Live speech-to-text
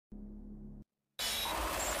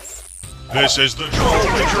This is the Troll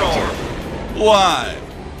Patrol, live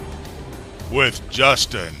with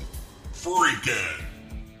Justin Freakin'.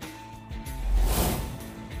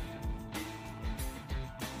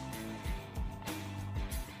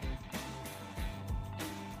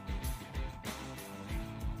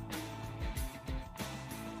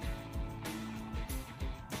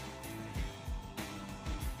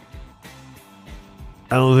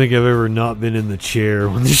 I don't think I've ever not been in the chair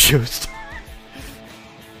when the show starts.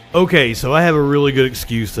 Okay, so I have a really good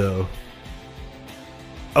excuse, though.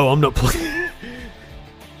 Oh, I'm not playing.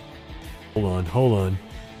 Hold on.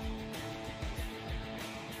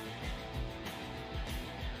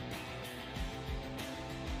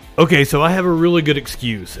 Okay, so I have a really good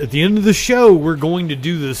excuse. At the end of the show, we're going to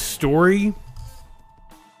do this story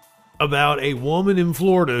about a woman in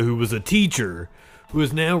Florida who was a teacher who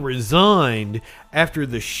has now resigned after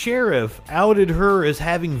the sheriff outed her as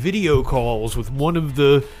having video calls with one of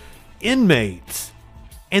the inmates.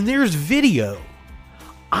 And there's video.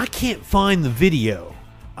 I can't find the video.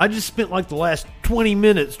 I just spent like the last 20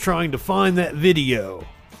 minutes trying to find that video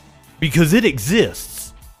because it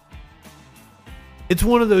exists. It's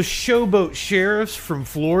one of those showboat sheriffs from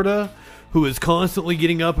Florida who is constantly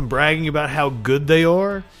getting up and bragging about how good they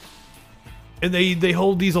are. And they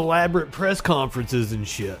hold these elaborate press conferences and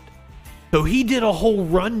shit. So he did a whole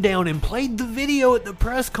rundown and played the video at the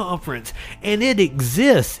press conference. And it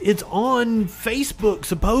exists. It's on Facebook,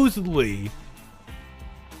 supposedly.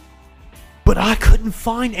 But I couldn't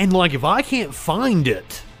find... And, like, if I can't find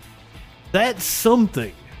it, that's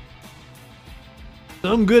something.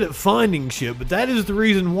 I'm good at finding shit, but that is the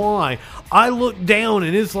reason why. I look down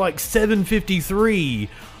and it's like 7:53.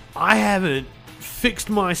 I haven't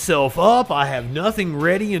fixed myself up. I have nothing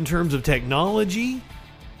ready in terms of technology.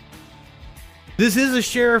 This is a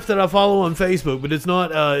sheriff that I follow on Facebook, but it's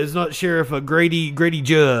not Sheriff Grady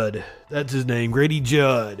Judd. That's his name, Grady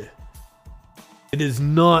Judd. It is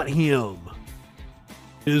not him.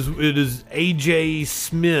 It is AJ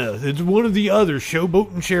Smith. It's one of the other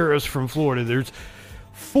showboating sheriffs from Florida. There's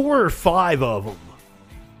 4 or 5 of them.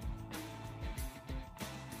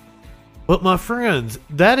 But my friends,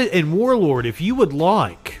 and Warlord, if you would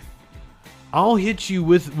like, I'll hit you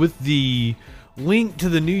with the link to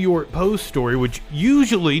the New York Post story, which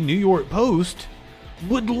usually New York Post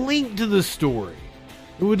would link to the story.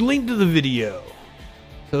 It would link to the video.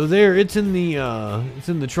 So there, it's in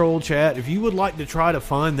the troll chat. If you would like to try to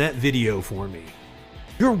find that video for me,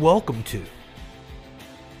 you're welcome to.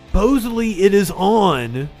 Supposedly, it is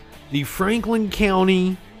on the Franklin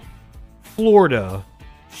County, Florida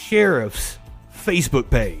Sheriff's Facebook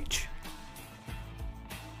page.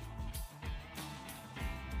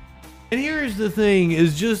 And here's the thing,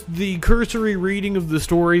 is just the cursory reading of the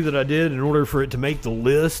story that I did in order for it to make the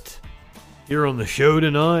list here on the show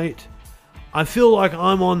tonight. I feel like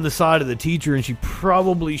I'm on the side of the teacher and she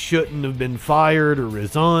probably shouldn't have been fired or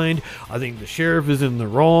resigned. I think the sheriff is in the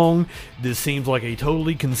wrong. This seems like a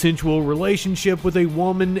totally consensual relationship with a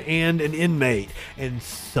woman and an inmate. And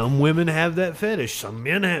some women have that fetish. Some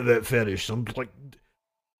men have that fetish. Some, like,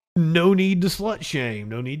 no need to slut shame.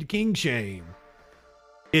 No need to king shame.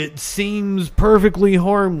 It seems perfectly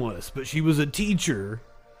harmless, but she was a teacher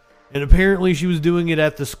and apparently she was doing it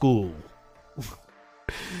at the school.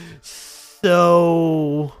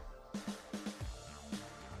 So,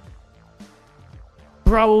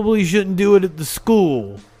 probably shouldn't do it at the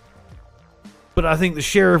school. But I think the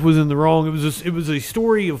sheriff was in the wrong. It was a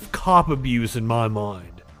story of cop abuse in my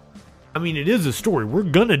mind. I mean, it is a story. We're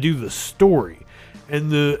gonna do the story, and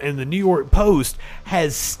the New York Post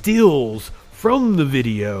has stills from the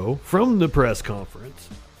video from the press conference.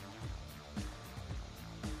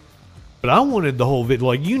 But I wanted the whole video.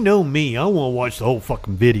 Like, you know me, I want to watch the whole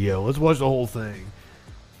fucking video. Let's watch the whole thing.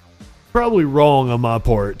 Probably wrong on my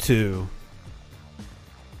part, too.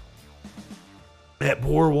 That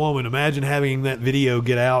poor woman, imagine having that video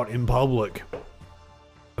get out in public.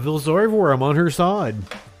 I feel sorry for her. I'm on her side.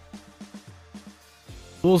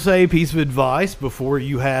 We'll say, piece of advice before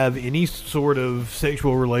you have any sort of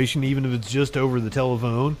sexual relation, even if it's just over the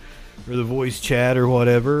telephone or the voice chat or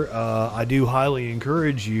whatever, I do highly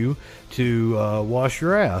encourage you to wash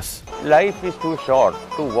your ass. Life is too short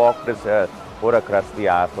to walk this earth for a crusty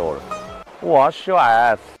asshole. Wash your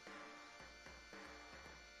ass.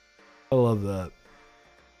 I love that.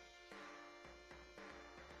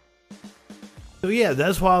 So yeah,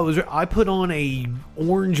 that's why I put on a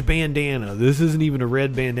orange bandana. This isn't even a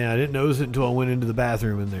red bandana. I didn't notice it until I went into the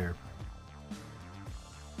bathroom in there.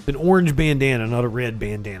 An orange bandana, not a red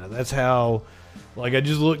bandana. That's how, like, I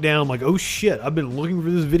just looked down, I'm like, oh shit, I've been looking for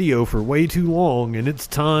this video for way too long, and it's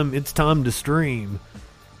time to stream.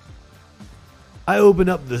 I open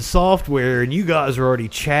up the software and you guys are already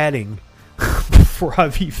chatting before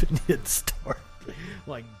I've even hit start.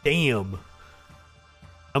 Like, damn.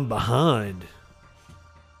 I'm behind.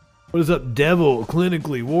 What is up, Devil,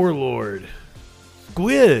 Clinically, Warlord,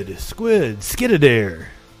 Squid, Skidadair.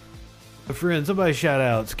 My friend, somebody shout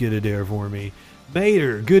out Skidadair for me.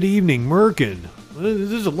 Mater, good evening, Merkin.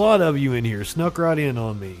 There's a lot of you in here. Snuck right in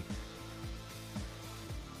on me.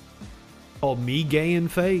 Called me gay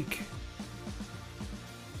and fake.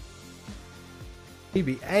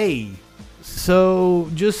 Maybe. Hey, so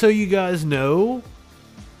just so you guys know,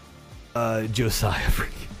 Josiah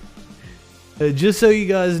freaking. Just so you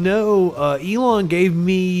guys know, Elon gave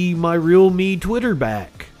me my real me Twitter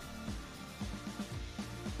back.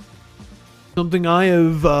 Something I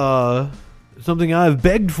have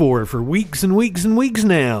begged for weeks and weeks and weeks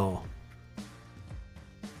now.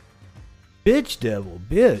 Bitch, Devil,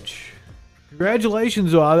 bitch.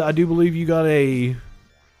 Congratulations, I do believe you got a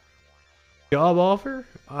job offer.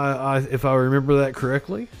 If I remember that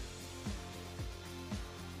correctly.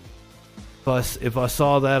 If I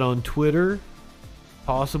saw that on Twitter,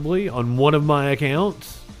 possibly on one of my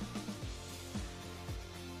accounts.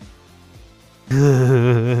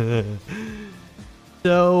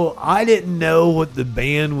 So I didn't know what the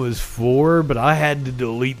ban was for, but I had to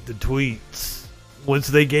delete the tweets. Once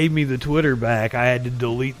they gave me the Twitter back, I had to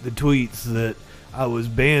delete the tweets that I was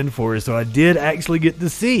banned for. So I did actually get to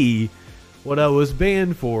see what I was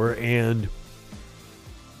banned for, and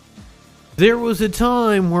there was a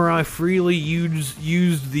time where I freely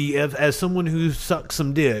used the F as someone who sucks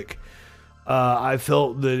some dick. I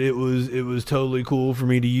felt that it was totally cool for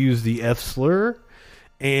me to use the F slur,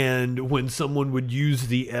 and when someone would use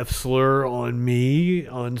the F slur on me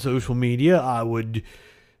on social media, I would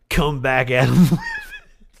come back at them with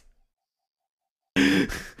it.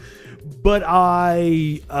 But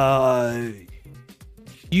I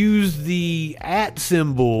used the @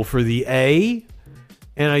 symbol for the A,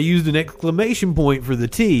 and I used an exclamation point for the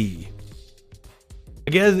T.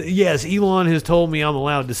 I guess, yes, Elon has told me I'm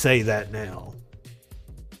allowed to say that now.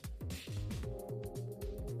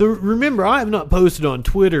 So remember, I have not posted on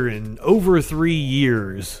Twitter in over 3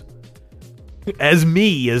 years. As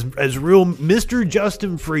me, as real Mr.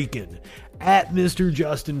 Justin Freakin'. At Mr.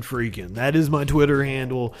 Justin Freakin'. That is my Twitter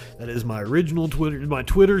handle. That is my original Twitter. My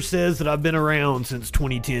Twitter says that I've been around since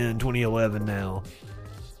 2010, 2011 now.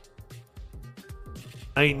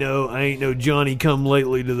 I ain't no Johnny come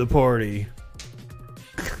lately to the party.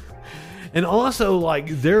 And also, like,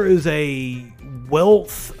 there is a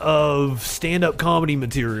wealth of stand-up comedy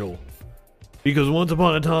material. Because once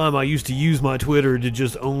upon a time, I used to use my Twitter to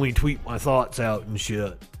just only tweet my thoughts out and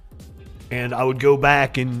shit. And I would go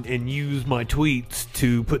back and use my tweets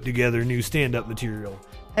to put together new stand-up material.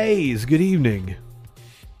 Hayes, good evening.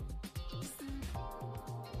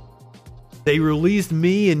 They released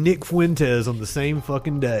me and Nick Fuentes on the same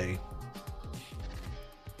fucking day.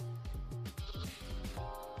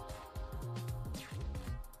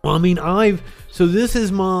 Well, I mean, so this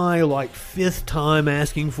is my, like, 5th time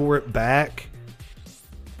asking for it back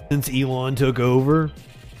since Elon took over.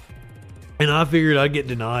 And I figured I'd get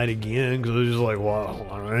denied again, because I was just like, wow,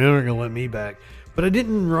 they're not going to let me back. But I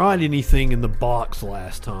didn't write anything in the box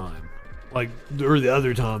last time. Like, or the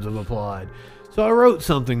other times I've applied. So I wrote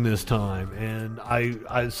something this time, and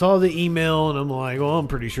I saw the email, and I'm like, well, I'm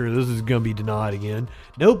pretty sure this is going to be denied again.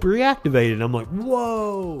 Nope, reactivated. I'm like,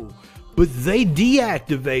 whoa. But they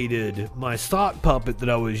deactivated my sock puppet that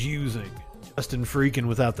I was using. Justin Freakin'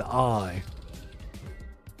 without the I.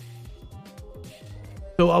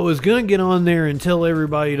 So I was going to get on there and tell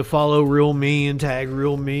everybody to follow Real Me and tag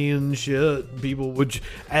Real Me and shit. People, which,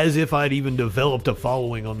 as if I'd even developed a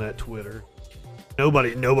following on that Twitter.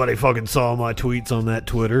 Nobody fucking saw my tweets on that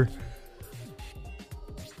Twitter.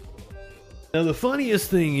 Now the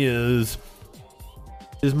funniest thing is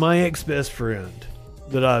my ex-best friend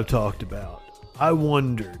that I've talked about. I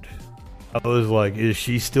wondered. I was like, is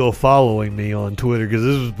she still following me on Twitter? Because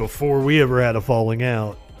this was before we ever had a falling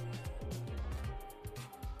out.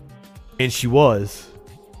 And she was.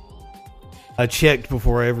 I checked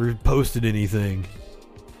before I ever posted anything.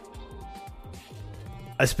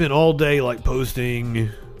 I spent all day like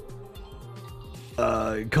posting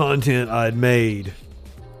content I'd made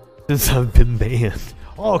since I've been banned.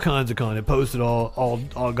 All kinds of content. Posted all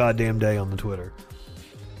goddamn day on the Twitter.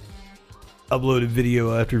 Uploaded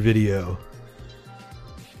video after video.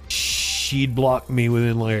 She'd blocked me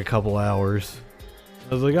within like a couple hours.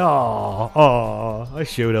 I was like, aw, I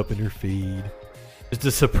showed up in her feed. Just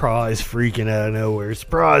a surprise freaking out of nowhere.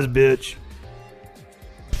 Surprise, bitch.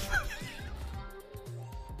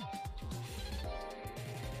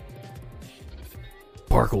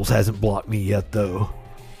 Sparkles hasn't blocked me yet, though.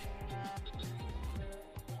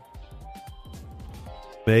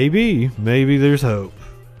 Maybe there's hope.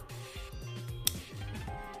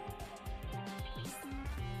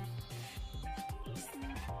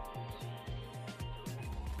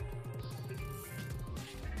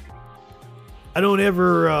 I don't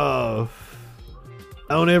ever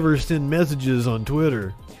send messages on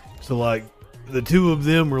Twitter. So like the two of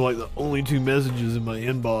them were like the only two messages in my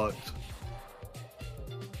inbox.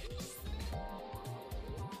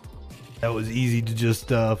 That was easy to just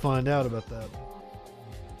find out about that.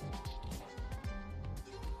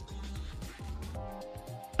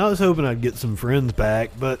 I was hoping I'd get some friends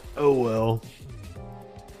back, but oh well.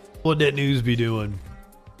 What'd that news be doing?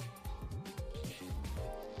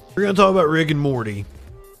 We're going to talk about Rick and Morty.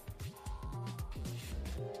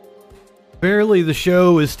 Apparently the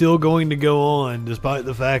show is still going to go on, despite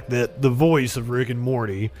the fact that the voice of Rick and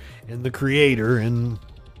Morty and the creator and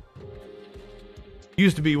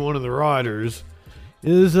used to be one of the writers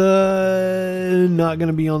is not going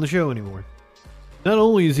to be on the show anymore. Not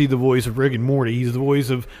only is he the voice of Rick and Morty, he's the voice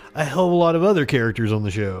of a hell of a lot of other characters on the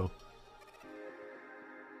show.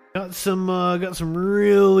 Got some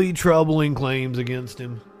really troubling claims against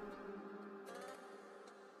him.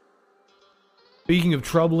 Speaking of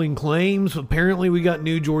troubling claims, apparently we got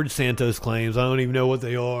new George Santos claims. I don't even know what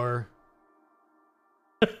they are.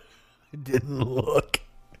 I didn't look.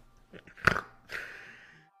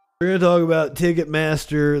 We're going to talk about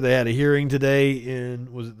Ticketmaster. They had a hearing today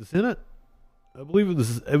in, was it the Senate? I believe it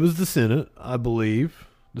was the Senate, I believe.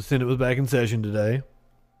 The Senate was back in session today.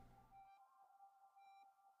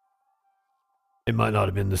 It might not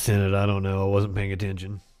have been the Senate. I don't know. I wasn't paying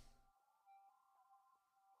attention.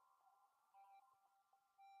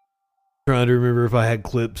 Trying to remember if I had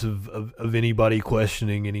clips of anybody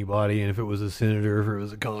questioning anybody and if it was a senator or if it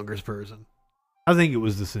was a congressperson. I think it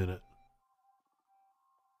was the Senate.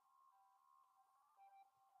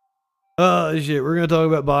 Shit, we're going to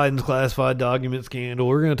talk about Biden's classified document scandal.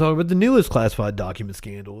 We're going to talk about the newest classified document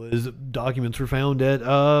scandal. Is documents were found at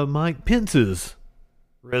Mike Pence's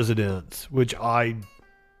residence, which I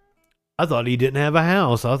thought he didn't have a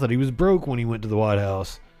house. I thought he was broke when he went to the White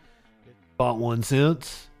House. Bought one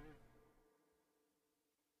since.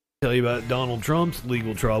 Tell you about Donald Trump's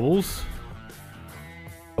legal troubles.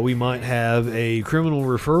 We might have a criminal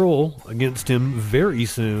referral against him very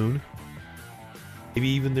soon. Maybe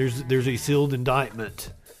even there's a sealed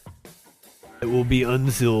indictment that will be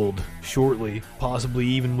unsealed shortly, possibly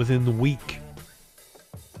even within the week.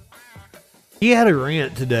 He had a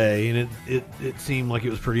rant today, and it seemed like it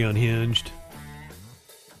was pretty unhinged.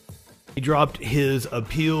 He dropped his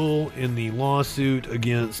appeal in the lawsuit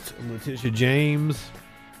against Letitia James.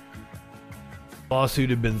 Lawsuit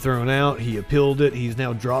had been thrown out. He appealed it. He's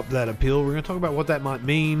now dropped that appeal. We're going to talk about what that might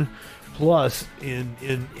mean. Plus, in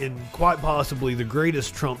quite possibly the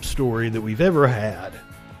greatest Trump story that we've ever had.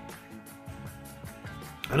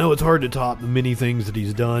 I know it's hard to top the many things that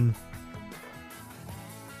he's done.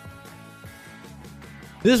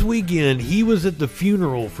 This weekend, he was at the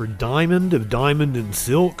funeral for Diamond of Diamond and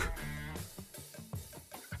Silk.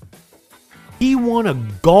 He won a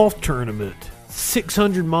golf tournament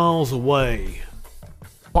 600 miles away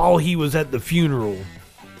while he was at the funeral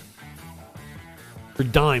for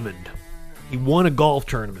Diamond. He won a golf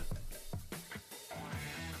tournament.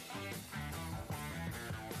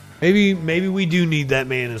 Maybe we do need that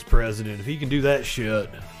man as president. If he can do that shit.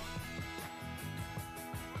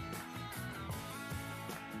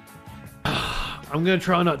 I'm going to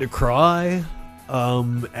try not to cry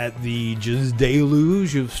at the just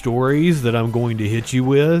deluge of stories that I'm going to hit you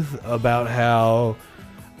with about how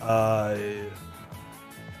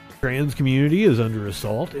trans community is under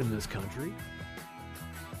assault in this country.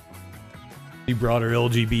 The broader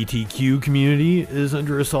LGBTQ community is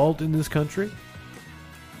under assault in this country.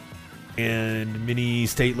 And many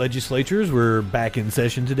state legislatures were back in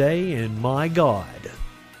session today, and my God,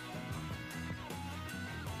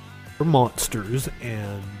 they're monsters.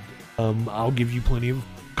 And I'll give you plenty of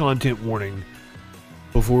content warning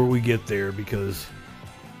before we get there, because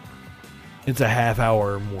it's a half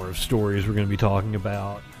hour or more of stories we're going to be talking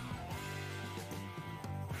about.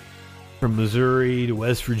 From Missouri to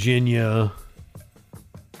West Virginia,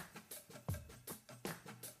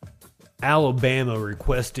 Alabama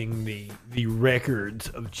requesting the records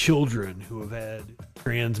of children who have had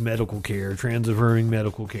trans affirming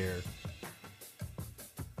medical care.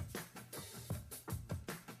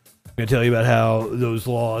 I'm going to tell you about how those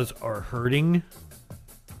laws are hurting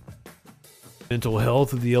mental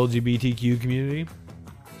health of the LGBTQ community.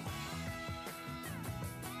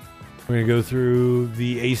 I'm We're going to go through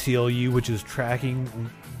the ACLU, which is tracking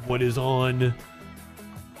what is on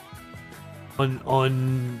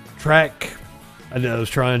track. I know, I was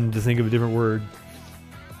trying to think of a different word.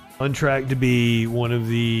 On track to be one of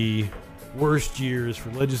the worst years for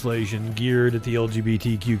legislation geared at the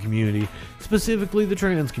LGBTQ community, specifically the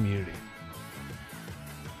trans community.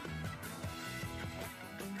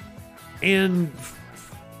 And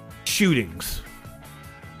shootings.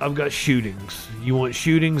 I've got shootings. You want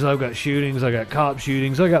shootings? I've got shootings. I got cop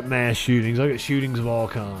shootings. I got mass shootings. I got shootings of all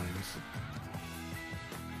kinds.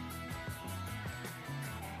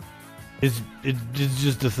 It's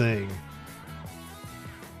just a thing.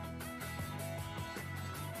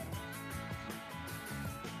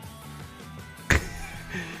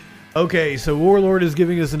 Okay, so Warlord is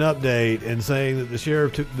giving us an update and saying that the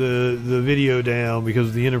sheriff took the video down because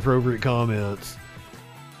of the inappropriate comments.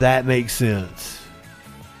 That makes sense.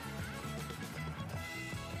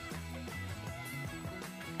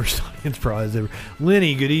 First audience prize ever.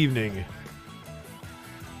 Lenny, good evening.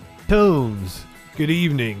 Tones, good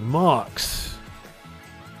evening. Mox,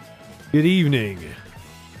 good evening.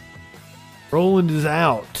 Roland is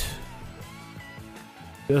out.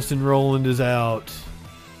 Justin Roland is out.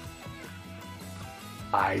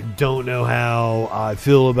 I don't know how I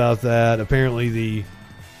feel about that. Apparently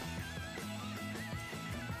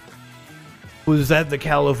was that the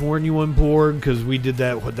California one, Porg? Because we did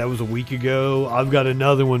that was a week ago. I've got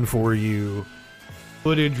another one for you.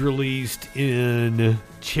 Footage released in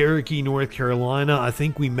Cherokee, North Carolina. I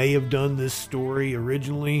think we may have done this story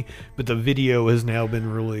originally, but the video has now been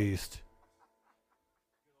released.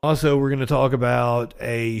 Also, we're going to talk about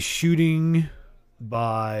a shooting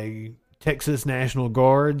by Texas National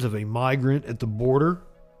Guards of a migrant at the border.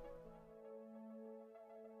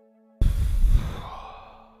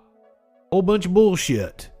 Whole bunch of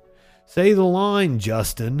bullshit. Say the line,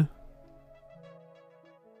 Justin.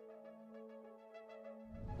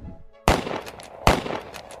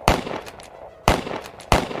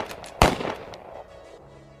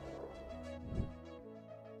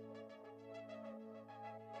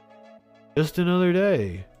 Just another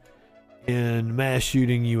day in mass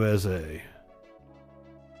shooting USA.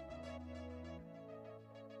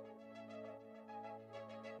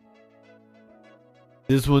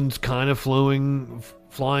 This one's kind of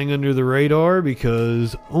flying under the radar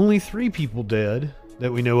because only 3 people dead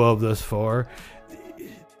that we know of thus far.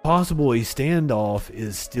 Possible a standoff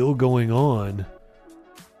is still going on.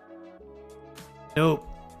 Nope.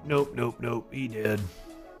 He dead.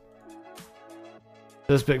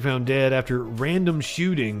 Suspect found dead after random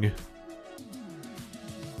shooting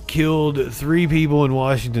killed 3 people in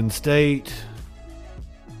Washington State.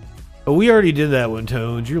 Oh, we already did that one,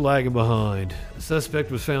 Tones. You're lagging behind. The suspect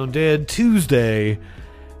was found dead Tuesday,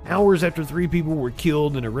 hours after 3 people were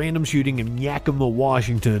killed in a random shooting in Yakima,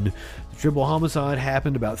 Washington. The triple homicide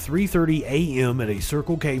happened about 3:30 a.m. at a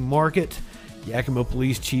Circle K market. Yakima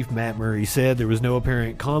Police Chief Matt Murray said there was no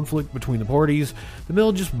apparent conflict between the parties. The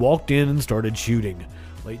male just walked in and started shooting.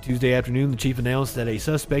 Late Tuesday afternoon, the chief announced that a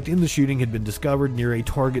suspect in the shooting had been discovered near a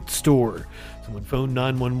Target store. Someone phoned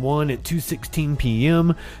 911 at 2:16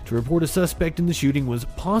 p.m. to report a suspect in the shooting was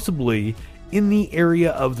possibly in the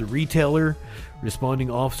area of the retailer.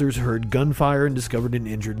 Responding officers heard gunfire and discovered an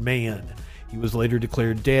injured man. He was later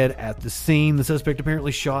declared dead at the scene. The suspect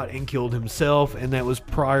apparently shot and killed himself, and that was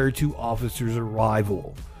prior to officers'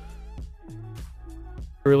 arrival.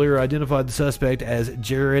 Earlier identified the suspect as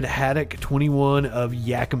Jared Haddock, 21, of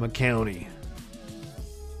Yakima County.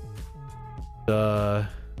 The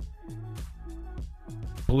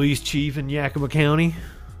police chief in Yakima County.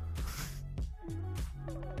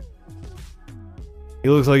 He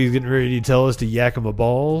looks like he's getting ready to tell us to Yakima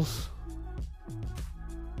balls.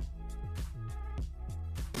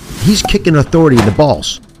 He's kicking authority in the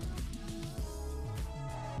balls.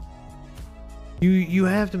 You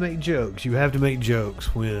have to make jokes. You have to make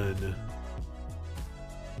jokes when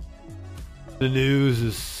the news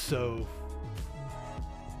is so...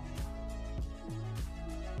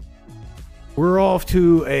 We're off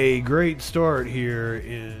to a great start here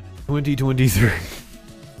in 2023.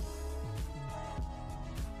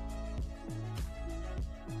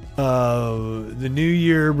 The new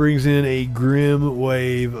year brings in a grim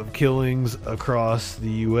wave of killings across the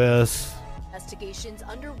U.S. Investigations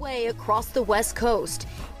underway across the West Coast.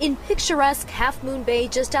 In picturesque Half Moon Bay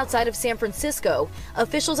just outside of San Francisco,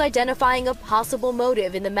 officials identifying a possible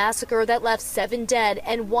motive in the massacre that left 7 dead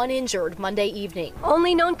and 1 injured Monday evening.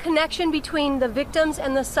 Only known connection between the victims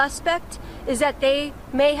and the suspect is that they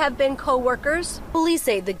may have been co-workers. Police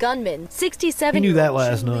say the gunman, 67-year-old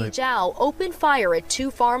last night. Zhao, opened fire at 2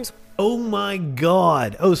 farms. Oh my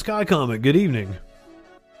God. Oh, Sky Comet, good evening.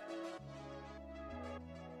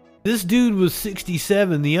 This dude was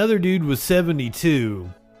 67, the other dude was 72.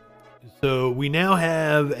 So we now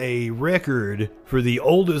have a record for the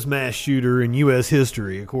oldest mass shooter in U.S.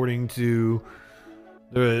 history, according to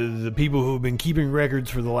the people who have been keeping records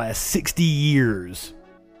for the last 60 years.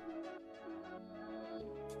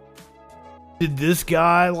 Did this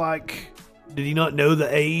guy, did he not know the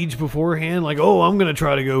age beforehand? Like, oh, I'm going to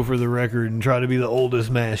try to go for the record and try to be the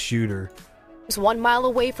oldest mass shooter. 1 mile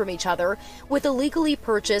away from each other with a legally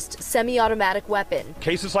purchased semi-automatic weapon.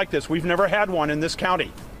 Cases like this, we've never had one in this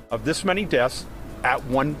county of this many deaths at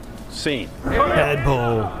one scene.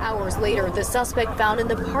 Tadpole. Hours later, the suspect found in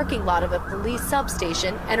the parking lot of a police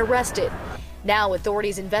substation and arrested. Now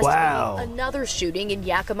authorities investigating another shooting in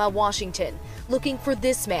Yakima, Washington, looking for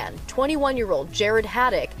this man, 21-year-old Jared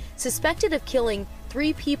Haddock, suspected of killing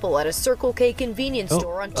 3 people at a Circle K convenience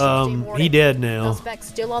store on Tuesday morning. He dead now. Suspect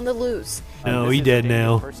still on the loose. No, he dead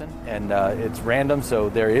now. And it's random, so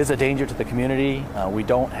there is a danger to the community. We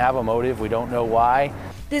don't have a motive. We don't know why.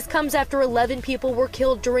 This comes after 11 people were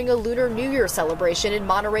killed during a Lunar New Year celebration in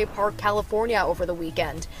Monterey Park, California over the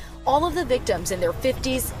weekend. All of the victims in their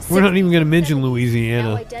 50s, 60s, we're not even going to mention Louisiana.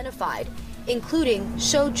 Now identified, including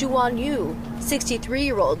Shou Juan Yu,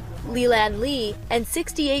 63-year-old Leland Lee, and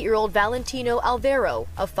 68-year-old Valentino Alvaro,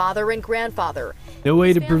 a father and grandfather. No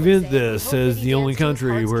way to prevent this, says the only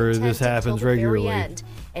country where this happens regularly.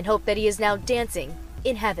 And hope that he is now dancing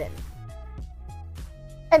in heaven.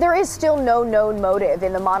 And there is still no known motive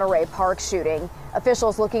in the Monterey Park shooting.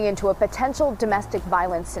 Officials looking into a potential domestic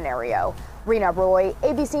violence scenario. Rena Roy,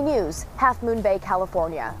 ABC News, Half Moon Bay,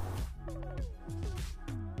 California.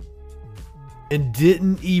 And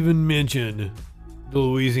didn't even mention the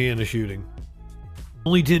Louisiana shooting.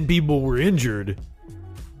 Only 10 people were injured.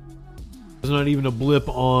 It's not even a blip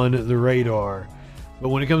on the radar. But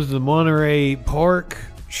when it comes to the Monterey Park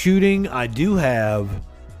shooting, I do have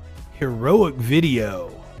heroic video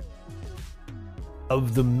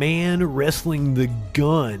of the man wrestling the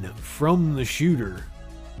gun from the shooter.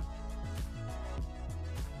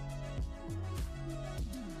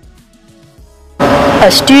 A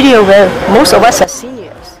studio where most of us are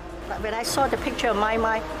seniors. When I saw the picture of Mai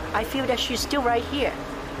Mai, I feel that she's still right here.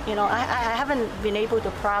 You know, I haven't been able to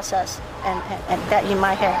process and that in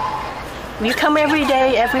my head. You come every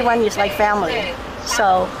day, everyone is like family.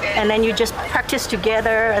 So, and then you just practice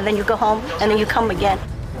together, and then you go home, and then you come again.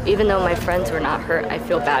 Even though my friends were not hurt, I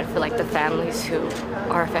feel bad for the families who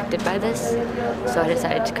are affected by this. So I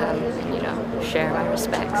decided to come and, share my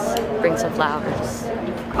respects, bring some flowers.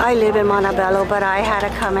 I live in Montebello, but I had to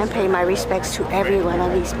come and pay my respects to every one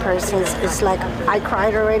of these persons. It's like I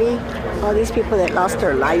cried already. All these people that lost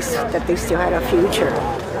their lives, that they still had a future.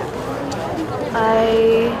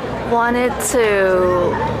 I wanted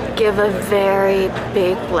to give a very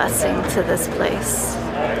big blessing to this place,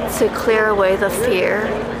 to clear away the fear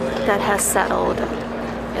that has settled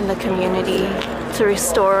in the community, to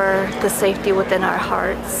restore the safety within our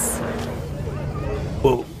hearts.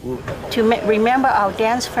 To remember our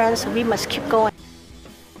dance friends, we must keep going.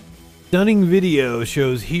 Stunning video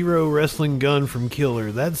shows hero wrestling gun from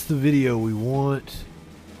killer. That's the video we want.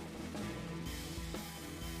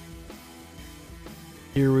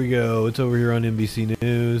 Here we go. It's over here on NBC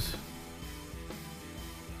News.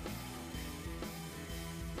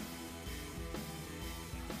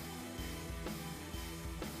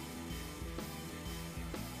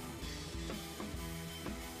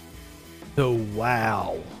 So,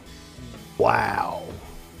 wow.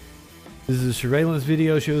 This is a surveillance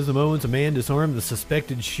video, shows the moments a man disarmed the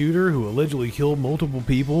suspected shooter who allegedly killed multiple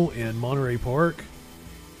people in Monterey Park.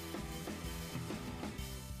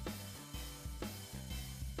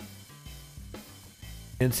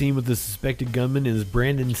 And seen with the suspected gunman is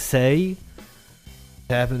Brandon Say.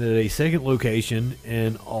 It happened at a second location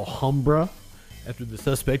in Alhambra after the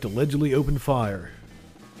suspect allegedly opened fire.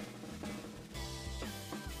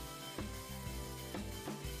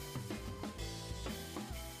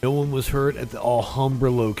 No one was hurt at the Alhambra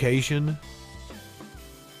location.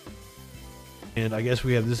 And I guess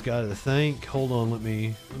we have this guy to thank. Hold on, let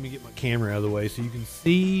me get my camera out of the way so you can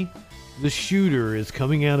see the shooter is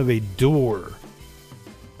coming out of a door.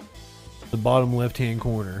 The bottom left-hand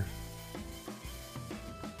corner.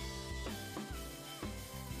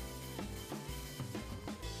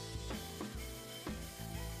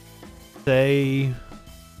 Say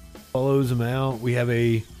follows him out. We have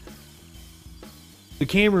the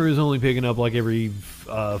camera is only picking up like every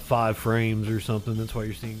 5 frames or something. That's why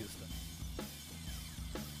you're seeing it.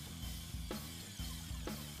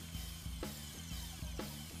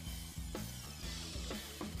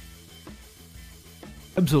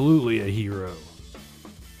 Absolutely a hero.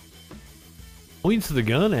 Points the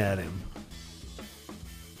gun at him.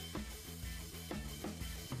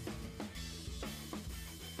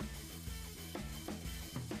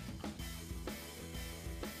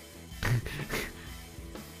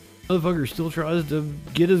 Motherfucker still tries to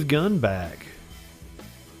get his gun back.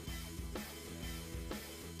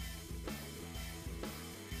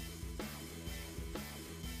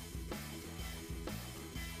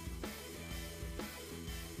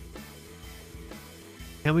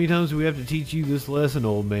 How many times do we have to teach you this lesson,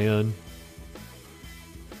 old man?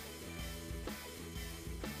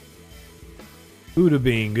 Buddha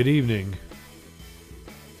Bean, good evening.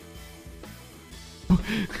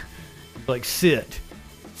 Like, sit.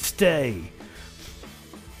 Stay.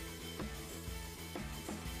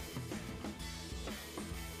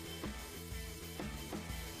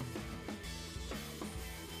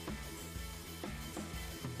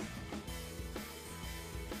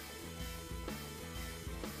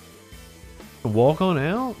 Walk on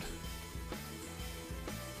out?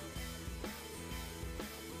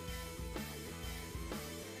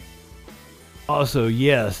 Also,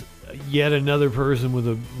 yes, yet another person with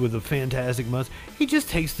a fantastic mustache. He just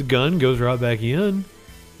takes the gun, goes right back in.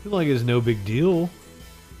 Like it's no big deal.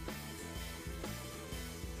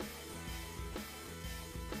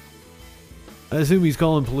 I assume he's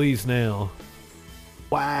calling police now.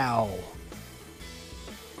 Wow.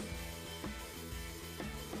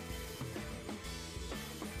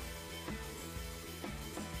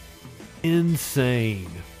 Insane.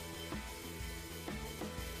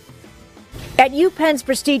 At UPenn's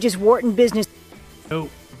prestigious Wharton Business.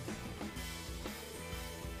 Nope.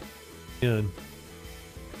 It's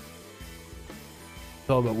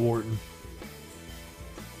all about Wharton.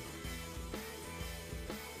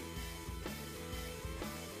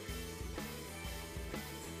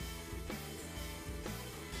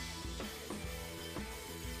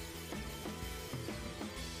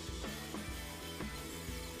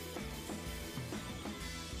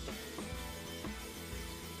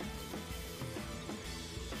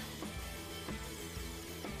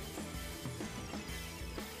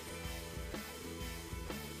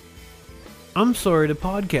 I'm sorry to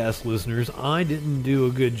podcast listeners, I didn't do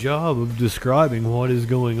a good job of describing what is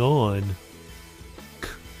going on.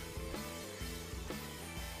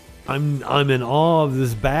 I'm in awe of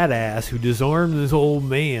this badass who disarmed this old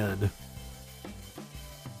man.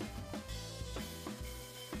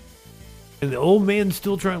 And the old man's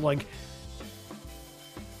still trying, like...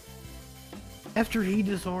 After he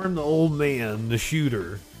disarmed the old man, the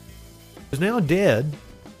shooter, is now dead,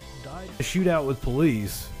 died in a shootout with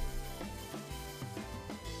police.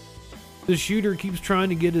 The shooter keeps trying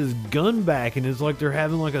to get his gun back, and it's like they're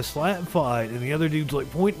having like a slap fight, and the other dude's like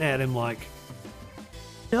pointing at him like,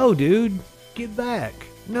 no dude, get back,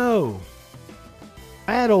 no.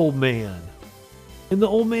 Bad old man. And the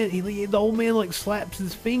old man like slaps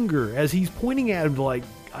his finger as he's pointing at him to, like,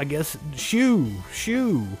 I guess, shoo.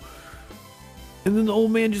 And then the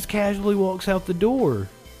old man just casually walks out the door.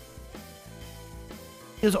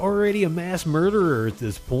 He is already a mass murderer at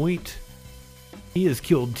this point. He has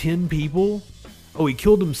killed 10 people. Oh, he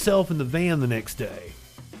killed himself in the van the next day.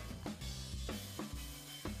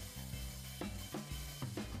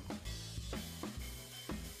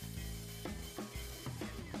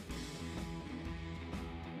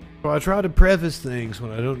 So I try to preface things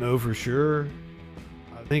when I don't know for sure.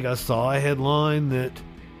 I think I saw a headline that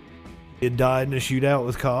it died in a shootout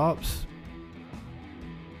with cops.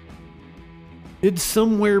 It's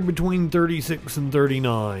somewhere between 36 and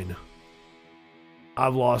 39.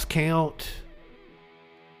 I've lost count.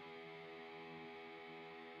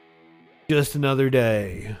 Just another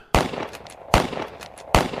day.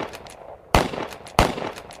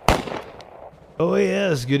 Oh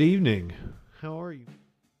yes, good evening. How are you?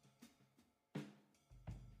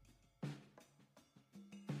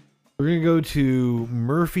 We're going to go to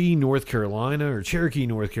Murphy, North Carolina, or Cherokee,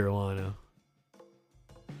 North Carolina.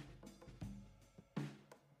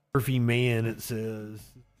 Murphy, man, it says.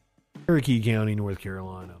 Cherokee County, North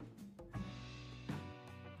Carolina.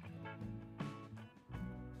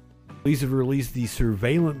 Police have released the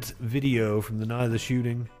surveillance video from the night of the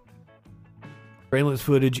shooting. Surveillance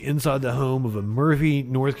footage inside the home of a Murphy,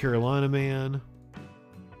 North Carolina man.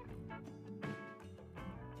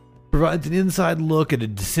 Provides an inside look at a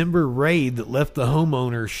December raid that left the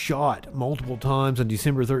homeowner shot multiple times on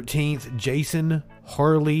December 13th. Jason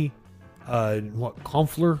Harley,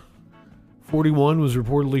 Confler, 41, was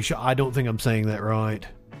reportedly shot. I don't think I'm saying that right.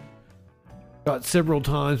 Shot several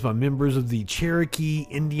times by members of the Cherokee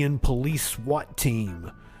Indian Police SWAT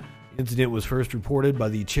team Incident was first reported by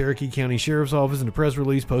the Cherokee County Sheriff's Office in a press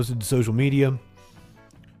release posted to social media.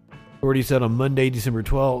 Authorities said on Monday, December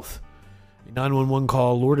 12th, a 911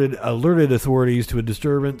 call alerted authorities to a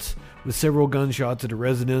disturbance with several gunshots at a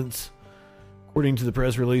residence. According to the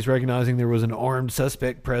press release, recognizing there was an armed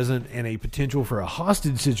suspect present and a potential for a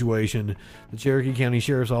hostage situation, the Cherokee County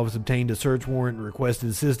Sheriff's Office obtained a search warrant and requested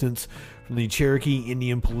assistance from the Cherokee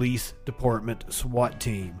Indian Police Department SWAT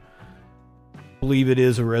team. I believe it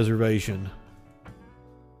is a reservation.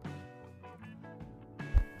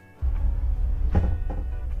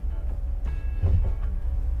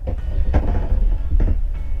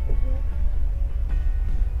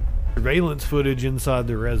 Surveillance footage inside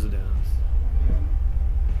the residence.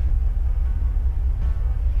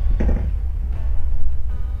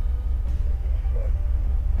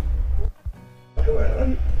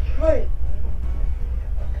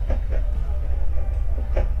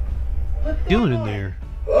 What's doing in there?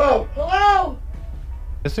 Hello? Hello?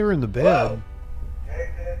 Guess they were in the bed.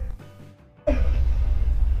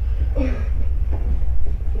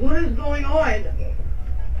 What is going on?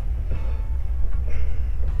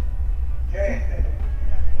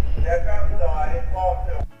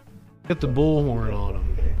 Got the bullhorn on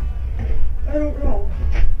him. I don't know.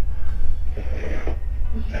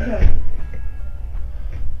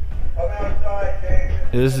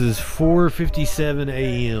 This is 4:57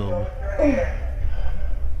 a.m.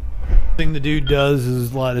 Thing the dude does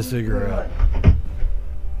is light a cigarette.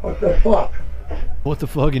 What the fuck? What the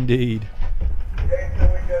fuck indeed.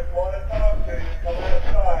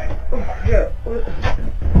 Here.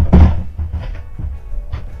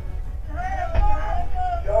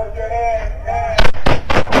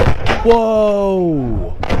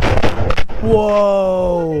 Whoa!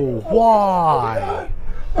 Whoa! Why?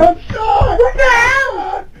 I'm shot! What the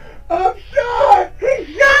hell? I'm shot! He's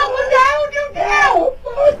shot! What the hell did you do?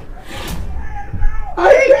 Fuck!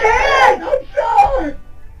 I'm dead! I'm shot!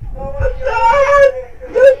 I'm shot!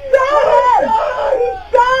 He's shot! He's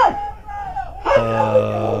shot!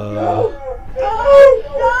 No! No!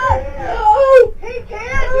 Shot! No! He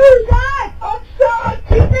can't! He's shot! I'm shot!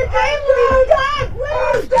 Keep his hands on his shot!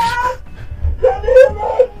 Please stop! Can't hear me!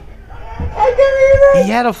 I can't hear me! He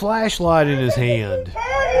had a flashlight in his hand.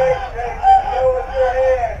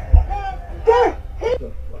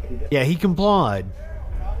 Yeah, he complied.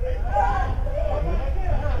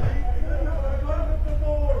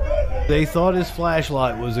 They thought his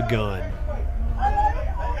flashlight was a gun.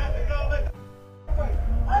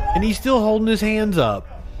 And he's still holding his hands up.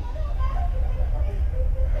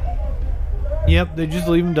 Yep, they just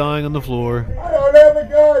leave him dying on the floor. I don't have a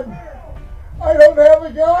gun! I don't have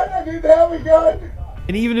a gun! I didn't have a gun!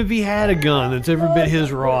 And even if he had a gun, that's every bit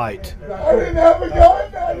his right. I didn't have a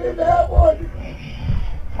gun! I didn't have one!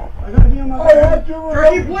 I had to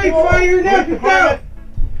Turkey police right here now, yourself!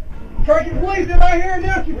 Turkey police are right here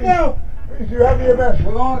now, yourself! You have your best.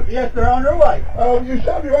 We're on, yes, they're on their way. Oh, you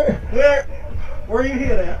shot me right here. Where are you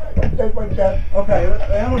hit at? Take my chest.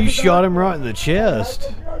 Okay. You shot him right in the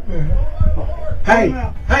chest. Hey,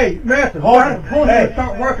 master, hold on. Hey,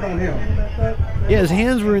 start working on him. Yeah, his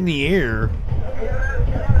hands were in the air.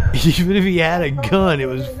 Even if he had a gun, it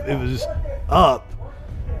was up.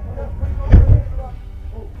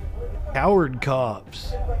 Coward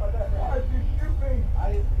cops.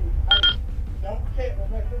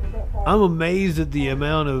 I'm amazed at the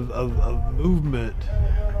amount of movement.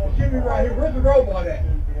 Shoot me right here. Where's the robot at?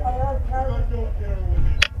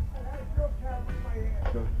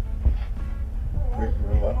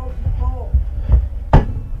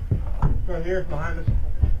 Right here, behind us.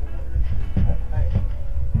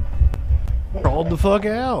 Crawled the fuck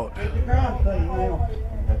out.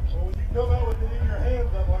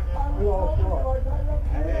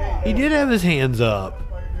 He did have his hands up.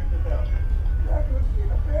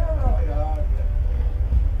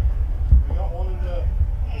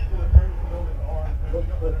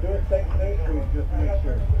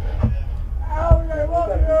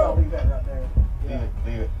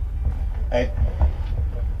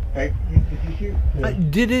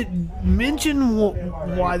 Did it mention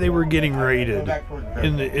why they were getting raided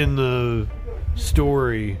in the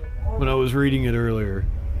story when I was reading it earlier?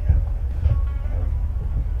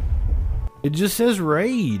 It just says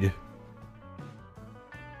raid.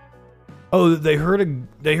 Oh, they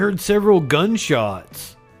heard several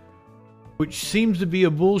gunshots, which seems to be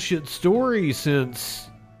a bullshit story since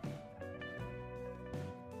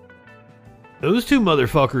those two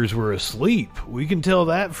motherfuckers were asleep. We can tell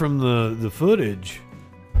that from the footage.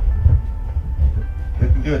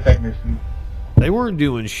 Listen to it, technician. They weren't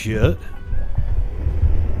doing shit.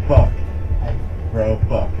 Fuck. Bro,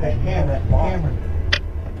 fuck. Hey, camera.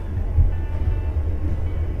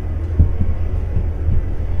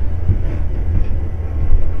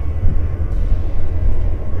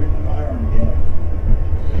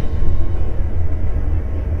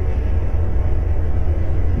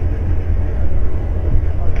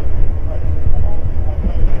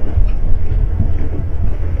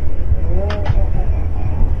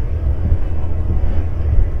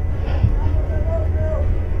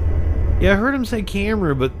 Yeah, I heard him say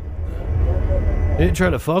camera, but they didn't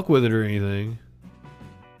try to fuck with it or anything.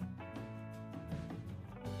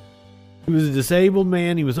 He was a disabled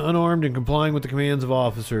man. He was unarmed and complying with the commands of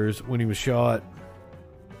officers when he was shot.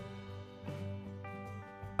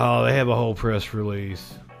 Oh, they have a whole press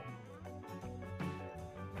release.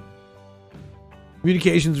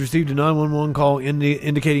 Communications received a 911 call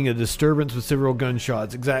indicating a disturbance with several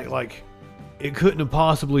gunshots. Exactly, like it couldn't have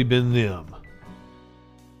possibly been them.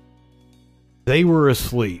 They were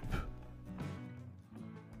asleep.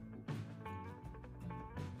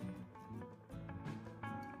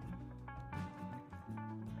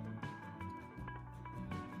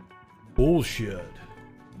 Bullshit.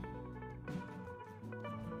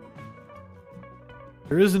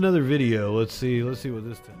 There is another video. Let's see what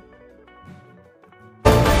this time.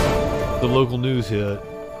 The local news hit.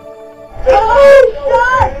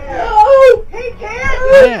 No! He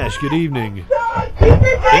can't! Nash, good evening.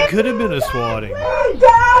 It could have been a swatting.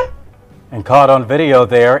 And caught on video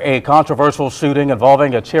there, a controversial shooting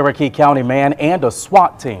involving a Cherokee County man and a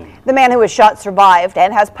SWAT team. The man who was shot survived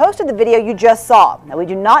and has posted the video you just saw. Now, we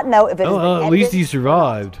do not know if it is at least he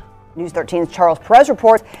survived. News 13's Charles Perez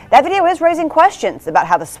reports that video is raising questions about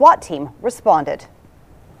how the SWAT team responded.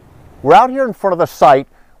 We're out here in front of the site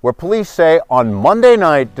where police say on Monday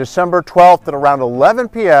night, December 12th at around 11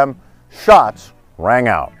 p.m., shots rang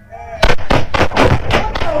out.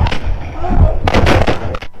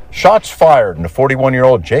 Shots fired into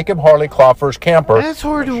 41-year-old Jacob Harley Klopfer's camper. That's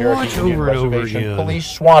hard to watch over and over again. Police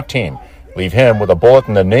SWAT team leave him with a bullet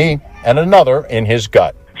in the knee and another in his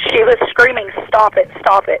gut. She was screaming, "Stop it,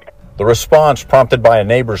 stop it." The response, prompted by a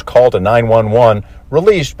neighbor's call to 911,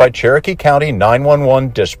 released by Cherokee County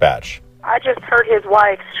 911 dispatch. I just heard his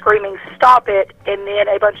wife screaming, "Stop it," and then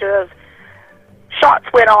a bunch of shots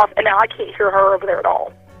went off, and now I can't hear her over there at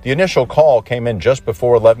all. The initial call came in just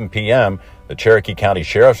before 11 p.m. The Cherokee County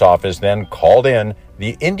Sheriff's Office then called in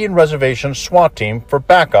the Indian Reservation SWAT team for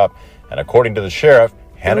backup, and according to the sheriff,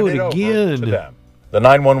 handed it over to them. The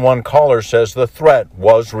 911 caller says the threat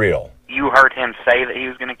was real. You heard him say that he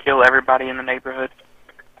was going to kill everybody in the neighborhood?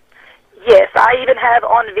 Yes, I even have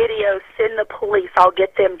on video, send the police, I'll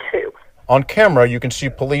get them too. On camera, you can see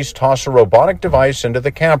police toss a robotic device into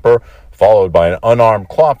the camper, followed by an unarmed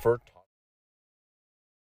Klopfer.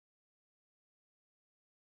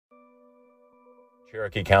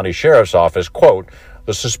 Cherokee County Sheriff's Office, quote,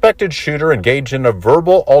 the suspected shooter engaged in a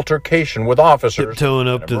verbal altercation with officers, tiptoeing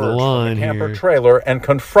up to the line from the camper here. trailer and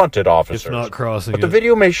confronted officers. If not crossing but it. the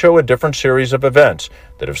video may show a different series of events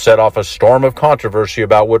that have set off a storm of controversy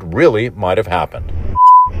about what really might have happened.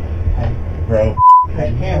 Bro.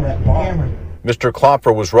 Camera. Mr.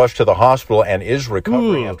 Klopfer was rushed to the hospital and is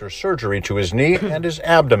recovering after surgery to his knee and his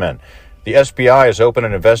abdomen. The SBI has opened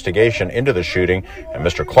an investigation into the shooting, and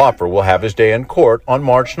Mr. Klopfer will have his day in court on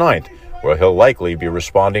March 9th, where he'll likely be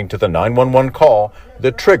responding to the 911 call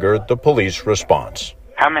that triggered the police response.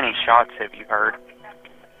 How many shots have you heard?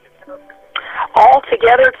 All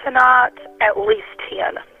together tonight, at least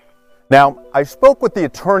 10. Now, I spoke with the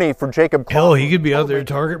attorney for Jacob Klopfer. Hell, he could be out there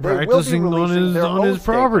target practicing on his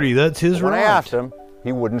property. That's his when right. I asked him,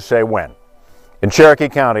 he wouldn't say when. In Cherokee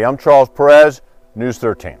County, I'm Charles Perez, News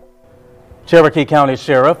 13. Cherokee County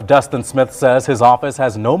Sheriff Dustin Smith says his office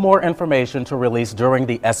has no more information to release during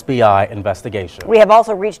the SBI investigation. We have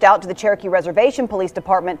also reached out to the Cherokee Reservation Police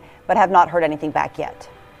Department, but have not heard anything back yet.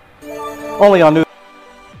 Only on News.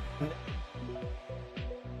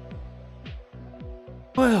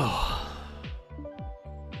 Well.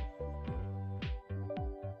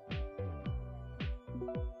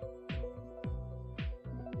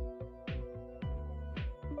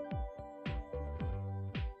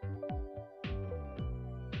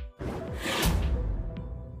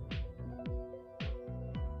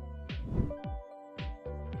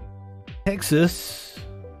 Texas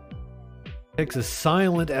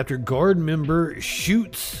silent after guard member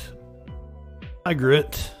shoots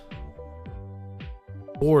migrant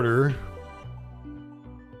border.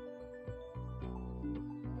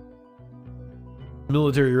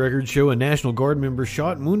 Military records show a National Guard member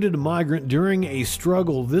shot and wounded a migrant during a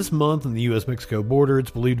struggle this month on the U.S.-Mexico border.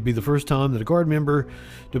 It's believed to be the first time that a Guard member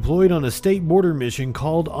deployed on a state border mission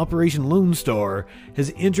called Operation Lone Star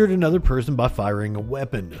has injured another person by firing a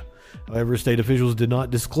weapon. However, state officials did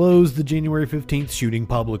not disclose the January 15th shooting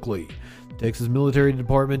publicly. The Texas Military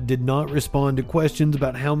Department did not respond to questions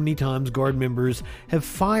about how many times Guard members have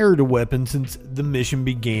fired a weapon since the mission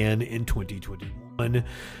began in 2021.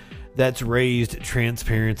 That's raised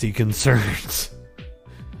transparency concerns.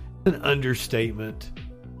 An understatement.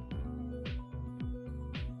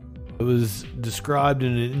 It was described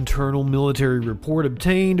in an internal military report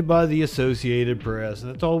obtained by the Associated Press.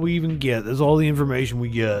 And that's all we even get. That's all the information we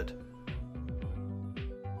get.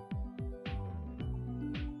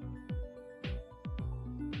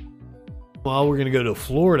 Well, we're going to go to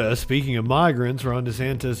Florida. Speaking of migrants, Ron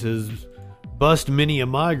DeSantis has bust many a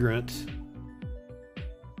migrant.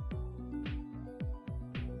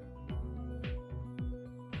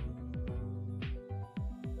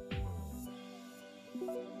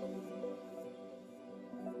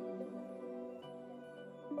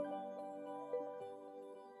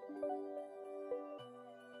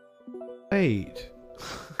 Wait.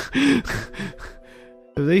 Have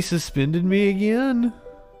they suspended me again?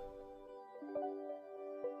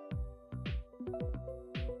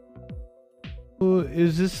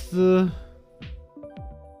 Is this the...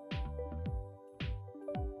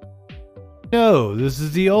 No, this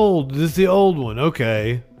is the old one.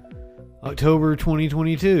 Okay. October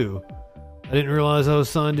 2022. I didn't realize I was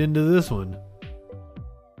signed into this one.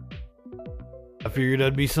 I figured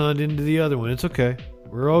I'd be signed into the other one. It's okay.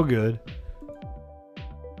 We're all good.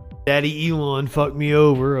 Daddy Elon fucked me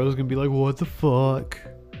over. I was gonna be like, what the fuck?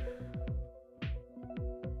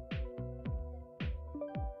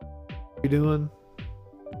 What you doing?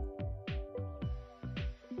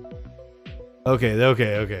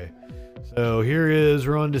 Okay. So here is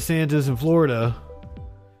Ron DeSantis in Florida.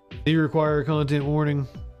 Does he require a content warning?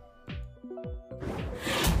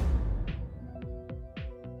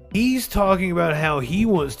 He's talking about how he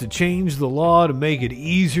wants to change the law to make it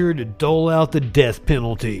easier to dole out the death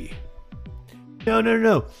penalty.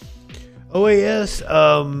 No.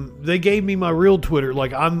 OAS, they gave me my real Twitter.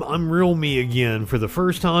 Like, I'm real me again. For the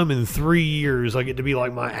first time in 3 years, I get to be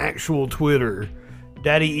like my actual Twitter.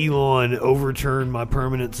 Daddy Elon overturned my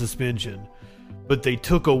permanent suspension. But they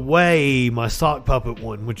took away my sock puppet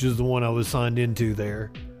one, which is the one I was signed into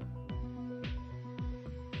there.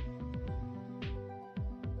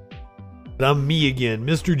 I'm me again,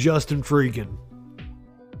 Mr. Justin Freakin.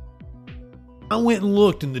 I went and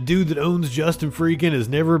looked, and the dude that owns Justin Freakin has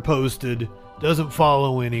never posted, doesn't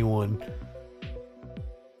follow anyone,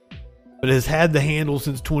 but has had the handle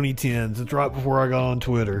since 2010, since right before I got on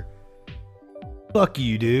Twitter. Fuck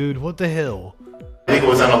you, dude. What the hell? I think it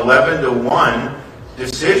was an 11-1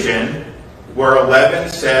 decision where 11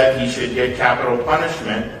 said he should get capital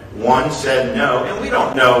punishment, 1 said no, and we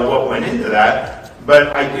don't know what went into that.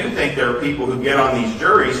 But I do think there are people who get on these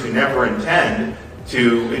juries who never intend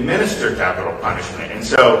to administer capital punishment. And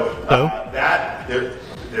so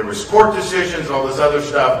there was court decisions, all this other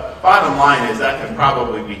stuff. Bottom line is that can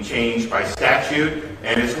probably be changed by statute.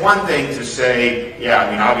 And it's one thing to say, yeah,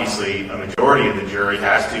 I mean, obviously a majority of the jury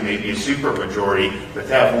has to, maybe a supermajority, but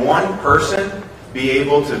to have one person be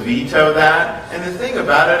able to veto that. And the thing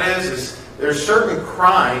about it is there's certain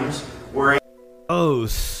crimes where... Oh,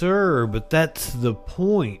 sir, but that's the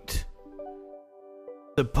point.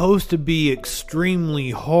 It's supposed to be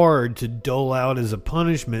extremely hard to dole out as a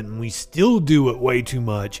punishment, and we still do it way too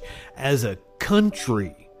much as a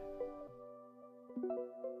country.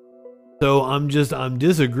 So I'm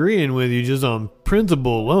disagreeing with you just on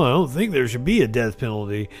principle alone. I don't think there should be a death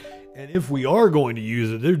penalty. And if we are going to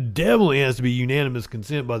use it, there definitely has to be unanimous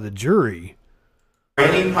consent by the jury.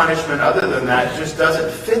 Any punishment other than that just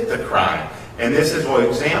doesn't fit the crime. And this is an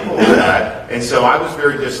example of that. And so I was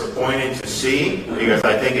very disappointed to see, because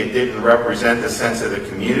I think it didn't represent the sense of the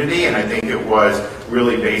community, and I think it was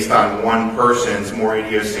really based on one person's more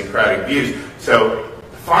idiosyncratic views. So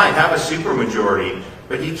fine, have a supermajority,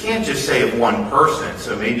 but you can't just say of one person.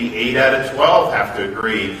 So maybe 8 out of 12 have to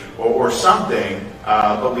agree or something,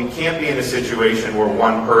 but we can't be in a situation where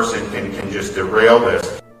one person can just derail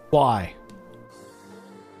this. Why?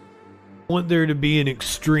 I want there to be an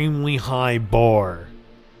extremely high bar.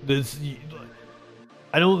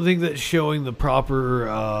 I don't think that's showing the proper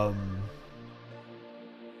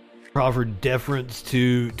deference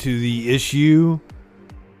to the issue.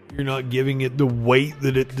 You're not giving it the weight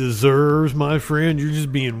that it deserves, my friend. You're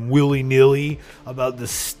just being willy-nilly about the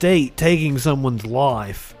state taking someone's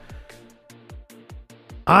life.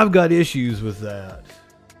 I've got issues with that.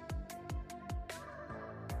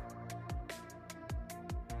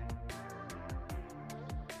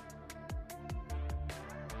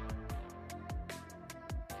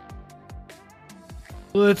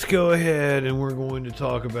 Let's go ahead and we're going to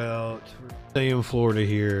talk about, stay in Florida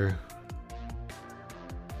here.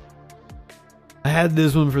 I had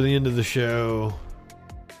this one for the end of the show.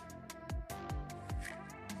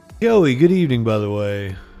 Joey, good evening, by the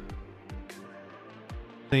way.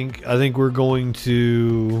 I think we're going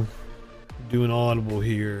to do an audible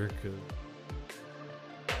here.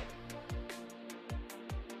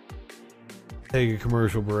 take a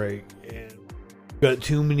commercial break. And we've got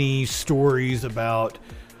too many stories about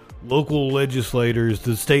local legislators,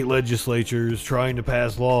 the state legislatures, trying to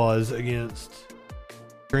pass laws against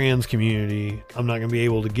trans community. I'm not going to be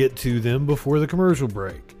able to get to them before the commercial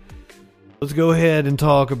break. Let's go ahead and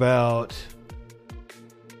talk about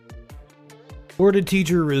Florida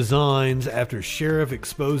teacher resigns after sheriff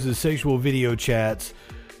exposes sexual video chats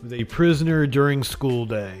with a prisoner during school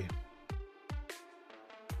day.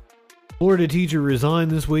 Florida teacher resigned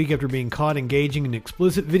this week after being caught engaging in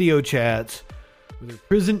explicit video chats with her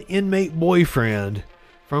prison inmate boyfriend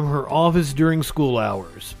from her office during school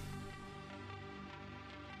hours.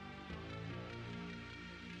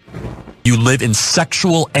 You live in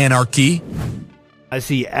sexual anarchy? I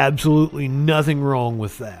see absolutely nothing wrong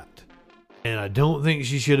with that. And I don't think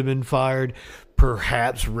she should have been fired,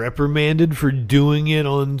 perhaps reprimanded for doing it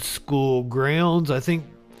on school grounds. I think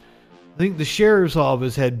the sheriff's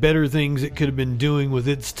office had better things it could have been doing with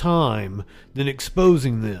its time than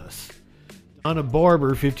exposing this. Donna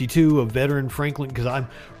Barber, 52, a veteran Franklin, because I'm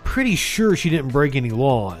pretty sure she didn't break any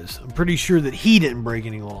laws. I'm pretty sure that he didn't break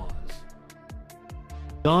any laws.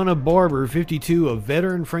 Donna Barber, 52, a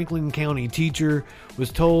veteran Franklin County teacher,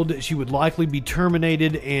 was told that she would likely be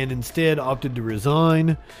terminated and instead opted to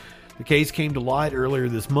resign. The case came to light earlier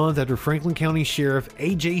this month after Franklin County Sheriff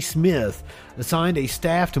A.J. Smith assigned a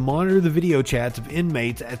staff to monitor the video chats of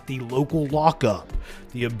inmates at the local lockup.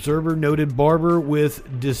 The Observer noted Barber was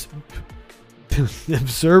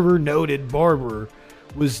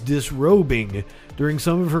disrobing during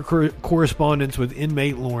some of her correspondence with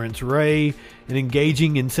inmate Lawrence Ray and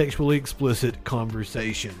engaging in sexually explicit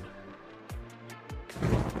conversation.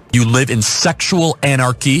 You live in sexual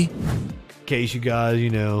anarchy? In case you guys,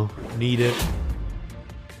 need it.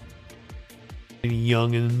 Any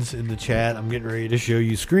youngins in the chat, I'm getting ready to show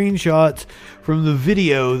you screenshots from the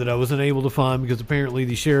video that I wasn't able to find because apparently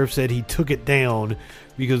the sheriff said he took it down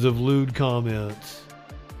because of lewd comments.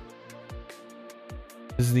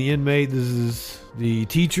 This is the inmate, this is the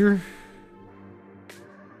teacher.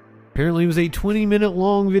 Apparently it was a 20-minute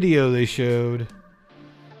long video they showed.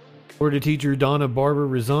 Florida teacher Donna Barber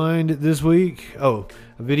resigned this week. A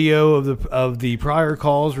video of the prior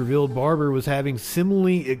calls revealed Barber was having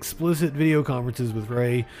similarly explicit video conferences with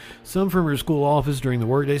Ray, some from her school office during the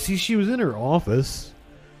workday. See, she was in her office.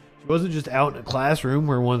 She wasn't just out in a classroom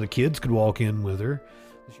where one of the kids could walk in with her.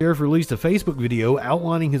 The sheriff released a Facebook video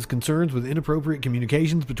outlining his concerns with inappropriate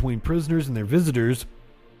communications between prisoners and their visitors.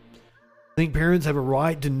 I think parents have a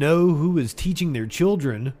right to know who is teaching their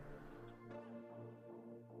children.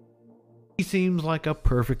 She seems like a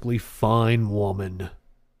perfectly fine woman.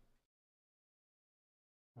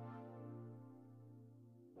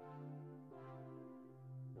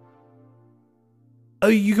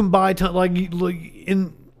 You can buy I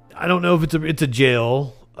don't know if it's a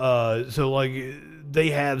jail. They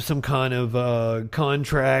have some kind of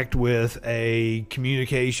contract with a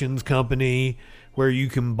communications company where you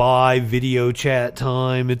can buy video chat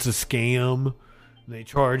time. It's a scam. They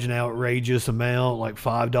charge an outrageous amount, like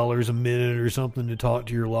 $5 a minute or something, to talk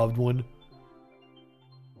to your loved one.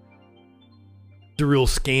 It's a real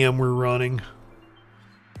scam we're running.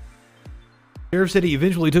 The sheriff said he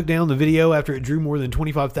eventually took down the video after it drew more than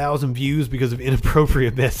 25,000 views because of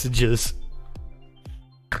inappropriate messages.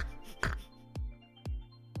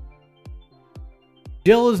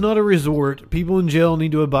 Jail is not a resort. People in jail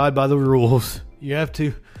need to abide by the rules. You have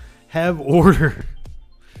to have order.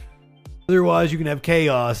 Otherwise, you can have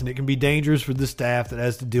chaos, and it can be dangerous for the staff that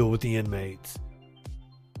has to deal with the inmates.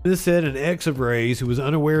 This said an ex of Ray's, who was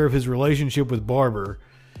unaware of his relationship with Barber,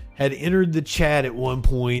 had entered the chat at one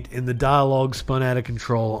point, and the dialogue spun out of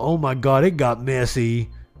control. Oh my God, it got messy.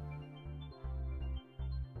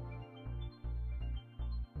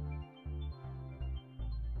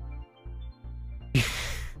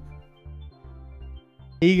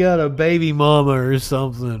 He got a baby mama or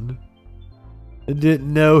something. I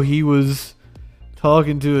didn't know he was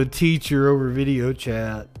talking to a teacher over video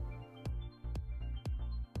chat.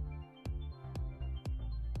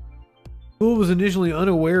 School was initially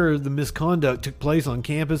unaware the misconduct took place on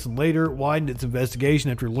campus and later widened its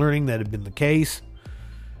investigation after learning that had been the case.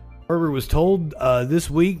 Barber was told this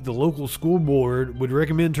week the local school board would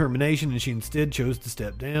recommend termination, and she instead chose to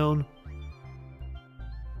step down.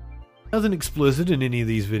 Nothing explicit in any of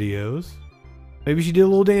these videos. Maybe she did a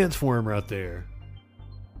little dance for him right there.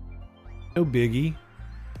 No biggie.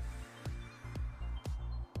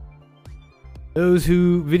 Those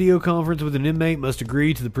who video conference with an inmate must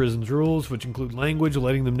agree to the prison's rules, which include language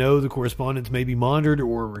letting them know the correspondence may be monitored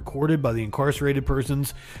or recorded by the incarcerated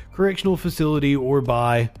person's correctional facility or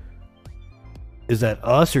by, is that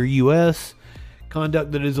us or US?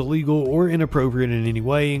 Conduct that is illegal or inappropriate in any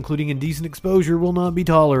way, including indecent exposure, will not be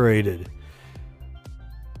tolerated.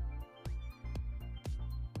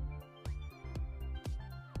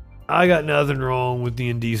 I got nothing wrong with the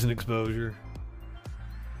indecent exposure.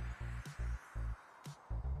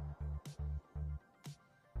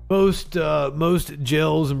 Most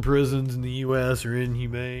jails and prisons in the U.S. are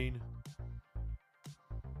inhumane.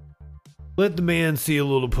 Let the man see a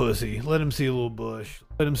little pussy. Let him see a little bush.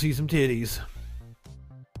 Let him see some titties.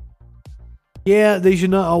 Yeah, they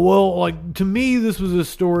should not. Well, like, to me, this was a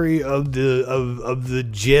story of the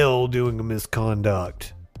jail doing a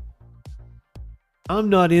misconduct. I'm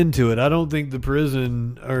not into it. I don't think the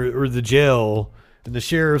prison or the jail and the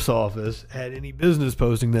sheriff's office had any business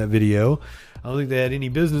posting that video. I don't think they had any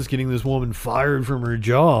business getting this woman fired from her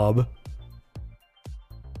job.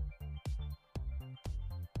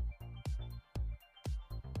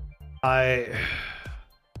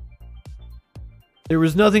 There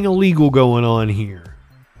was nothing illegal going on here.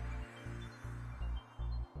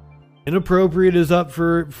 Inappropriate is up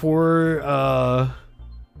for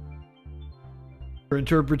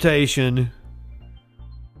interpretation.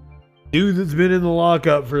 Dude that's been in the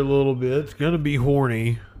lockup for a little bit, it's gonna be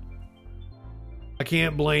horny. I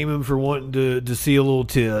can't blame him for wanting to see a little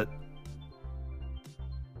tit.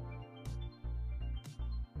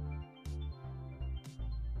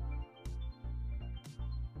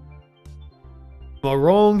 Am I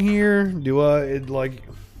wrong here?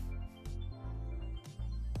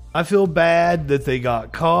 I feel bad that they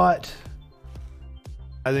got caught.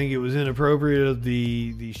 I think it was inappropriate of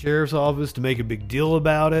the sheriff's office to make a big deal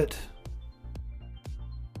about it.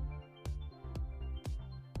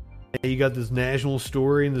 You got this national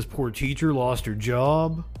story and this poor teacher lost her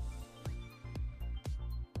job.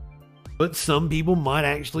 But some people might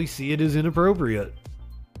actually see it as inappropriate.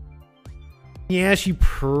 Yeah, she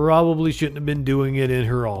probably shouldn't have been doing it in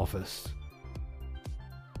her office.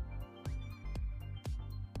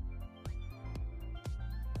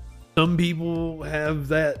 Some people have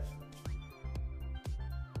that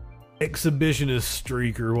exhibitionist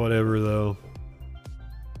streak or whatever, though.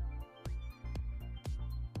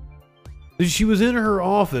 She was in her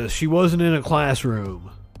office. She wasn't in a classroom.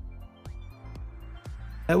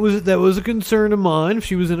 That was a concern of mine. If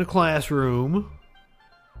she was in a classroom,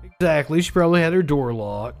 exactly, she probably had her door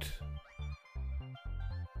locked.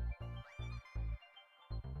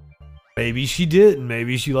 Maybe she didn't.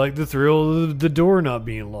 Maybe she liked the thrill of the door not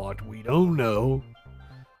being locked. We don't know.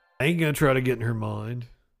 I ain't gonna try to get in her mind.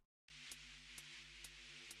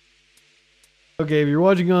 Okay, if you're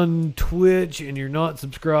watching on Twitch and you're not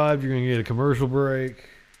subscribed, you're gonna get a commercial break.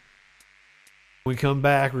 When we come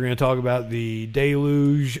back, we're gonna talk about the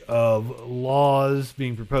deluge of laws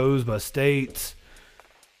being proposed by states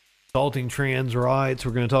assaulting trans rights.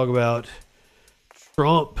 We're gonna talk about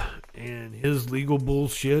Trump and his legal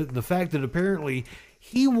bullshit and the fact that apparently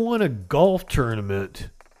he won a golf tournament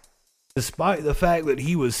despite the fact that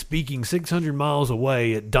he was speaking 600 miles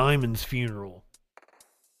away at Diamond's funeral.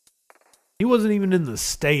 He wasn't even in the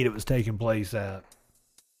state it was taking place at.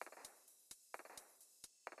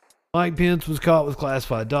 Mike Pence was caught with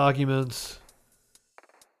classified documents.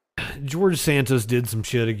 George Santos did some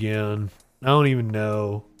shit again. I don't even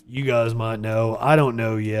know. You guys might know. I don't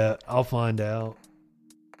know yet. I'll find out.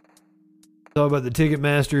 Talk about the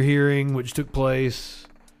Ticketmaster hearing, which took place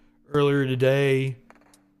earlier today.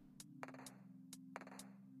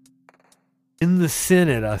 In the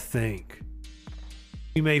Senate, I think.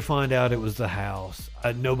 We may find out it was the House.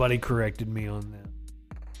 Nobody corrected me on that.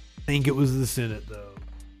 I think it was the Senate, though.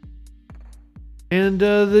 And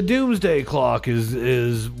the doomsday clock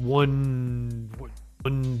is one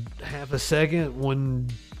half a second,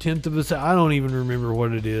 1/10 of a second. I don't even remember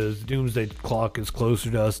what it is. The doomsday clock is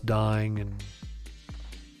closer to us dying in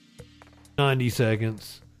 90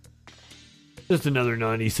 seconds. Just another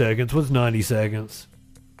 90 seconds. What's 90 seconds?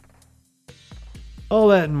 All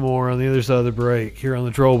that and more on the other side of the break here on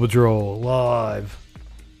the Troll Patrol live.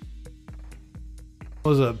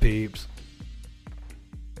 What's up, peeps?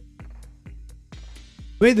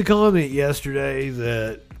 Made the comment yesterday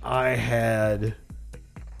that I had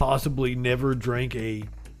possibly never drank a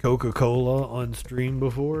Coca-Cola on stream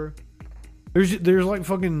before. There's like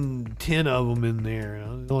fucking 10 of them in there. And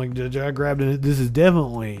I was like, I grabbed it. This is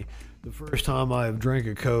definitely the first time I have drank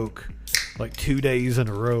a Coke like 2 days in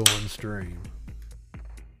a row on stream.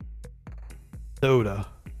 Soda.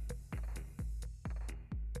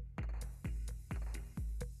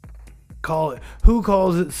 Call it. Who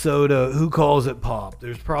calls it soda? Who calls it pop?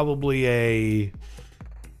 There's probably a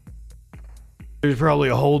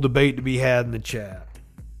whole debate to be had in the chat.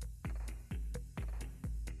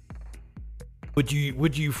 Would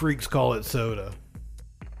you freaks call it soda?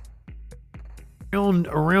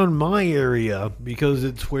 Around my area, because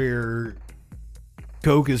it's where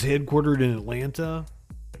Coke is headquartered in Atlanta,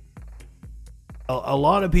 a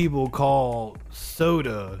lot of people call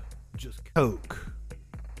soda just Coke.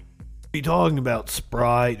 Be talking about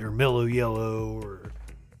Sprite or Mellow Yellow or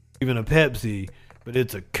even a Pepsi, but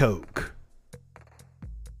it's a Coke.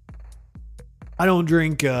 I don't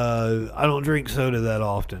drink soda that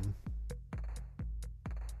often.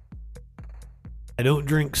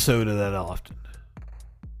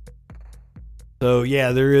 So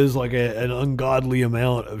yeah, there is like an ungodly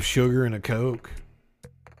amount of sugar in a Coke.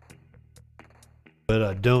 But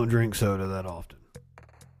I don't drink soda that often.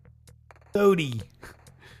 Sody.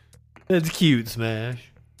 That's cute,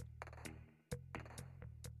 Smash.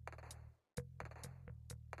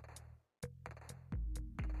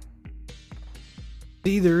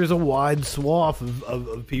 See, there is a wide swath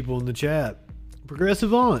of people in the chat.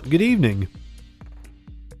 Progressive Aunt, good evening.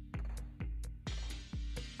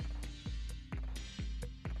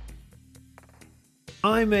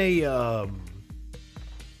 If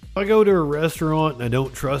I go to a restaurant and I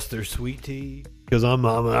don't trust their sweet tea, because I'm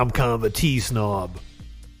kind of a tea snob,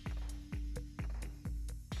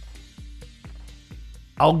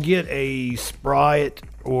 I'll get a Sprite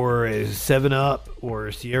or a 7-Up or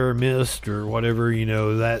a Sierra Mist or whatever,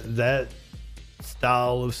 that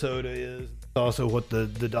style of soda is. It's also what the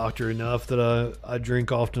Dr. Enough that I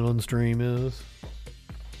drink often on stream is.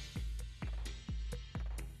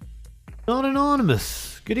 Not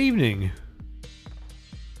anonymous. Good evening.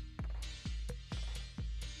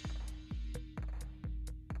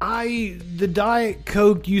 The Diet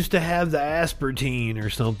Coke used to have the aspartame or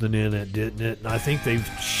something in it, didn't it? And I think they've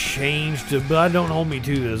changed it, but I don't hold me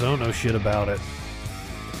to this. I don't know shit about it.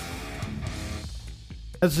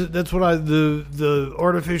 That's what the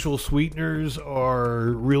artificial sweeteners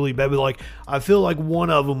are really bad. But like, I feel like one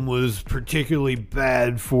of them was particularly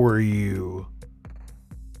bad for you.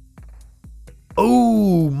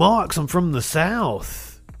 Oh, Mox, I'm from the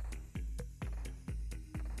South.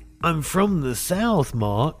 I'm from the South,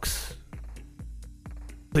 Mox.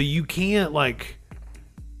 So you can't, like...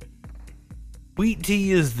 Sweet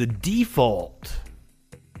tea is the default.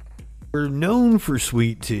 We're known for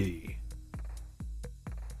sweet tea.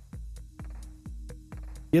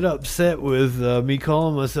 Get upset with me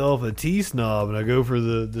calling myself a tea snob and I go for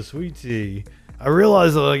the sweet tea. I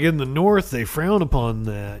realize that, like, in the North, they frown upon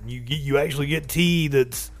that. You actually get tea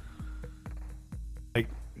that's... like,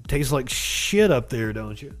 tastes like shit up there,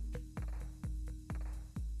 don't you?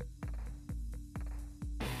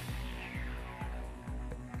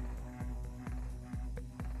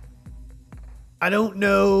 I don't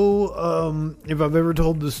know if I've ever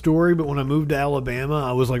told this story, but when I moved to Alabama,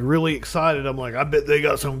 I was like really excited. I'm like, I bet they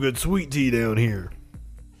got some good sweet tea down here.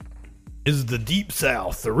 This is the deep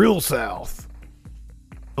South, the real South.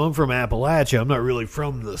 I'm from Appalachia. I'm not really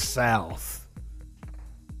from the South.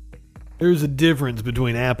 There's a difference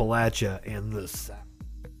between Appalachia and the South.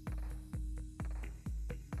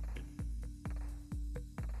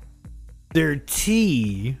 Their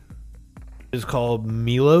tea is called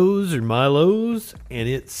Milo's, and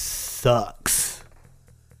it sucks.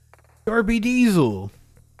 Sharpie Diesel.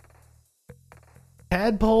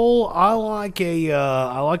 Tadpole, I like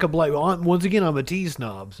a black. Once again, I'm a tea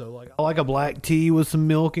snob, so like I like a black tea with some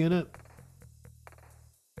milk in it.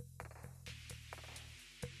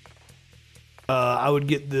 I would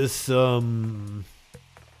get this vanilla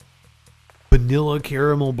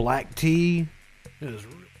caramel black tea. It is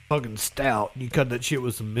really fucking stout. You cut that shit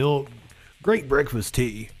with some milk. Great breakfast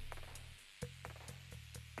tea.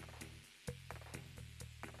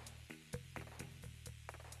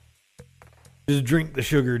 Just drink the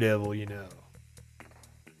sugar devil, you know.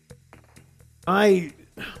 When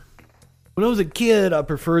I was a kid, I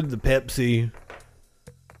preferred the Pepsi.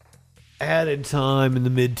 I had a time in the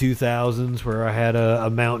mid-2000s where I had a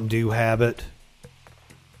Mountain Dew habit.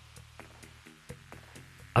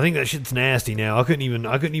 I think that shit's nasty now. I couldn't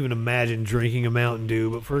even imagine drinking a Mountain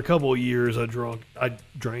Dew, but for a couple of years I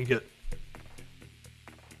drank it.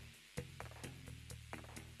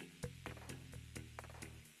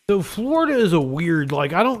 So Florida is a weird,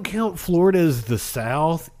 like, I don't count Florida as the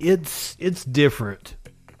South. It's different.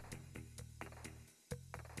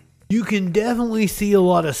 You can definitely see a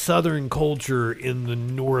lot of Southern culture in the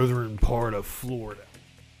northern part of Florida.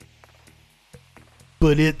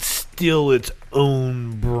 But it's still its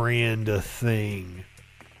own brand of thing.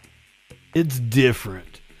 It's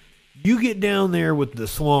different. You get down there with the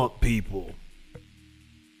swamp people.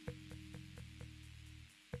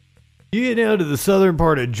 You get down to the southern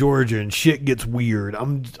part of Georgia and shit gets weird.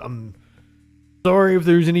 Sorry if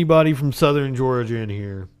there's anybody from Southern Georgia in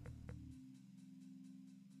here.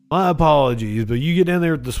 My apologies, but you get down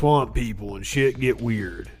there with the swamp people and shit get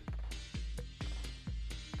weird.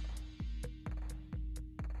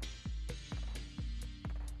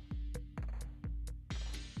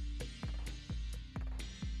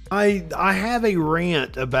 I have a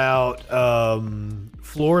rant about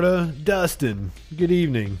Florida. Dustin, good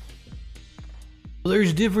evening. Well,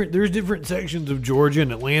 there's different sections of Georgia,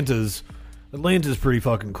 and Atlanta's pretty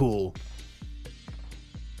fucking cool.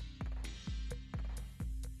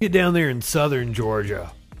 Get down there in southern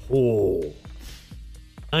Georgia. Oh,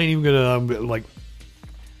 I ain't even gonna. Like,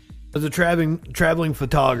 as a traveling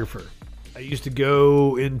photographer, I used to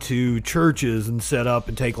go into churches and set up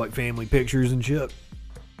and take like family pictures and shit.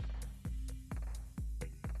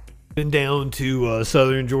 Been down to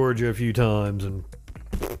southern Georgia a few times, and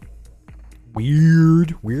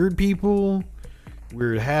weird people,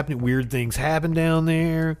 weird things happen down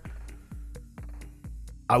there.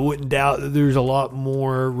 I wouldn't doubt that there's a lot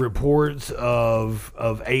more reports of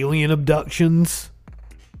alien abductions.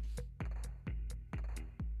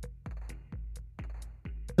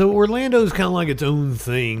 So Orlando's kind of like its own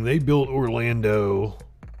thing. They built Orlando,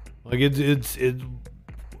 like it's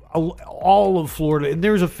all of Florida. And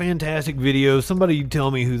there's a fantastic video. Somebody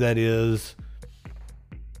tell me who that is.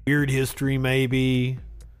 Weird History, maybe.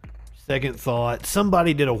 Second Thought.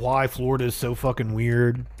 Somebody did a Why Florida is So Fucking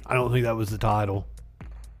Weird. I don't think that was the title.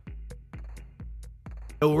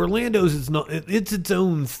 Orlando's it's its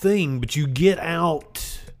own thing, but you get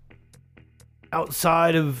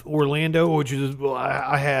outside of Orlando, which is, well,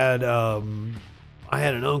 I had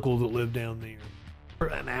an uncle that lived down there,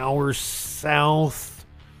 an hour south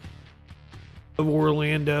of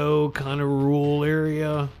Orlando, kind of rural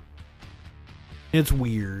area. It's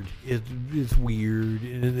weird. It's weird,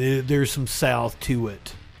 and there's some south to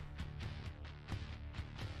it.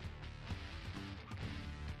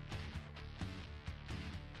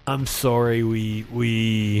 I'm sorry,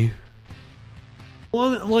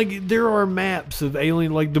 well, like, there are maps of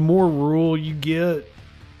alien, like, the more rural you get,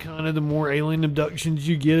 kind of the more alien abductions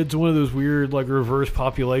you get. It's one of those weird, like, reverse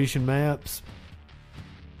population maps.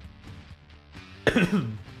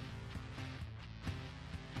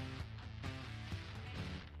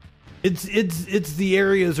 It's the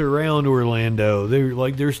areas around Orlando.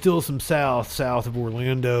 There's still some south of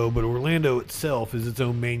Orlando, but Orlando itself is its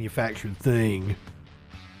own manufactured thing.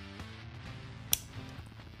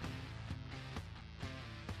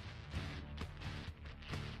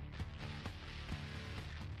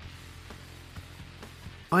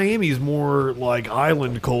 Miami's more like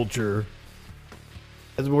island culture.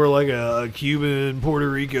 It's more like a Cuban, Puerto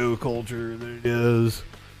Rico culture than it is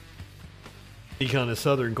any kind of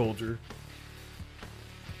southern culture.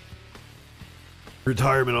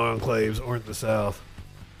 Retirement enclaves aren't the South.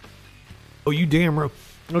 Oh, you damn right.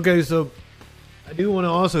 Okay, so I do want to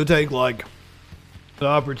also take like the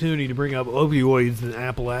opportunity to bring up opioids in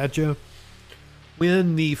Appalachia.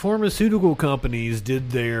 When the pharmaceutical companies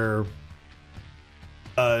did their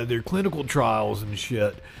clinical trials and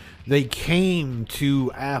shit, they came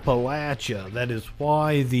to Appalachia. That is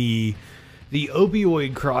why the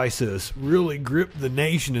opioid crisis really gripped the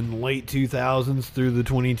nation in the late 2000s through the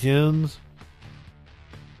 2010s.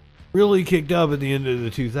 Really kicked up at the end of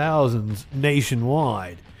the 2000s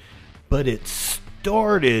nationwide. But it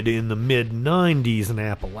started in the mid-90s in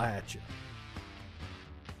Appalachia.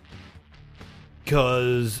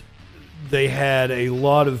 Because they had a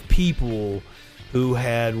lot of people who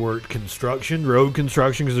had worked construction, road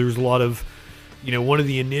construction, because there was a lot of, one of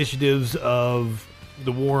the initiatives of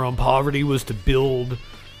the war on poverty was to build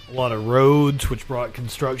a lot of roads, which brought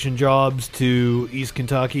construction jobs to East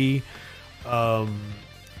Kentucky,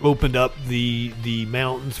 opened up the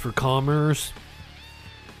mountains for commerce.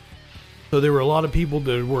 So there were a lot of people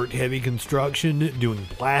that had worked heavy construction, doing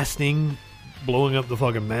blasting, blowing up the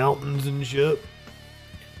fucking mountains and shit.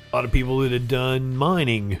 A lot of people that had done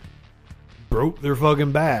mining broke their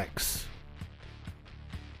fucking backs.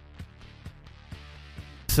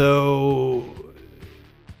 So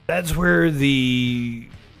that's where the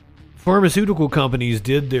pharmaceutical companies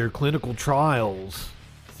did their clinical trials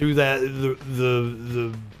through that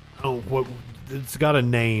it's got a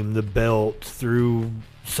name, the belt through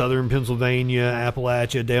southern Pennsylvania,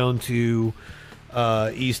 Appalachia down to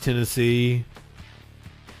East Tennessee.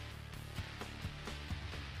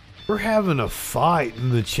 We're having a fight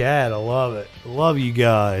in the chat. I love it. I love you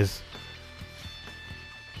guys.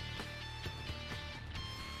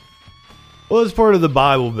 Well, it's part of the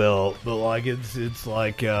Bible Belt, but like it's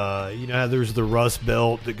like how there's the Rust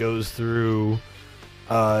Belt that goes through.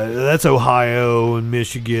 That's Ohio and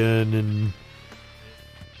Michigan and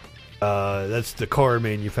That's the car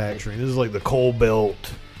manufacturing. This is like the coal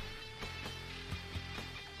belt.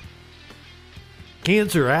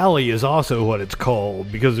 Cancer Alley is also what it's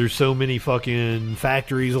called because there's so many fucking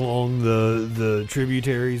factories along the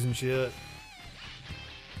tributaries and shit.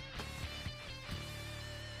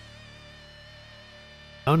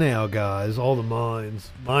 Oh, now, guys, all the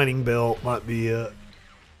mines. Mining belt might be it.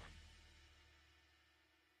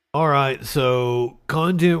 Alright, so,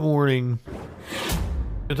 content warning.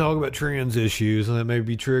 I'm going to talk about trans issues, and that may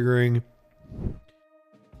be triggering.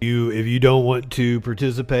 If you don't want to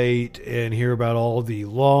participate and hear about all the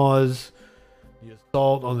laws, the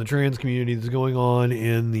assault on the trans community that's going on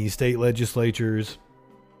in the state legislatures,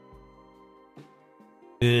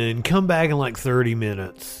 then come back in like 30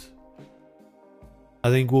 minutes. I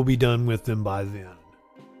think we'll be done with them by then.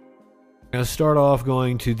 I'm going to start off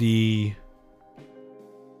going to the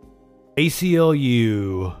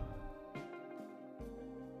ACLU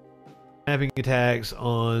having attacks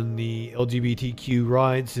on the LGBTQ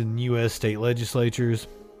rights in U.S. state legislatures.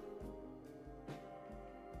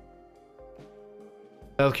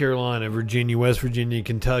 South Carolina, Virginia, West Virginia,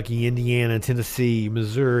 Kentucky, Indiana, Tennessee,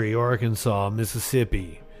 Missouri, Arkansas,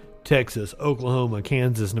 Mississippi, Texas, Oklahoma,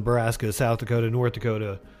 Kansas, Nebraska, South Dakota, North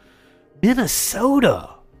Dakota,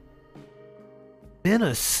 Minnesota.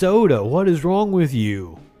 Minnesota, what is wrong with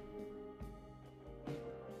you?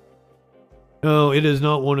 No, it is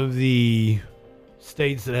not one of the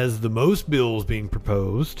states that has the most bills being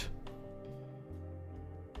proposed.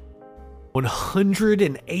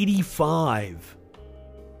 185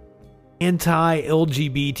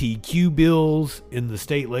 anti-LGBTQ bills in the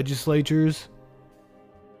state legislatures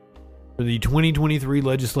for the 2023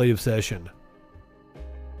 legislative session.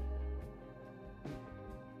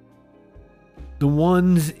 The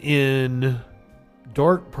ones in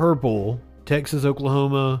dark purple, Texas,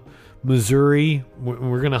 Oklahoma, Missouri,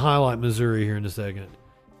 we're going to highlight Missouri here in a second,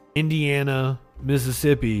 Indiana,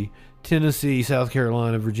 Mississippi, Tennessee, South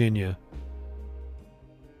Carolina, Virginia.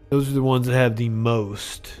 Those are the ones that have the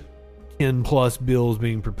most 10 plus bills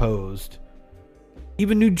being proposed.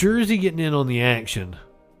 Even New Jersey getting in on the action.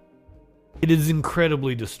 It is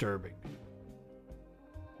incredibly disturbing.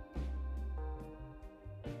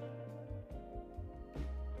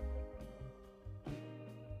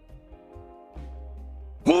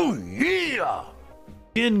 Oh yeah!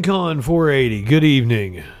 GenCon 480, good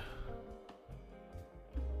evening.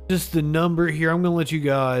 Just the number here, I'm going to let you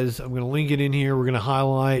guys, I'm going to link it in here. We're going to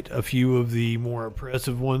highlight a few of the more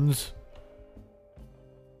oppressive ones.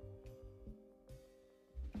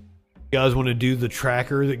 You guys want to do the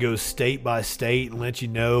tracker that goes state by state and let you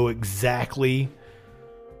know exactly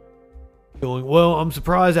going, well, I'm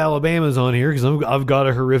surprised Alabama's on here because I've got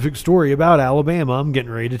a horrific story about Alabama I'm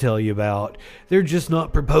getting ready to tell you about. They're just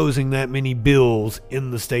not proposing that many bills in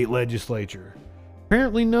the state legislature.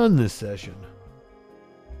 Apparently none this session.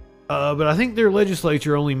 But I think their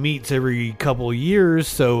legislature only meets every couple of years,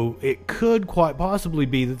 so it could quite possibly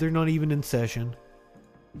be that they're not even in session.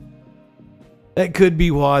 That could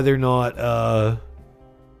be why they're not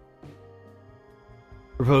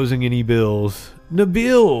proposing any bills.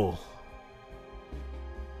 Nabil,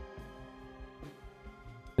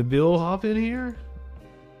 hop in here?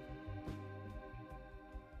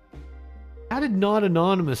 How did Not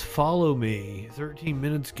Anonymous follow me 13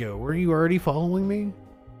 minutes ago? Were you already following me?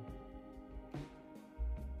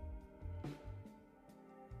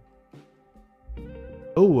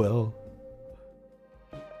 Oh well.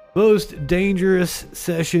 Most dangerous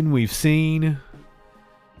session we've seen.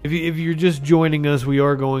 If you're just joining us, we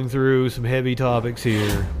are going through some heavy topics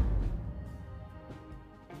here.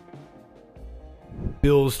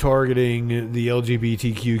 Bills targeting the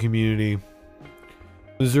LGBTQ community.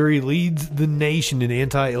 Missouri leads the nation in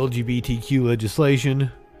anti-LGBTQ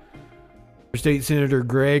legislation. State Senator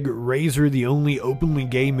Greg Razor, the only openly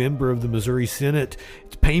gay member of the Missouri Senate.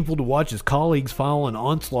 It's painful to watch his colleagues file an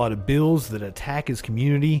onslaught of bills that attack his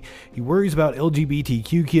community. He worries about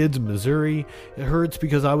LGBTQ kids in Missouri. It hurts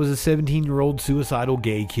because I was a 17-year-old suicidal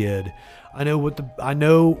gay kid. I know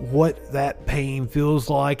what that pain feels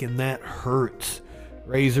like, and that hurts.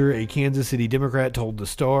 Razor, a Kansas City Democrat, told The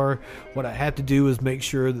Star, "What I have to do is make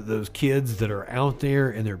sure that those kids that are out there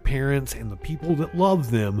and their parents and the people that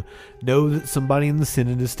love them know that somebody in the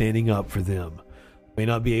Senate is standing up for them. May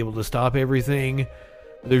not be able to stop everything,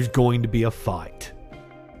 but there's going to be a fight."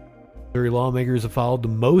 Missouri lawmakers have filed the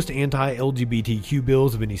most anti-LGBTQ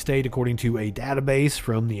bills of any state, according to a database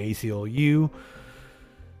from the ACLU.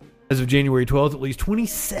 As of January 12th, at least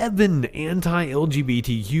 27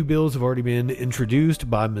 anti-LGBTQ bills have already been introduced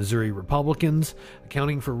by Missouri Republicans,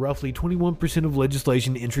 accounting for roughly 21% of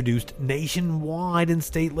legislation introduced nationwide in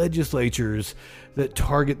state legislatures that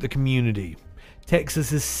target the community.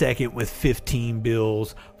 Texas is second with 15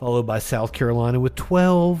 bills, followed by South Carolina with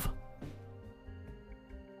 12.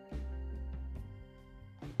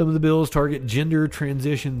 Some of the bills target gender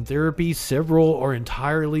transition therapy. Several are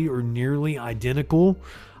entirely or nearly identical.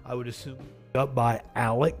 I would assume up by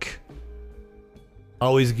ALEC. I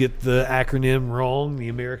always get the acronym wrong, the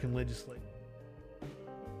American Legislative.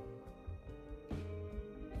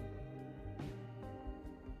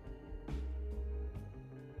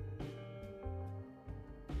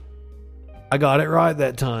 I got it right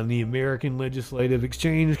that time. The American Legislative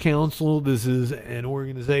Exchange Council. This is an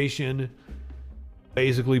organization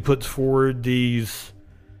basically puts forward these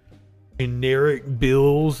generic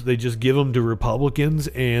bills. They just give them to Republicans,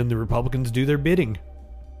 and the Republicans do their bidding.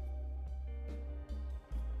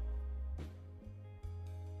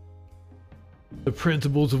 The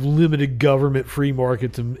principles of limited government, free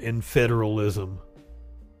markets, and federalism.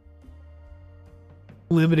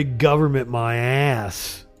 Limited government, my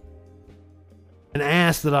ass. An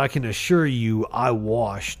ass that I can assure you I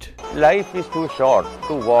washed. Life is too short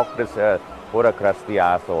to walk this earth for a crusty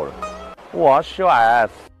asshole. Wash your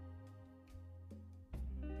ass.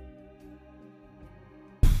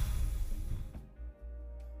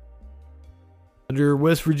 Under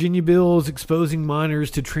West Virginia bills, exposing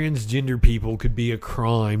minors to transgender people could be a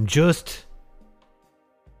crime. Just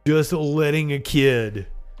letting a kid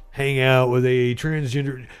hang out with a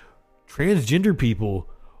transgender people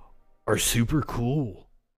are super cool.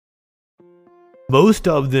 Most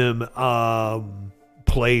of them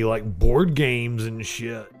play like board games and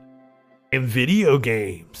shit and video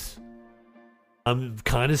games. I'm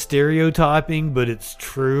kind of stereotyping, but it's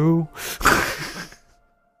true.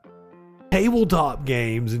 Tabletop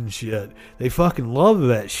games and shit. They fucking love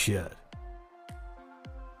that shit.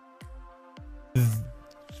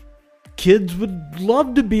 Kids would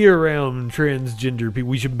love to be around transgender people.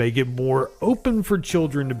 We should make it more open for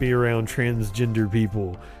children to be around transgender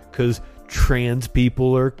people, because trans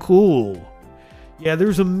people are cool. Yeah,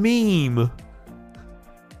 there's a meme.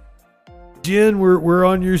 Jen, we're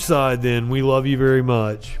on your side then. We love you very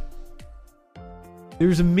much.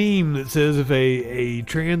 There's a meme that says if a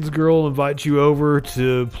trans girl invites you over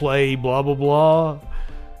to play blah blah blah,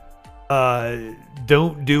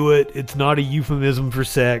 don't do it. It's not a euphemism for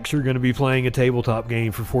sex. You're going to be playing a tabletop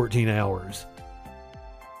game for 14 hours.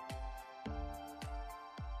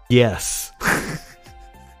 Yes.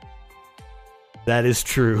 That is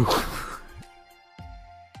true.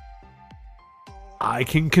 I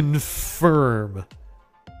can confirm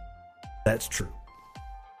that's true.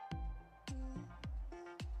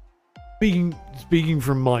 Speaking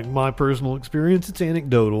from my personal experience, it's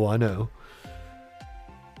anecdotal, I know.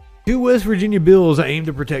 2 West Virginia bills aim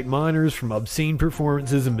to protect minors from obscene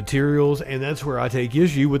performances and materials, and that's where I take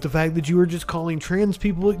issue with the fact that you are just calling trans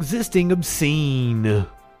people existing obscene.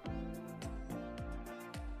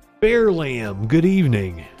 Bear Lamb, good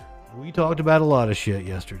evening. We talked about a lot of shit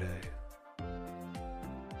yesterday.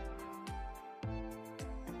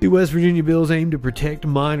 2 West Virginia bills aim to protect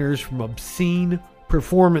minors from obscene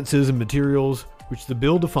performances and materials, which the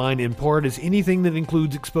bill defined in part as anything that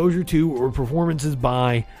includes exposure to or performances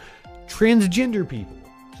by transgender people.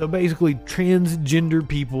 So basically, transgender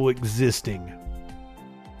people existing.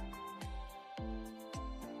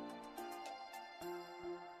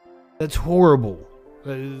 That's horrible.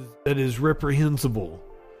 That is reprehensible.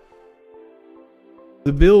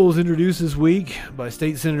 The bill was introduced this week by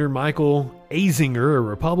State Senator Michael Azinger, a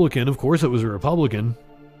Republican. Of course, it was a Republican.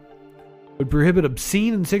 Would prohibit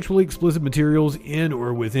obscene and sexually explicit materials in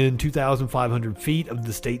or within 2,500 feet of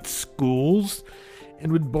the state's schools,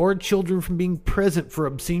 and would bar children from being present for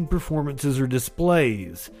obscene performances or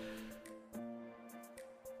displays.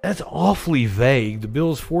 That's awfully vague. The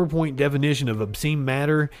bill's 4-point definition of obscene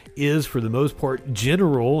matter is, for the most part,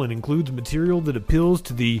 general and includes material that appeals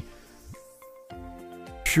to the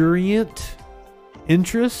prurient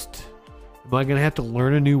interest. Am I going to have to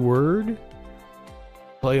learn a new word?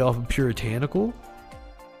 Play off of puritanical?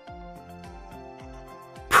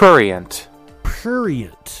 Prurient.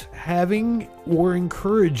 Prurient. Having or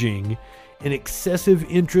encouraging an excessive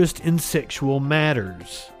interest in sexual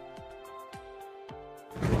matters.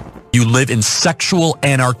 You live in sexual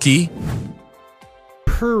anarchy?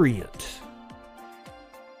 Prurient.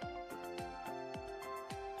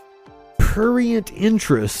 Prurient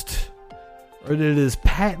interest, or that it is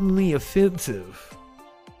patently offensive.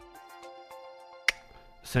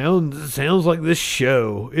 Sounds like this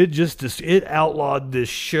show. It outlawed this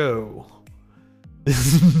show.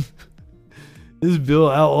 This bill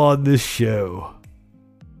outlawed this show.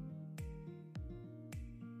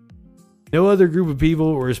 No other group of people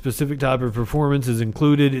or a specific type of performance is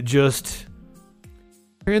included, just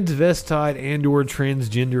transvestite and or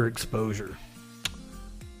transgender exposure.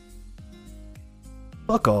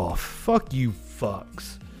 Fuck off. Fuck you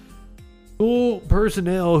fucks. School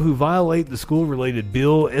personnel who violate the school-related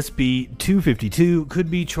bill, SB 252, could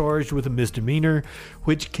be charged with a misdemeanor,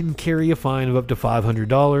 which can carry a fine of up to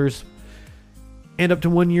 $500 and up to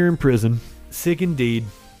 1 year in prison. Sick indeed.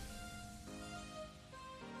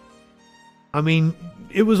 I mean,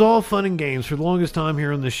 it was all fun and games. For the longest time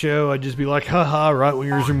here on the show, I'd just be like, haha,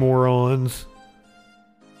 right-wingers are morons.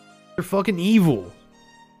 They're fucking evil.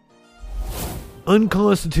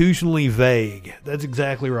 Unconstitutionally vague. That's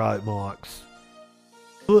exactly right, Mox.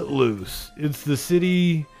 Footloose. It's the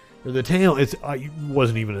city, or the town. It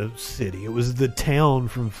wasn't even a city. It was the town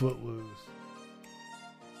from Footloose.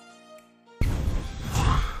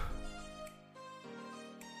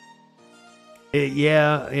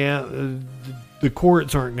 The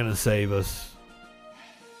courts aren't going to save us.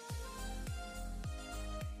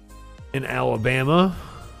 In Alabama,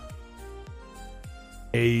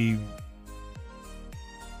 a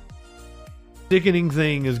sickening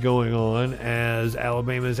thing is going on as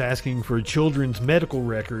Alabama is asking for children's medical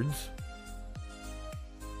records.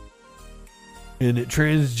 In a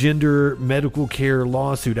transgender medical care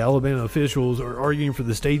lawsuit, Alabama officials are arguing for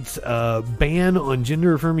the state's ban on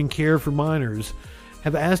gender-affirming care for minors,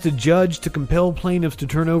 have asked a judge to compel plaintiffs to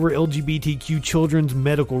turn over LGBTQ children's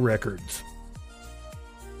medical records.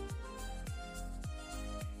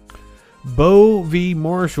 Bo v.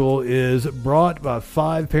 Marshall is brought by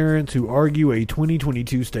 5 parents who argue a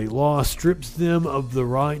 2022 state law strips them of the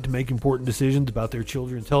right to make important decisions about their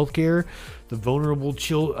children's health care. The Vulnerable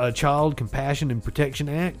Child Compassion and Protection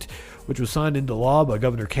Act, which was signed into law by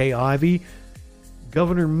Governor Kay Ivey.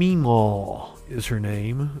 Governor Meemaw is her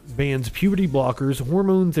name, bans puberty blockers,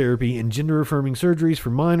 hormone therapy, and gender-affirming surgeries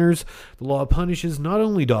for minors. The law punishes not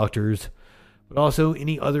only doctors, but also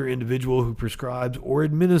any other individual who prescribes or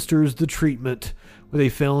administers the treatment with a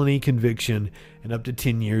felony conviction and up to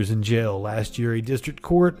 10 years in jail. Last year, a district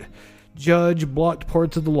court judge blocked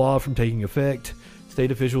parts of the law from taking effect.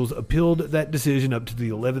 State officials appealed that decision up to the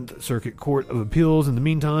 11th Circuit Court of Appeals. In the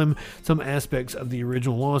meantime, some aspects of the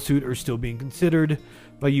original lawsuit are still being considered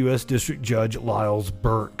by U.S. District Judge Lyles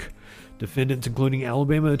Burke. Defendants, including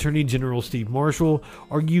Alabama Attorney General Steve Marshall,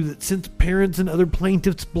 argue that since parents and other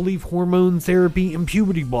plaintiffs believe hormone therapy and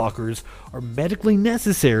puberty blockers are medically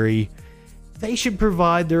necessary, they should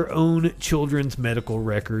provide their own children's medical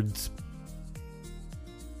records.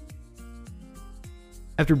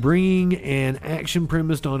 After bringing an action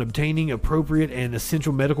premised on obtaining appropriate and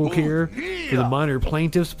essential medical care for the minor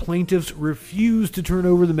plaintiffs refused to turn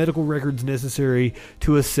over the medical records necessary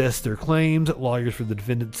to assess their claims, lawyers for the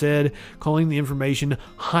defendant said, calling the information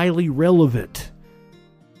highly relevant.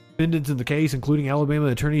 Defendants in the case, including Alabama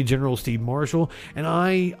Attorney General Steve Marshall, and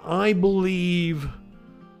I believe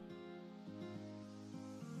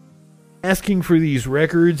asking for these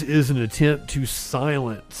records is an attempt to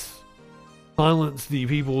silence the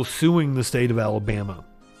people suing the state of Alabama.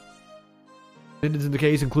 Defendants in the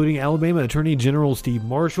case, including Alabama Attorney General Steve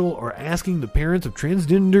Marshall, are asking the parents of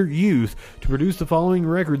transgender youth to produce the following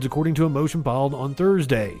records according to a motion filed on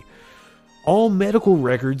Thursday. All medical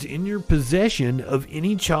records in your possession of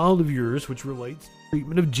any child of yours which relates to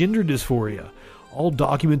treatment of gender dysphoria. All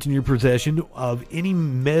documents in your possession of any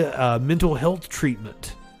mental health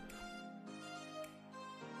treatment.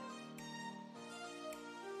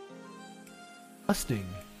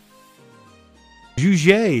 Juge.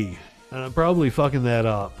 And I'm probably fucking that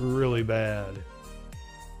up really bad.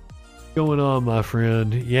 What's going on, my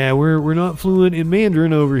friend? Yeah, we're not fluent in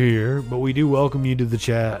Mandarin over here, but we do welcome you to the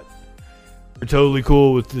chat. We're totally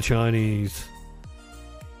cool with the Chinese.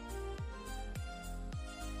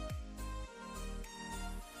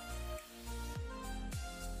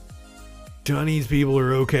 Chinese people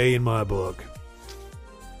are okay in my book.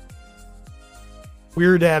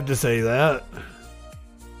 Weird to have to say that.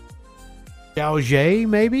 Xiao Zhe,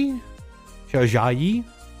 maybe? Xiao Zhai?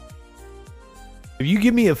 If you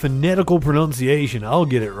give me a phonetical pronunciation, I'll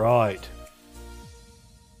get it right.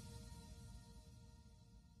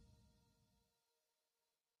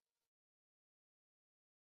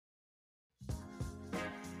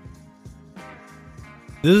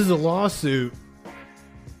 This is a lawsuit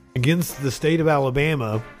against the state of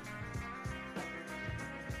Alabama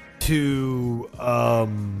to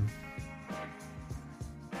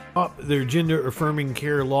their gender affirming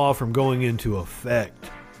care law from going into effect.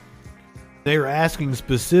 They are asking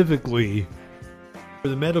specifically for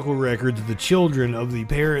the medical records of the children of the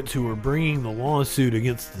parents who are bringing the lawsuit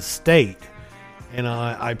against the state. And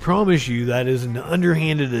I promise you that is an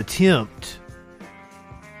underhanded attempt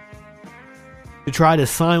to try to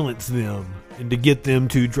silence them and to get them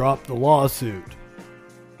to drop the lawsuit.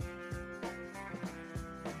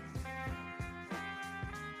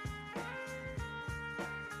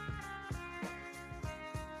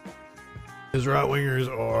 His right-wingers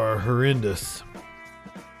are horrendous.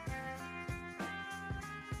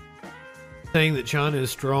 Saying that China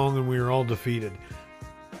is strong and we are all defeated.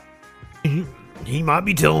 He might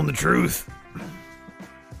be telling the truth.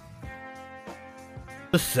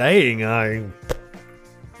 Just saying,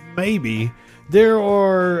 maybe. There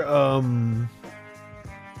are,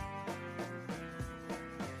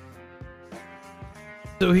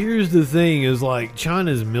 so here's the thing is like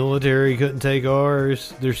China's military couldn't take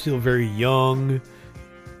ours. They're still very young.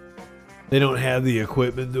 They don't have the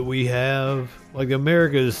equipment that we have. Like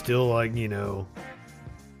America is still like, you know,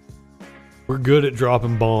 we're good at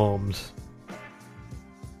dropping bombs.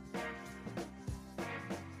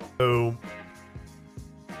 So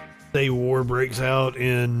say war breaks out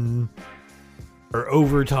in or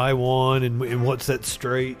over Taiwan and what's that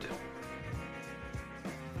strait?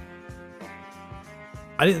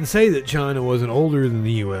 I didn't say that China wasn't older than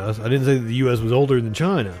the U.S. I didn't say that the U.S. was older than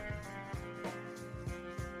China.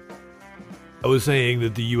 I was saying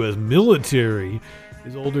that the U.S. military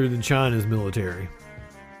is older than China's military.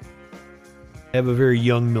 They have a very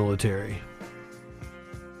young military.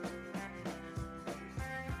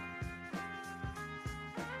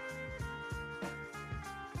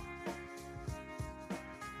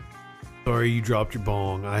 Sorry you dropped your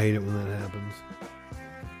bong. I hate it when that happens.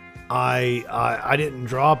 I didn't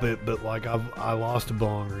drop it, but like I lost a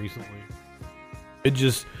bong recently.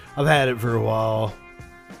 I've had it for a while.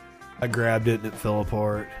 I grabbed it and it fell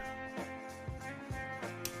apart.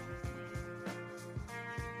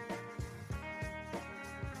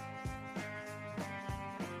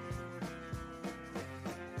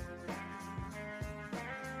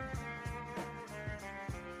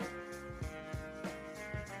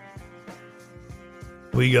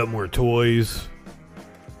 We got more toys.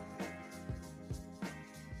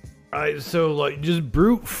 Alright, so like just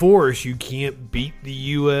brute force, you can't beat the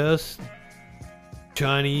US.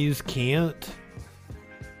 Chinese can't.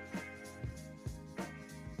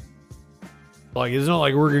 Like it's not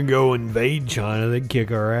like we're gonna go invade China, they'd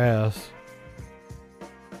kick our ass.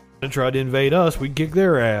 They tried to invade us, we'd kick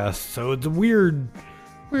their ass. So it's a weird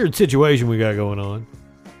situation we got going on.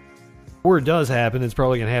 Or it does happen, it's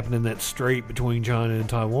probably gonna happen in that strait between China and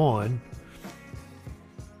Taiwan.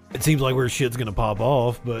 It seems like where shit's gonna pop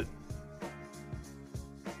off, but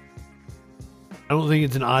I don't think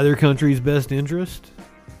it's in either country's best interest.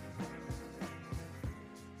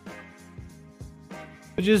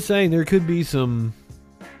 But just saying, there could be some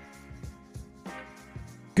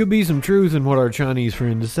truth in what our Chinese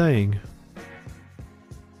friend is saying.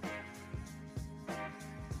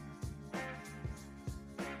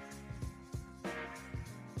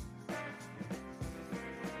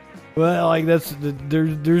 Well, like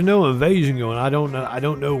there's no invasion going. I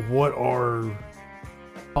don't know what our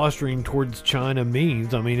posturing towards China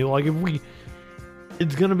means. I mean, like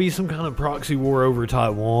it's gonna be some kind of proxy war over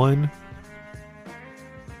Taiwan.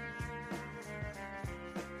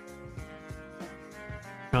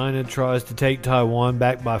 China tries to take Taiwan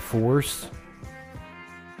back by force.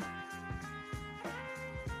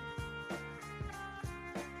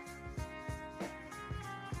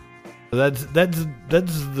 That's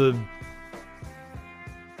the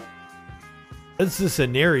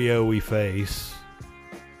scenario we face.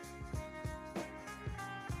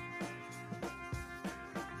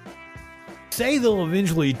 Say they'll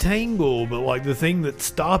eventually tangle, but like the thing that's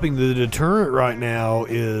stopping the deterrent right now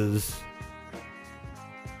is,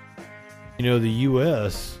 you know, the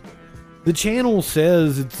U.S. The channel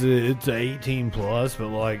says it's a 18 plus, but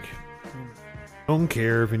like, I don't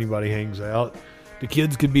care if anybody hangs out. The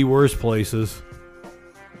kids could be worse places.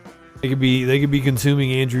 They could be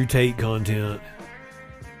consuming Andrew Tate content.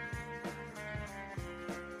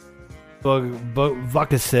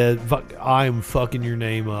 Vaka said, I'm fucking your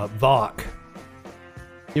name up. Vok.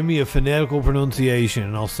 Give me a phonetical pronunciation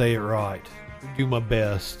and I'll say it right. I'll do my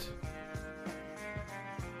best.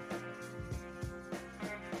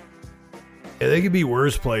 Yeah, they could be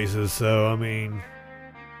worse places, so I mean,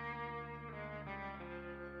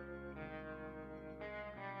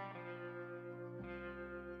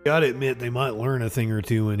 gotta admit they might learn a thing or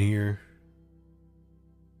two in here.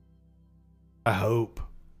 I hope.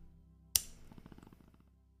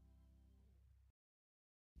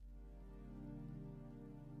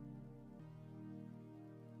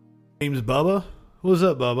 Name's Bubba. What's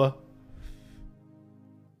up, Bubba?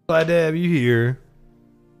 Glad to have you here.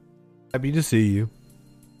 Happy to see you.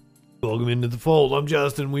 Welcome into the fold. I'm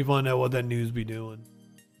Justin. We find out what that news be doing.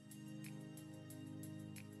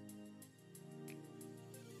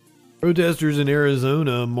 Protesters in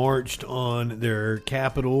Arizona marched on their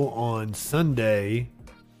capital on Sunday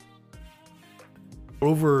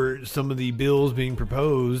over some of the bills being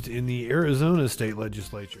proposed in the Arizona state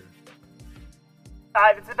legislature.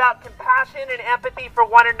 It's about compassion and empathy for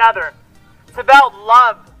one another. It's about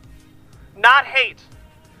love, not hate.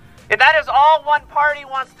 And that is all one party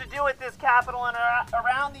wants to do at this Capitol and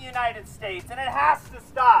around the United States. And it has to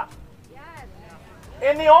stop.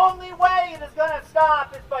 And the only way it is going to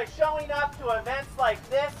stop is by showing up to events like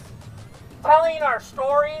this, telling our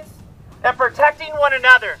stories, and protecting one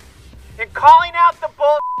another, and calling out the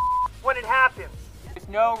bull when it happens. There's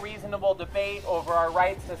no reasonable debate over our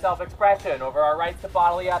rights to self-expression, over our rights to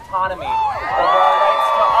bodily autonomy, over our rights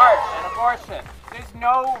to art and abortion. There's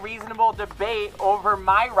no reasonable debate over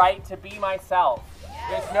my right to be myself.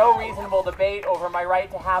 There's no reasonable debate over my right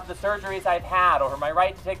to have the surgeries I've had, over my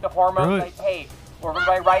right to take the hormones I take, over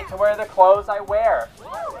my right to wear the clothes I wear.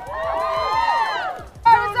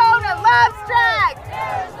 Arizona loves drag!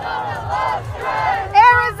 Arizona loves drag!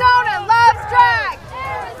 Arizona loves drag!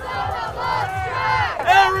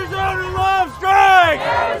 Arizona loves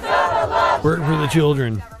Work for the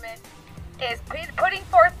children. Is putting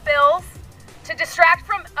forth bills to distract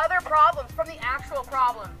from other problems, from the actual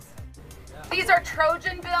problems. These are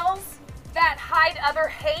Trojan bills that hide other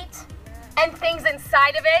hate and things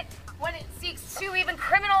inside of it when it seeks to even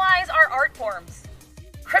criminalize our art forms,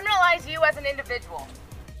 criminalize you as an individual.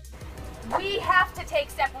 We have to take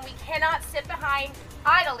steps, and we cannot sit behind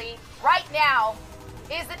idly. Right now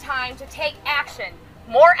is the time to take action,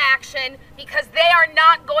 more action, because they are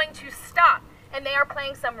not going to stop. And they are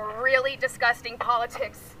playing some really disgusting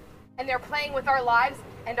politics, and they're playing with our lives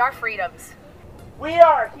and our freedoms. We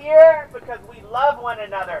are here because we love one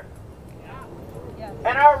another.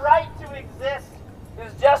 And our right to exist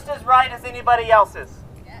is just as right as anybody else's.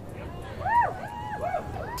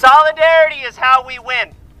 Solidarity is how we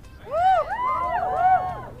win.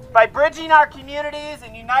 By bridging our communities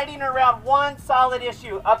and uniting around one solid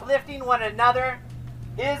issue, uplifting one another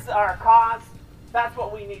is our cause. That's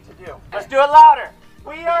what we need to do. Let's do it louder.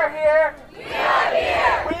 We are here. We are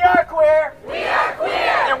here. We are queer. We are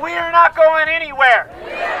queer. And we are not going anywhere.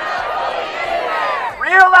 We are not going anywhere.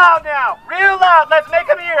 Real loud now. Real loud. Let's make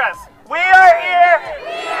them hear us. We are here.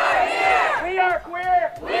 We are here. We are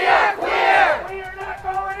queer. We are queer. We are not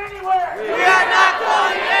going anywhere. We are not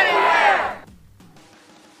going anywhere.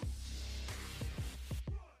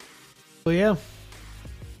 Well, yeah.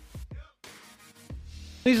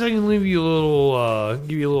 At least I can leave you a little,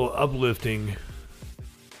 give you a little uplifting.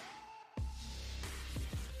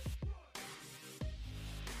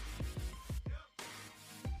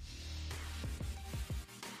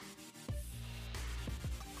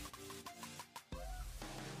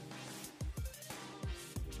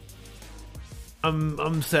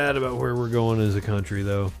 I'm sad about where we're going as a country,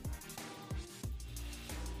 though.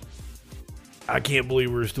 I can't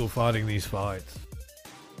believe we're still fighting these fights.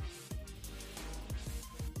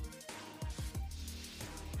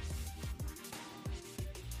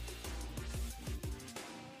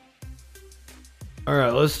 All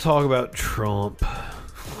right, let's talk about Trump.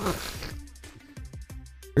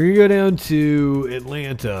 We're gonna go down to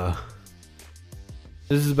Atlanta.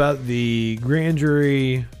 This is about the grand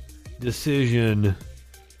jury decision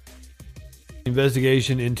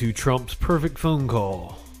investigation into Trump's perfect phone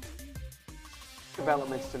call.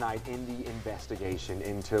 Developments tonight in the investigation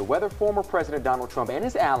into whether former President Donald Trump and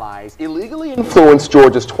his allies illegally influenced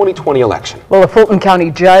Georgia's 2020 election. Well, a Fulton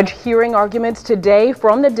County judge hearing arguments today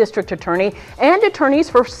from the district attorney and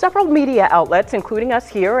attorneys for several media outlets, including us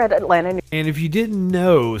here at Atlanta News. And if you didn't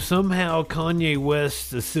know, somehow Kanye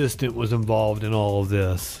West's assistant was involved in all of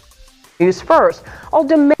this. News first.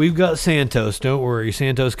 We've got Santos. Don't worry,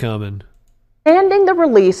 Santos coming. Demanding the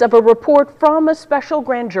release of a report from a special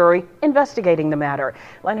grand jury investigating the matter.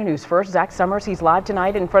 Atlanta News first, Zach Summers. He's live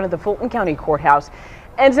tonight in front of the Fulton County Courthouse.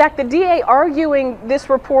 And Zach, the DA arguing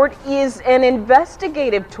this report is an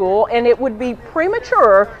investigative tool and it would be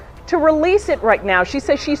premature to release it right now. She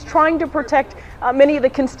says she's trying to protect many of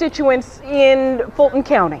the constituents in Fulton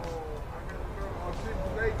County.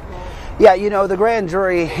 Yeah, you know, the grand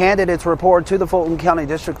jury handed its report to the Fulton County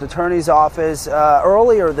District Attorney's Office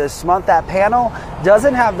earlier this month. That panel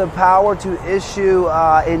doesn't have the power to issue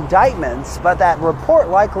indictments, but that report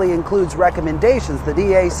likely includes recommendations. The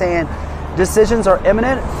DA saying decisions are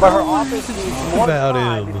imminent, but her office needs more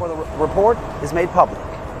time before the report is made public.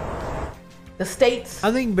 The states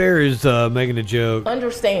I think Bear is making a joke.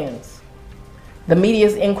 understands the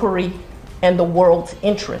media's inquiry and the world's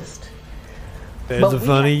interest. That's a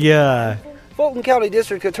funny guy. Fulton County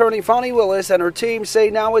District Attorney Fonnie Willis and her team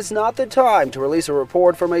say now is not the time to release a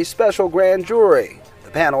report from a special grand jury.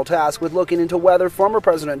 The panel tasked with looking into whether former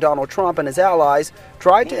President Donald Trump and his allies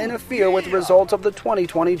tried to interfere with the results of the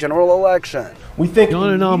 2020 general election. We think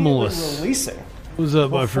anomalous. Releasing What's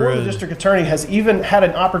up, my before the friend? district attorney has even had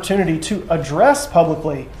an opportunity to address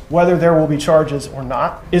publicly whether there will be charges or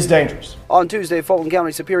not is dangerous. On Tuesday, Fulton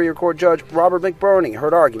County Superior Court Judge Robert McBurney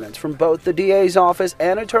heard arguments from both the DA's office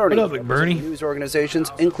and attorneys. What up, McBurney? News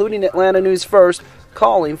organizations, including Atlanta News First,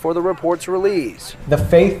 calling for the report's release. The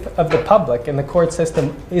faith of the public in the court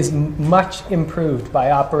system is much improved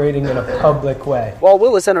by operating in a public way. While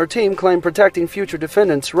Willis and her team claim protecting future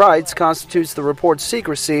defendants' rights constitutes the report's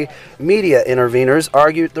secrecy, media interveners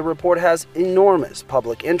argued the report has enormous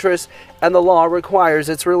public interest and the law requires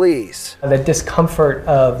its release. The discomfort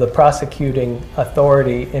of the prosecuting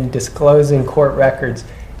authority in disclosing court records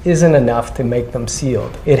isn't enough to make them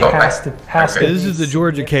sealed. It has to This is the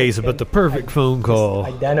Georgia case about the perfect phone call.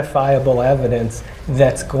 identifiable evidence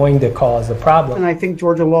that's going to cause a problem. And I think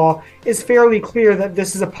Georgia law is fairly clear that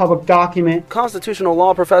this is a public document. Constitutional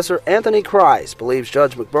law professor Anthony Kreis believes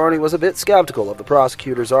Judge McBurney was a bit skeptical of the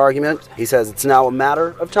prosecutor's argument. He says it's now a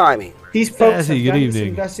matter of timing. These folks have done this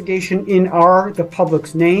investigation in the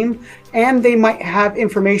public's name, and they might have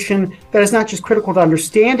information that is not just critical to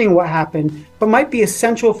understanding what happened, but might be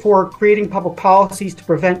essential for creating public policies to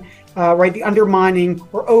prevent the undermining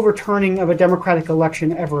or overturning of a democratic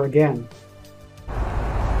election ever again.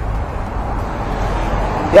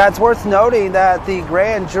 Yeah, it's worth noting that the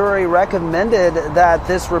grand jury recommended that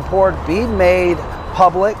this report be made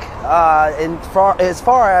public. As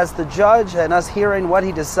far as the judge and us hearing what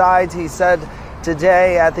he decides, he said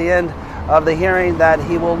today at the end of the hearing that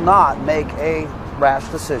he will not make a rash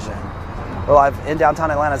decision. We're live in downtown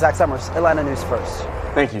Atlanta. Zach Summers, Atlanta News First.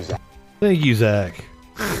 Thank you, Zach. Thank you, Zach.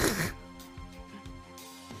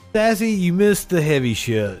 Sassy, you missed the heavy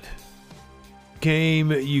shit.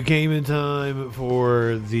 You came in time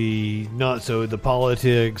for the the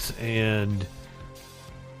politics and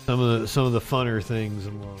some of the funner things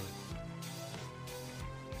in life.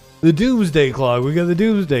 The Doomsday Clock. We got the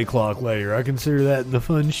Doomsday Clock later. I consider that in the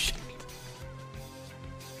fun shit.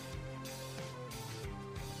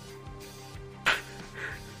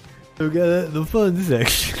 So we got that in the fun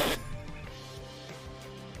section.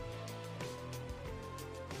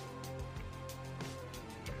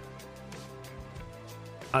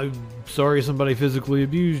 I'm sorry somebody physically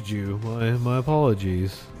abused you. My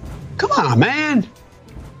apologies. Come on, man.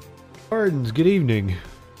 Gardens, good evening.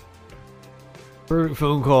 Perfect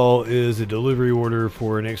phone call is a delivery order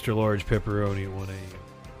for an extra large pepperoni at 1 a.m.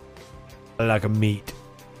 I like a meat.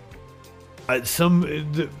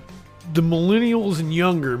 The millennials and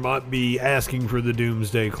younger might be asking for the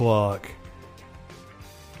Doomsday Clock.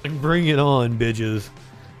 Like, bring it on, bitches.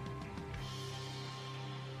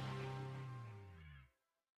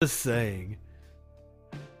 Just saying.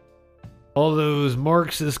 All those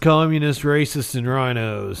Marxist, communist, racist, and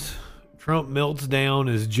rhinos. Trump melts down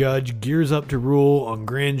as judge gears up to rule on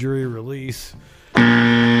grand jury release.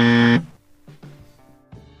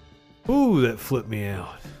 Ooh, that flipped me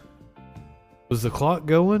out. Was the clock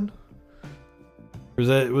going? Or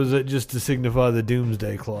was that just to signify the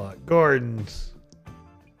Doomsday Clock? Gardens.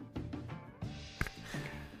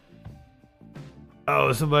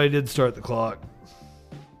 Oh, somebody did start the clock.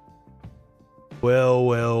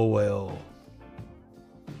 Well.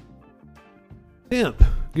 Imp,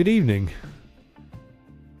 good evening.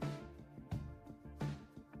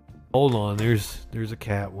 Hold on, there's a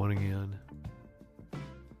cat one again.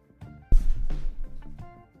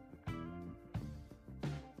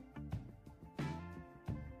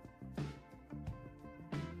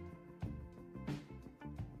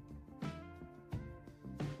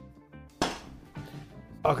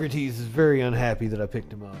 Socrates is very unhappy that I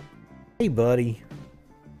picked him up. Hey, buddy.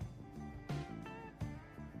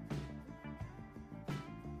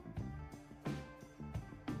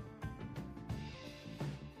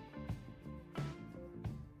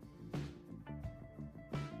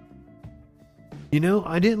 You know,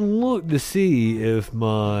 I didn't look to see if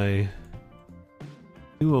my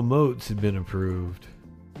new emotes had been approved.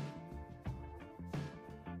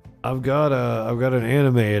 I've got an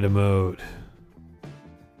animated emote.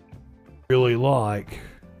 Really like.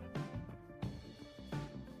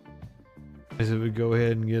 As it would go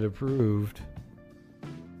ahead and get approved.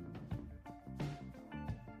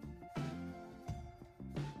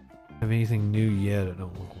 Have anything new yet? It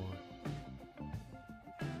don't look like.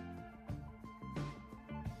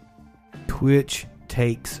 Twitch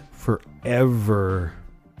takes forever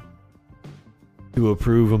to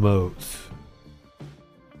approve emotes.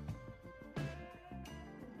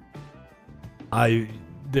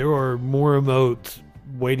 There are more emotes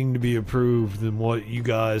waiting to be approved than what you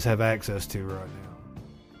guys have access to right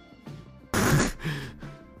now.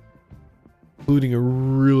 Including a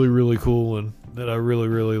really, really cool one that I really,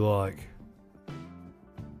 really like.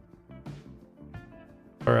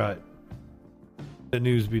 Alright. What the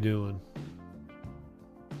news be doing?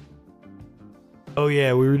 Oh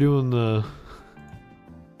yeah, we were doing the...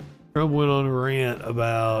 Trump went on a rant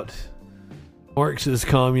about Marxist,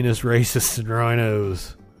 communist, racists, and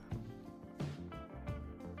rhinos.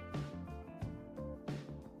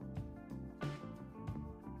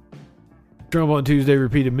 Trump on Tuesday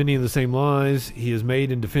repeated many of the same lies he has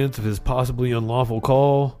made in defense of his possibly unlawful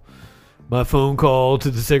call. My phone call to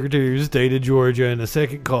the Secretary of State of Georgia and a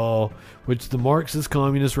second call, which the Marxist,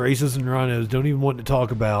 communists, racists, and rhinos don't even want to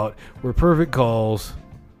talk about, were perfect calls.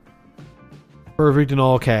 Perfect in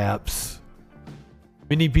all caps.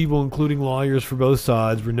 Many people, including lawyers for both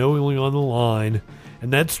sides, were knowingly on the line.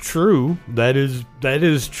 And that's true. That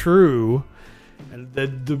is true. And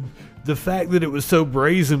the fact that it was so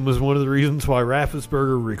brazen was one of the reasons why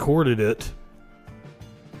Raffensperger recorded it.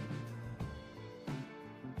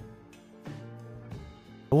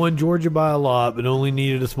 I won Georgia by a lot, but only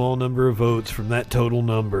needed a small number of votes from that total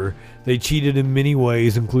number. They cheated in many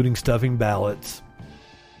ways, including stuffing ballots.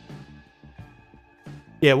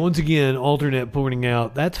 Yeah, once again, Alternet pointing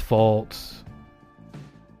out, that's false.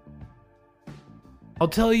 I'll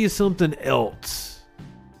tell you something else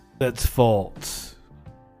that's false.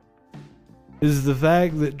 Is the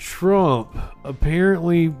fact that Trump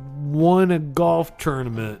apparently won a golf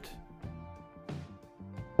tournament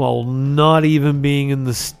while not even being in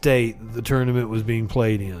the state that the tournament was being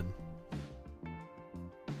played in.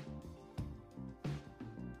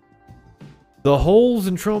 The holes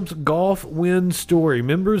in Trump's golf win story.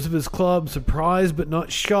 Members of his club surprised but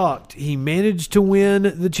not shocked. He managed to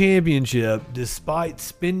win the championship despite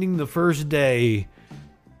spending the first day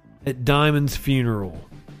at Diamond's funeral.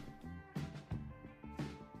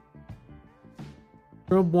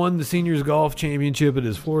 Trump won the Seniors Golf Championship at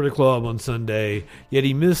his Florida club on Sunday, yet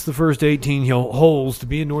he missed the first 18 holes to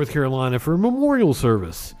be in North Carolina for a memorial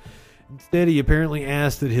service. Instead, he apparently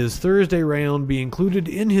asked that his Thursday round be included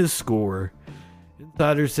in his score.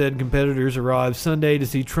 Insiders said competitors arrived Sunday to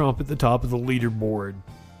see Trump at the top of the leaderboard.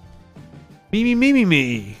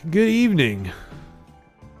 Me. Good evening.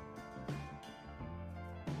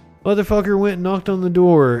 Motherfucker went and knocked on the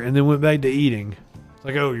door and then went back to eating. It's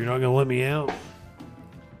like, oh, you're not going to let me out?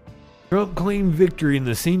 Trump claimed victory in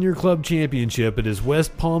the Senior Club Championship at his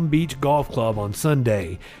West Palm Beach Golf Club on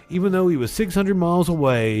Sunday, even though he was 600 miles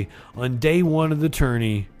away on day one of the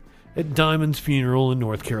tourney at Diamond's funeral in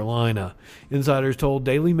North Carolina. Insiders told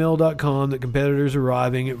DailyMail.com that competitors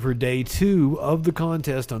arriving for day two of the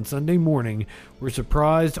contest on Sunday morning were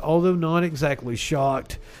surprised, although not exactly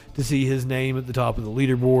shocked, to see his name at the top of the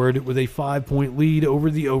leaderboard with a 5-point lead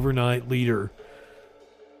over the overnight leader.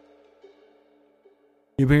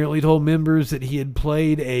 He apparently told members that he had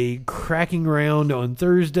played a cracking round on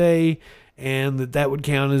Thursday and that would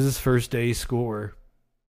count as his first day score.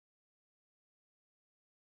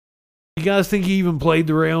 You guys think he even played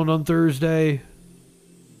the round on Thursday?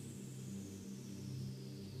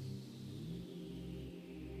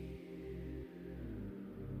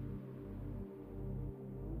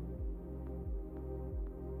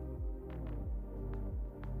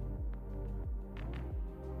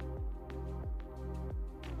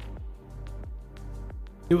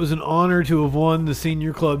 It was an honor to have won the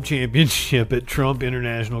Senior Club Championship at Trump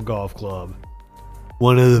International Golf Club.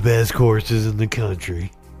 One of the best courses in the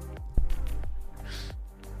country.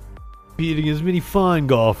 Beating as many fine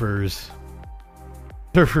golfers.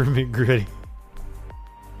 Surfer McGritty.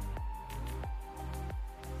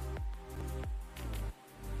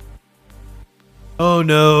 Oh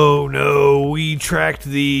no, we tracked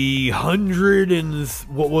the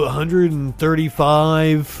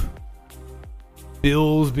 135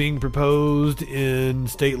 bills being proposed in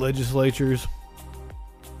state legislatures.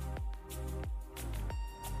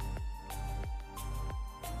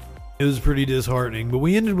 It was pretty disheartening, but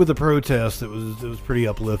we ended with a protest that was pretty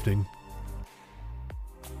uplifting.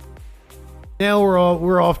 Now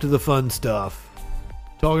we're off to the fun stuff.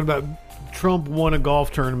 Talking about Trump won a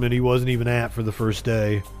golf tournament he wasn't even at for the first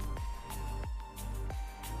day.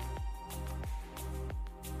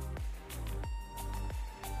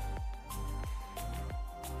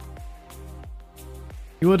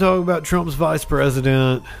 You want to talk about Trump's vice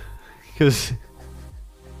president? Because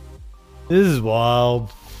this is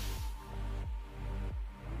wild.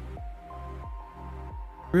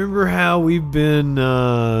 Remember how we've been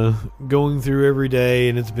going through every day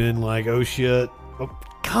and it's been like, oh shit. Oh,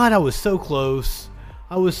 God, I was so close.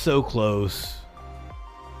 I was so close.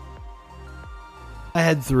 I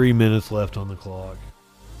had 3 minutes left on the clock.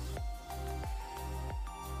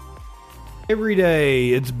 Every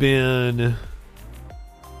day it's been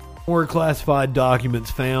more classified documents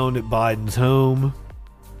found at Biden's home.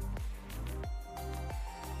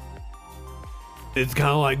 It's kind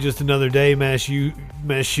of like just another day, mass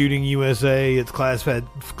shooting USA. It's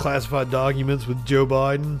classified documents with Joe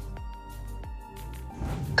Biden.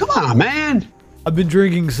 Come on, man. I've been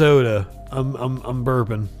drinking soda. I'm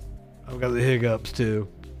burping. I've got the hiccups too.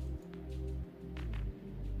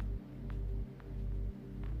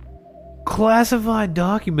 Classified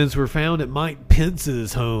documents were found at Mike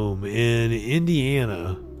Pence's home in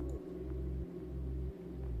Indiana.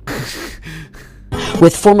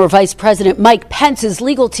 With former Vice President Mike Pence's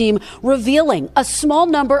legal team revealing a small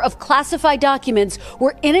number of classified documents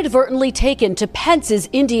were inadvertently taken to Pence's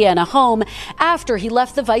Indiana home after he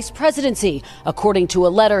left the vice presidency, according to a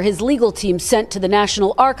letter his legal team sent to the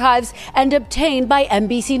National Archives and obtained by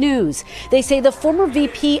NBC News. They say the former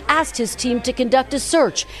VP asked his team to conduct a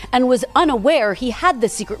search and was unaware he had the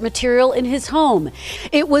secret material in his home.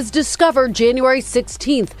 It was discovered January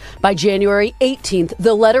 16th. By January 18th,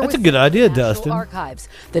 the letter That's was a good idea, National Dustin. Archives.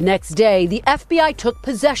 The next day, the FBI took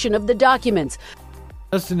possession of the documents.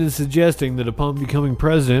 Dustin is suggesting that upon becoming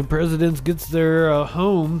president, presidents gets their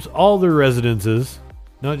homes, all their residences,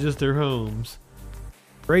 not just their homes,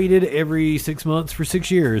 raided every 6 months for 6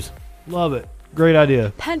 years. Love it. Great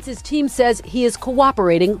idea. Pence's team says he is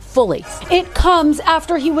cooperating fully. It comes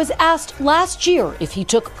after he was asked last year if he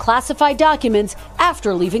took classified documents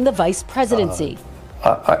after leaving the vice presidency.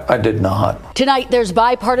 I did not. Tonight, there's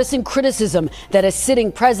bipartisan criticism that a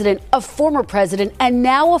sitting president, a former president, and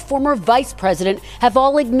now a former vice president have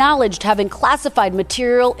all acknowledged having classified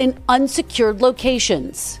material in unsecured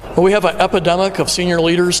locations. Well, we have an epidemic of senior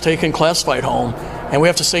leaders taking classified home, and we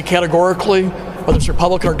have to say categorically, whether it's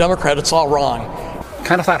Republican or Democrat, it's all wrong.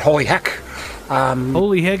 Kind of thought, holy heck.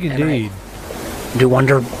 Holy heck, indeed. I do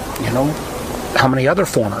wonder, how many other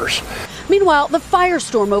foreigners. Meanwhile, the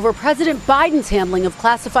firestorm over President Biden's handling of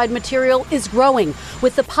classified material is growing,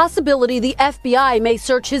 with the possibility the FBI may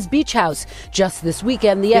search his beach house. Just this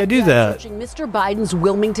weekend, the FBI searching Mr. Biden's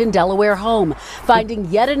Wilmington, Delaware home, finding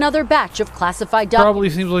yet another batch of classified documents. Probably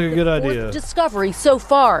seems like a good idea. Discovery so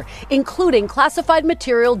far, including classified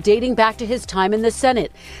material dating back to his time in the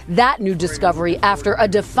Senate. That new discovery after a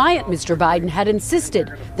defiant Mr. Biden had insisted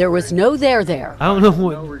there was no there. I don't know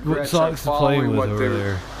what Sox is playing with over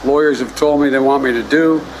there. Lawyers have told me they want me to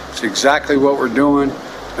do. It's exactly what we're doing.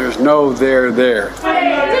 There's no there.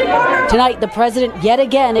 Tonight, the president yet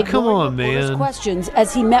again ignored reporters' questions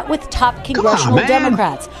as he met with top congressional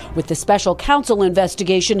Democrats, with the special counsel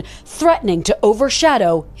investigation threatening to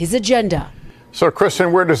overshadow his agenda. So,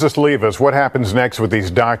 Kristen, where does this leave us? What happens next with these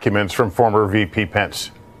documents from former VP Pence?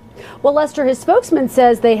 Well, Lester, his spokesman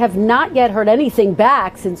says they have not yet heard anything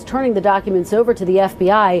back since turning the documents over to the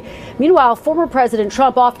FBI. Meanwhile, former President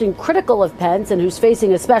Trump, often critical of Pence and who's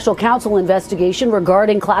facing a special counsel investigation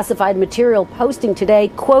regarding classified material, posting today,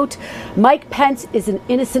 quote, "Mike Pence is an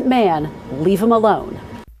innocent man. Leave him alone."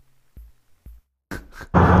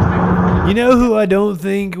 You know who I don't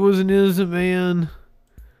think was an innocent man?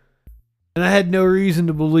 And I had no reason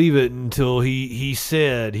to believe it until he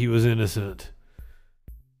said he was innocent.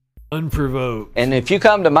 Unprovoked. And if you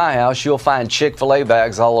come to my house, you'll find Chick-fil-A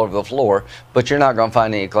bags all over the floor, but you're not going to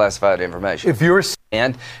find any classified information. If you're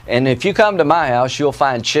and if you come to my house, you'll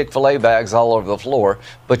find Chick-fil-A bags all over the floor,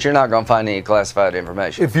 but you're not going to find any classified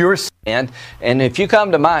information. If you're and if you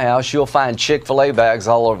come to my house, you'll find Chick-fil-A bags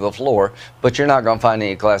all over the floor, but you're not going to find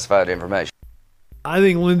any classified information. I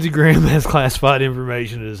think Lindsey Graham has classified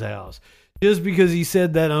information at his house. Just because he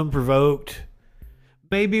said that unprovoked.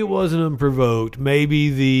 Maybe it wasn't unprovoked. Maybe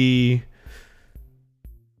the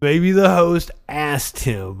host asked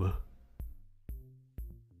him.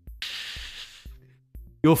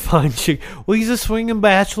 You'll find well, he's a swinging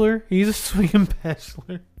bachelor.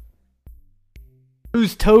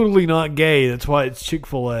 Who's totally not gay. That's why it's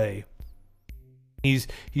Chick-fil-A. He's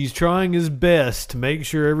trying his best to make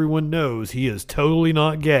sure everyone knows he is totally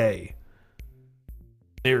not gay.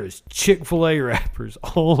 There is Chick-fil-A wrappers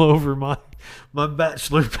all over my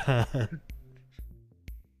bachelor pad.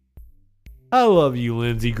 I love you,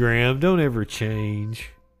 Lindsey Graham. Don't ever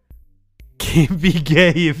change. Can't be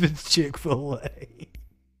gay if it's Chick-fil-A.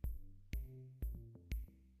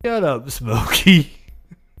 Shut up, Smokey.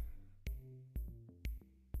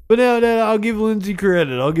 But no, I'll give Lindsey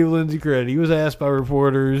credit. He was asked by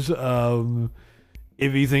reporters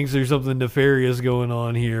if he thinks there's something nefarious going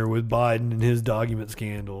on here with Biden and his document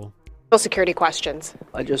scandal. Security questions.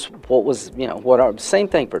 Same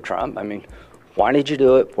thing for Trump. I mean, why did you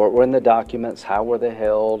do it? What were in the documents? How were they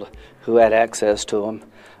held? Who had access to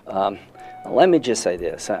them? Let me just say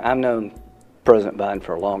this. I've known President Biden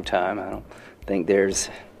for a long time. I don't think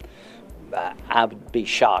I would be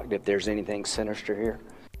shocked if there's anything sinister here.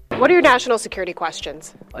 What are your national security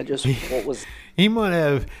questions? He might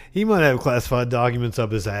have classified documents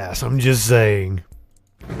up his ass. I'm just saying.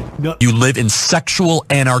 No, You live in sexual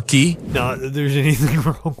anarchy? not that there's anything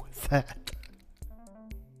wrong with that.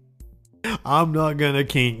 I'm not gonna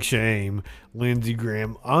kink shame Lindsey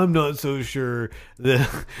Graham. I'm not so sure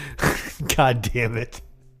that. God damn it.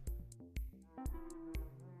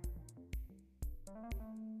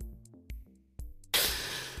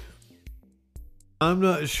 I'm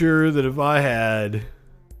not sure that if I had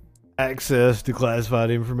access to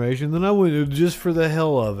classified information, then I would, just for the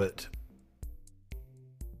hell of it.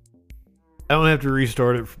 I don't have to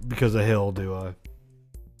restart it because of hell, do I?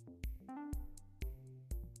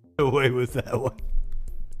 Go away with that one.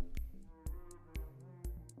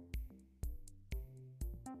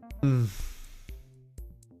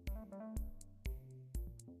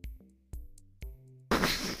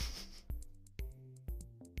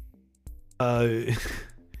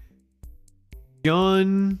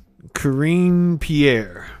 Jean-Karine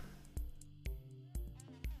Pierre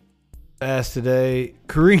asked today.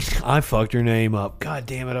 Karine, I fucked her name up. God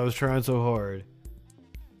damn it, I was trying so hard.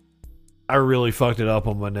 I really fucked it up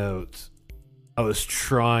on my notes. I was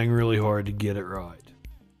trying really hard to get it right.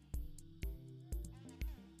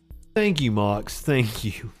 Thank you, Mox. Thank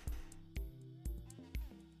you.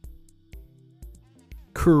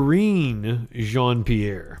 Karine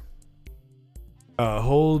Jean-Pierre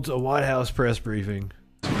holds a White House press briefing.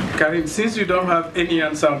 Karim, since you don't have any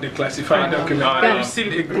answer on the classified document, are you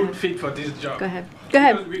still a good fit for this job? Go ahead. Go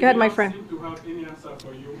ahead, my friend.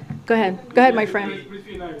 Go ahead, my friend.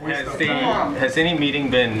 Has any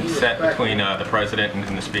meeting been set between the president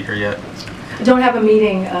and the speaker yet? I don't have a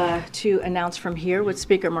meeting to announce from here with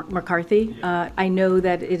Speaker McCarthy. I know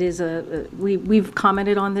that it is we've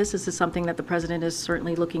commented on this. This is something that the president is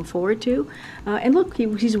certainly looking forward to. And look,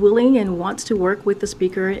 he's willing and wants to work with the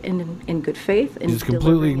speaker in good faith. He just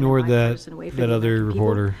completely ignored that other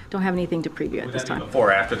reporter. Don't have anything to preview at this time. Before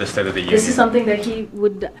or after the State of the Union? This is something that he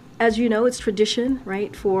would, as you know, it's tradition,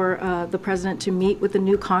 right, for the president to meet with the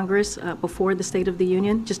new Congress before the State of the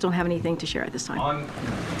Union. Just don't have anything to share at this time. On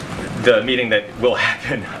the meeting that will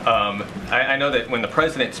happen, I know that when the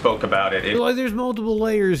president spoke about it, Like, there's multiple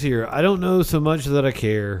layers here. I don't know so much that I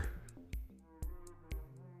care.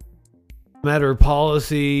 Matter of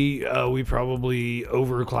policy, we probably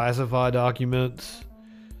overclassify documents.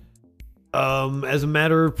 As a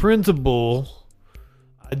matter of principle,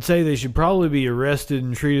 I'd say they should probably be arrested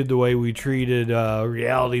and treated the way we treated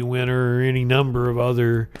Reality Winner or any number of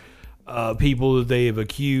other people that they have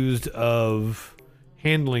accused of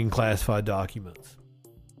handling classified documents.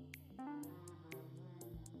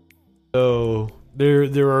 So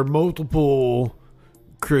there are multiple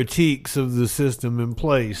critiques of the system in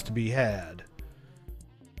place to be had.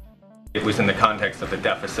 it was in the context of the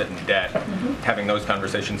deficit and debt, having those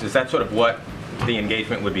conversations. Is that sort of what the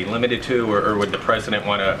engagement would be limited to, or would the president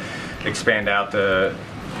want to expand out the,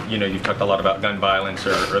 you've talked a lot about gun violence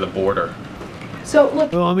or the border? So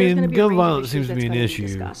look, well, I mean, gun violence seems to be an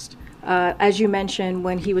issue. As you mentioned,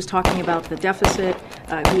 when he was talking about the deficit,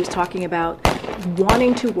 he was talking about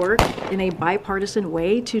wanting to work in a bipartisan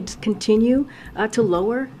way to continue to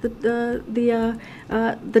lower the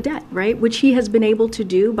debt, right? Which he has been able to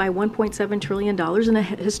do by $1.7 trillion in a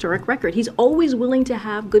historic record. He's always willing to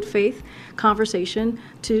have good faith conversation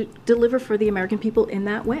to deliver for the American people in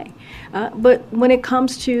that way. But when it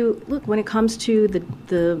comes to the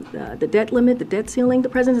debt limit, the debt ceiling, the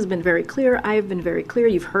president has been very clear. I have been very clear.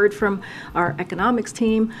 You've heard from our economics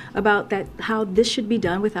team about that, how this should be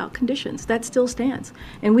done without conditions. That still stands.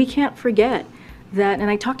 And we can't forget that, and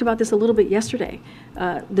I talked about this a little bit yesterday,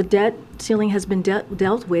 the debt ceiling has been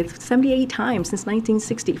dealt with 78 times since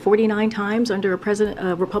 1960, 49 times under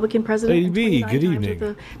a Republican president, and 29 times with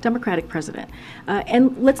a Democratic president.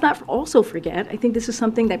 And let's not also forget, I think this is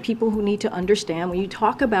something that people who need to understand, when you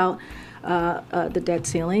talk about the debt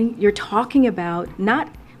ceiling, you're talking about not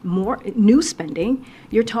more new spending.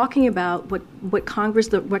 You're talking about what Congress,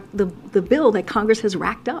 the bill that Congress has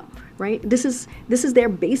racked up, right? This is their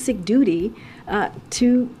basic duty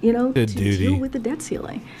to deal with the debt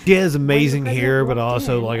ceiling. She has amazing hair, but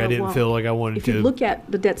also I didn't feel like I wanted to look at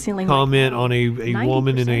the debt ceiling. Comment on a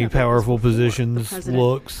woman in a powerful position's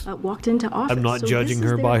looks. Walked into office. I'm not judging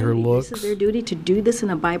her by her looks. This is their duty to do this in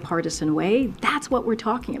a bipartisan way. That's what we're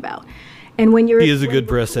talking about. And when you're, he is a good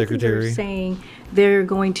press secretary. Saying they're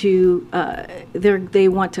going to, they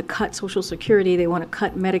want to cut Social Security, they want to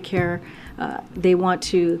cut Medicare, they want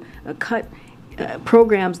to cut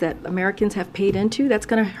programs that Americans have paid into. That's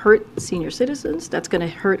going to hurt senior citizens. That's going to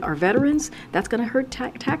hurt our veterans. That's going to hurt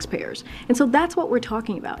taxpayers. And so that's what we're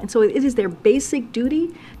talking about. And so it is their basic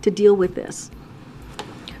duty to deal with this.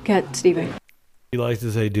 Go ahead, Stephen. He likes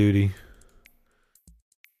to say duty.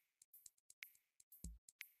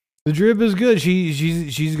 The drip is good.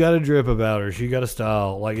 She's got a drip about her. She got a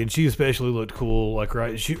style. And she especially looked cool.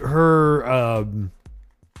 Her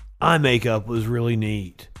eye makeup was really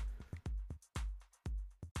neat.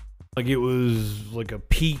 It was like a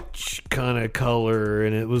peach kind of color,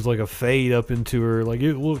 and it was like a fade up into her.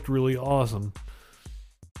 It looked really awesome.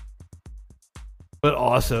 But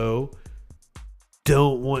also,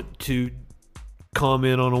 don't want to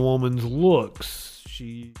comment on a woman's looks.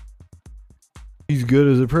 She's good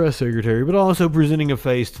as a press secretary, but also presenting a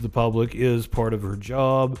face to the public is part of her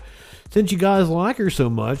job. Since you guys like her so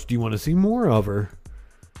much, do you want to see more of her?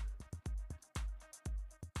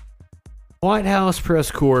 White House press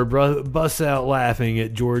corps busts out laughing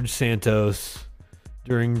at George Santos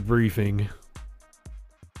during briefing.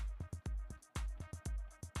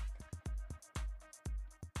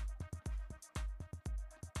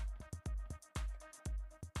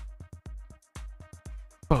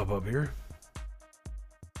 Pop up here.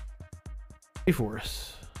 Hey for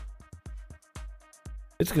us.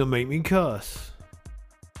 It's gonna make me cuss.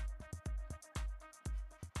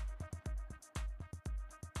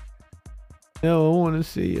 No, I want to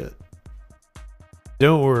see it.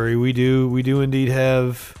 Don't worry, we do indeed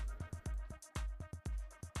have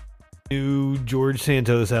new George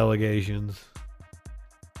Santos allegations.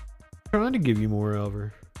 I'm trying to give you more of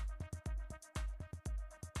her.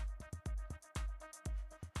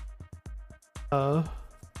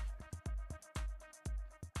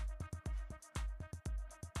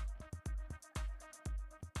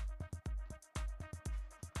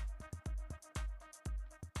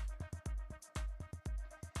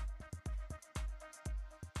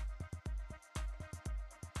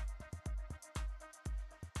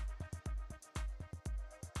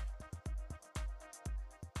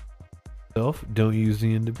 Don't use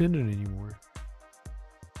the Independent anymore.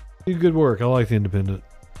 Do good work. I like the Independent.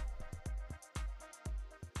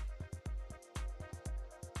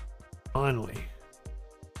 Finally.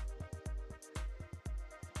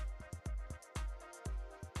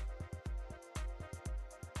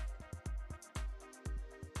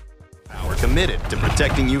 We're committed to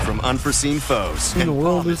protecting you from unforeseen foes. In the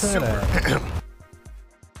world is that at?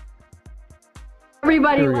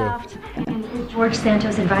 Everybody laughed. Is George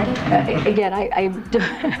Santos invited? Again, I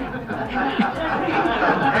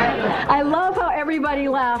love how everybody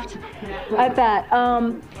laughed at that.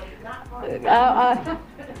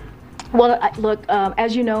 Look,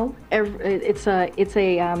 as you know, it's a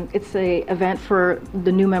event for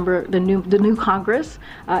the new member, the new Congress.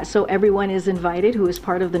 So everyone is invited who is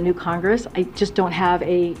part of the new Congress. I just don't have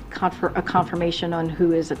a confirmation on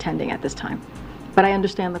who is attending at this time. But I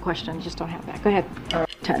understand the question. I just don't have that. Go ahead,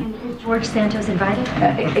 Ted. Is George Santos invited?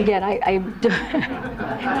 Again, I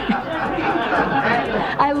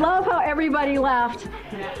love how everybody laughed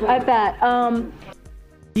at that.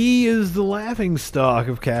 He is the laughing stock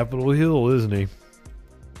of Capitol Hill, isn't he?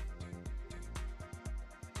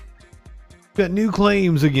 Got new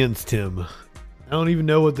claims against him. I don't even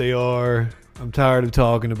know what they are. I'm tired of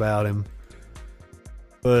talking about him.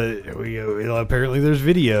 But apparently there's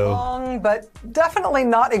video. Long, but definitely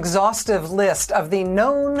not exhaustive list of the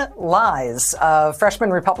known lies of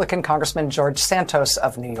freshman Republican Congressman George Santos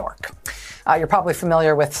of New York. You're probably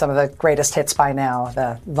familiar with some of the greatest hits by now,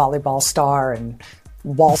 the volleyball star and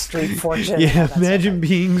Wall Street fortune. Yeah, imagine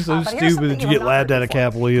being so stupid that you get laughed at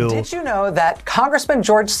Capitol Hill. Did you know that Congressman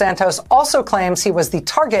George Santos also claims he was the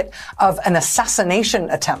target of an assassination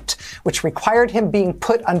attempt, which required him being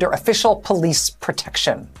put under official police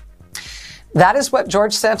protection? That is what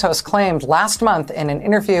George Santos claimed last month in an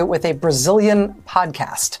interview with a Brazilian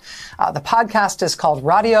podcast. The podcast is called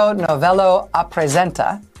Radio Novelo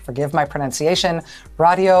Apresenta. Forgive my pronunciation.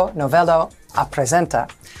 Radio Novelo Apresenta.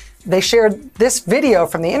 They shared this video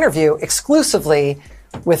from the interview exclusively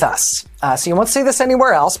with us. So you won't see this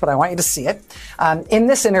anywhere else, but I want you to see it. In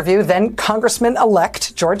this interview, then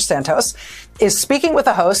Congressman-elect George Santos is speaking with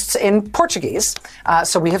the hosts in Portuguese,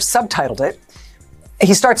 so we have subtitled it.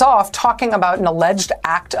 He starts off talking about an alleged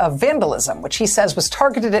act of vandalism, which he says was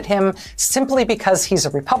targeted at him simply because he's a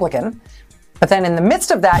Republican. But then in the midst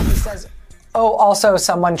of that, he says, oh, also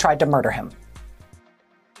someone tried to murder him.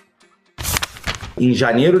 Em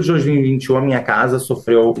janeiro de 2021, a minha casa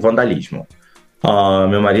sofreu vandalismo.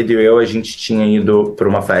 Meu marido e eu, a gente tinha ido para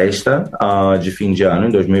uma festa de fim de ano,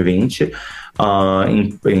 em 2020,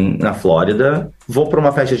 na Flórida. Vou para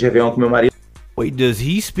uma festa de Réveillon com meu marido. Wait, does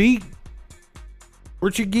he speak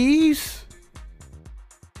Portuguese?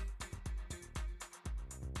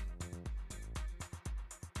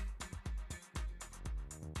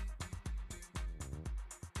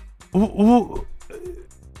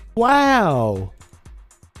 Wow.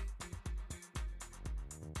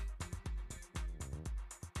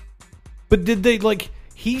 But did they, like,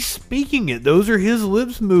 he's speaking it. Those are his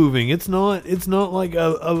lips moving. It's not like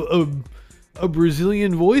a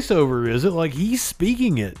Brazilian voiceover, is it? Like, he's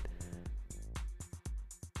speaking it.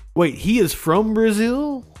 Wait, he is from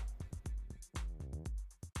Brazil?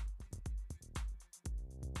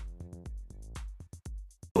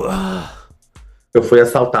 Eu fui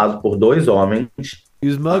assaltado por dois homens. He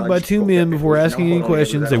was mugged by two men before asking any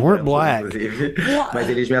questions. They weren't black. Mas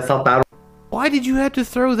eles me assaltaram. Why did you have to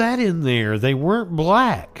throw that in there? They weren't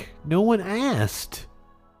black. No one asked.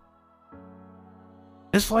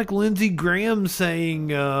 It's like Lindsey Graham saying,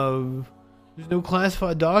 there's no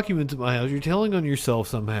classified documents at my house. You're telling on yourself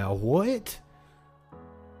somehow. What?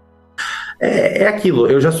 É aquilo,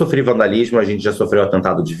 eu já sofri vandalismo, a gente já sofreu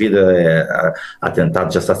atentado de vida, atentado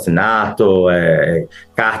de assassinato,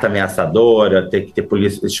 carta ameaçadora, ter que ter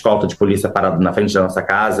escolta de polícia parado na frente da nossa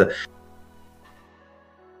casa.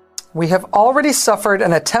 We have already suffered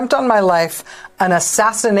an attempt on my life, an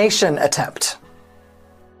assassination attempt.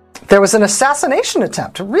 There was an assassination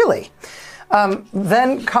attempt, really.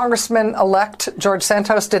 Then Congressman-elect George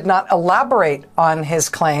Santos did not elaborate on his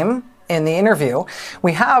claim in the interview.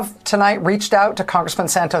 We have tonight reached out to Congressman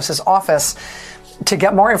Santos's office to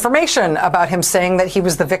get more information about him saying that he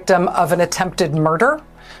was the victim of an attempted murder,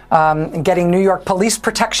 getting New York police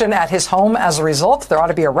protection at his home as a result. There ought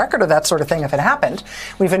to be a record of that sort of thing if it happened.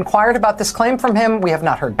 We've inquired about this claim from him. We have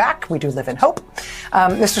not heard back. We do live in hope.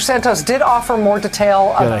 Mr. Santos did offer more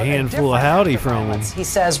detail about a handful of howdy from him. He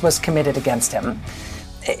says was committed against him.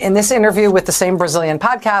 In this interview with the same Brazilian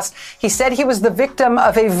podcast, he said he was the victim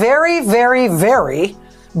of a very, very, very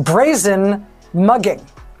brazen mugging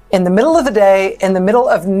in the middle of the day, in the middle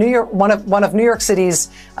of New York, one of New York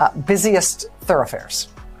City's busiest thoroughfares.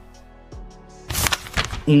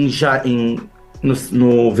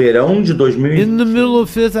 No verão de 2020, in the middle of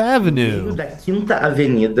Fifth Avenue, da Quinta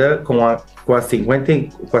Avenida com a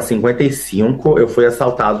 55, eu fui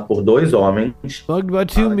assaltado por dois homens. Mugged by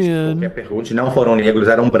two men. Qualquer pergunta, não foram negros,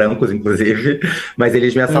 eram brancos, inclusive. Mas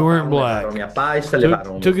eles me assaltaram, levaram minha pasta,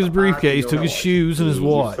 levaram took his briefcase, took his shoes and his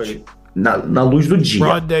watch. Na luz do dia.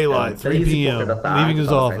 Broad daylight, 3 p.m., leaving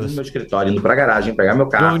his office. No meu escritório, indo pra garagem, pegar meu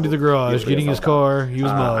carro. Going to the garage, getting his car, he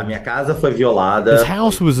was mugged. A minha casa foi violada. His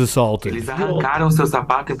house was assaulted. Eles arrancaram seu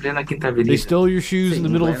sapato em plena Quinta Avenida. They stole your shoes in the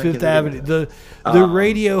middle of Fifth Avenue. The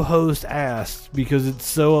radio host asked, because it's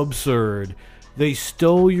so absurd, they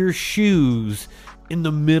stole your shoes in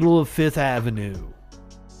the middle of Fifth Avenue.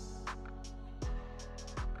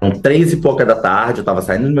 3 e pouca da tarde, eu tava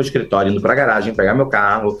saindo do meu escritório, indo pra garagem, pegar meu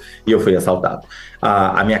carro, e eu fui assaltado.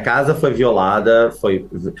 A minha casa foi violada,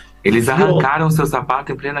 Eles arrancaram seu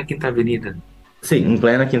sapato em plena Quinta Avenida. Sim, em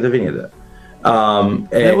plena Quinta Avenida.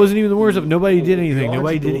 That wasn't even the worst of it. Nobody did anything.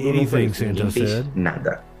 Nobody did anything, Santos said.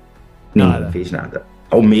 Nada. Ninguém fez nada.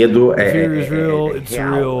 O medo é fear is real, it's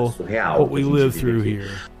real, what we live through here.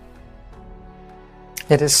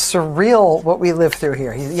 It is surreal what we live through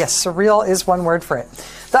here. Yes, surreal is one word for it.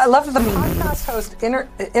 I love that the podcast host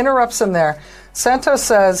interrupts him there. Santos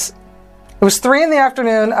says, it was 3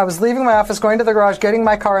 p.m. I was leaving my office, going to the garage, getting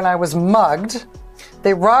my car, and I was mugged.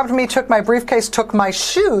 They robbed me, took my briefcase, took my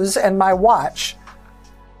shoes and my watch.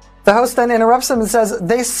 The host then interrupts him and says,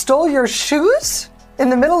 they stole your shoes in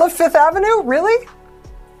the middle of Fifth Avenue? Really?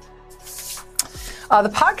 The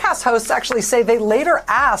podcast hosts actually say they later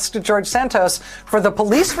asked George Santos for the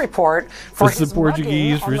police report for his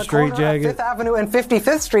Portuguese mugging on the straight corner jacket. of 5th Avenue and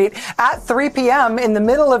 55th Street at 3 p.m. in the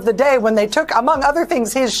middle of the day when they took, among other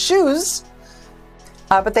things, his shoes.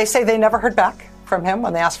 But they say they never heard back from him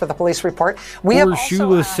when they asked for the police report. We have also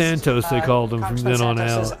Shoeless asked, Santos, they called him from then on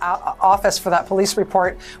Santos's out. Office for that police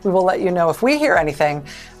report. We will let you know if we hear anything.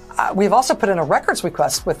 we've also put in a records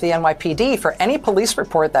request with the NYPD for any police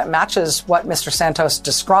report that matches what Mr. Santos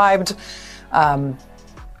described.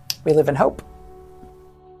 We live in hope.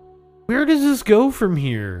 Where does this go from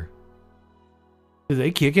here? Do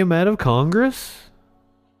they kick him out of Congress?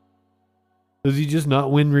 Does he just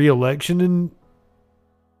not win re-election in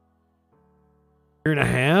a year and a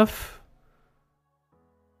half?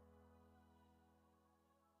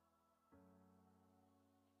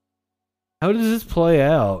 How does this play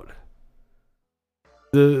out?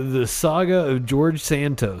 The saga of George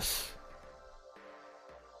Santos.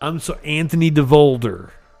 Anthony DeVolder.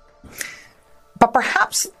 But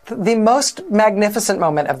perhaps the most magnificent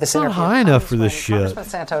moment of this interview. Not high enough for this shit. Congressman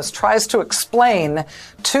Santos tries to explain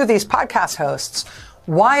to these podcast hosts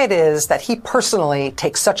why it is that he personally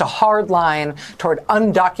takes such a hard line toward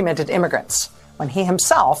undocumented immigrants when he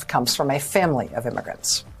himself comes from a family of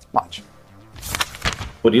immigrants. Watch.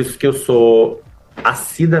 Por isso que eu sou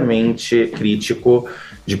acidamente crítico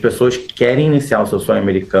de pessoas que querem iniciar o seu sonho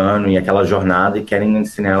americano e aquela jornada e querem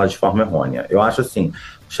ensinar ela de forma errônea. Eu acho assim,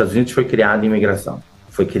 os Estados Unidos foi criado em imigração.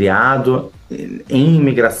 Foi criado em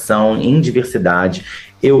imigração, em diversidade.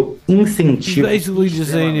 Eu incentivo a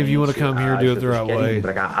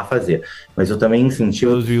fazer. Mas eu também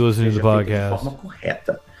incentivo de forma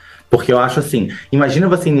correta. Porque eu acho assim, imagina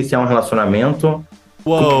você iniciar um relacionamento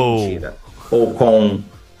com mentira. Ou com...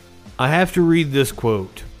 I have to read this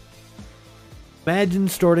quote. Imagine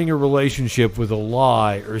starting a relationship with a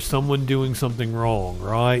lie or someone doing something wrong,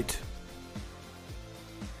 right?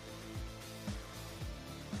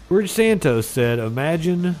 George Santos said,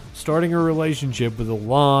 imagine starting a relationship with a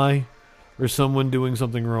lie or someone doing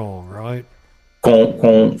something wrong, right?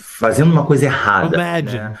 Fazendo uma coisa errada.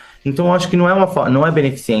 Imagine. Né? Então eu acho que não é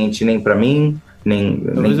beneficente nem para mim, nem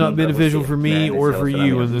it's not beneficial for me or for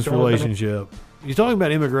you in this relationship. He's talking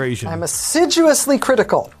about immigration. I'm assiduously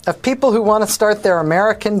critical of people who want to start their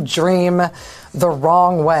American dream the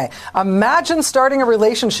wrong way. Imagine starting a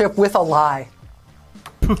relationship with a lie.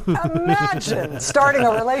 Imagine starting a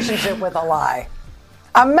relationship with a lie.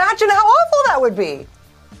 Imagine how awful that would be.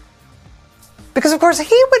 Because, of course,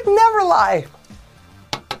 he would never lie.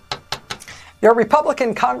 Your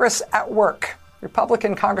Republican Congress at work.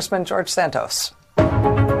 Republican Congressman George Santos.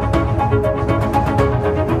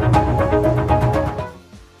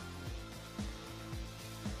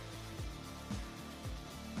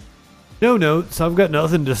 No notes. I've got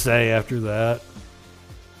nothing to say after that.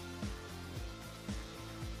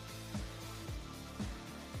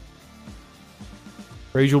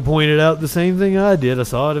 Rachel pointed out the same thing I did. I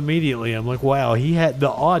saw it immediately. I'm like, wow, he had the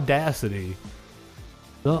audacity.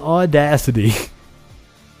 The audacity.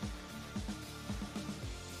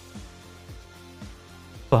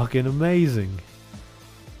 Fucking amazing.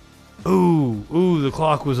 Ooh, the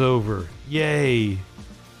clock was over. Yay.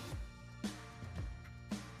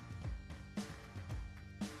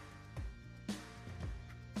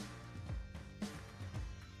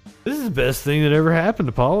 This is the best thing that ever happened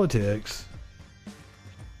to politics.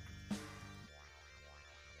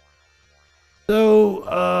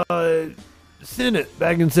 So, Senate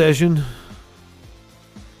back in session.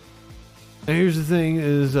 Now here's the thing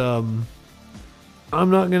is, I'm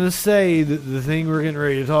not going to say that the thing we're getting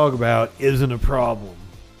ready to talk about isn't a problem.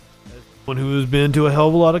 As someone who has been to a hell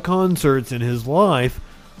of a lot of concerts in his life,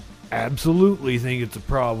 absolutely think it's a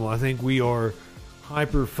problem. I think we are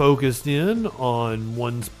hyper-focused in on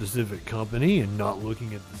one specific company and not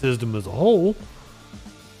looking at the system as a whole.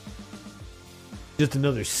 Just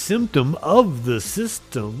another symptom of the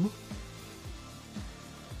system.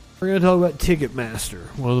 We're going to talk about Ticketmaster,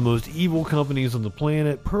 one of the most evil companies on the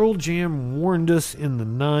planet. Pearl Jam warned us in the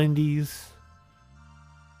 90s.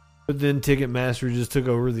 But then Ticketmaster just took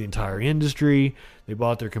over the entire industry. They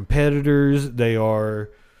bought their competitors. They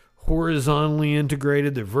are horizontally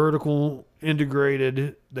integrated. They're vertical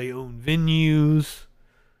integrated. They own venues.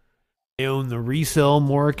 They own the resale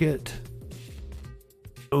market.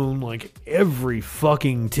 They own like every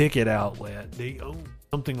fucking ticket outlet. They own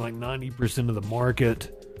something like 90% of the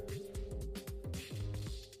market.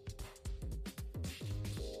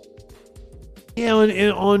 Yeah,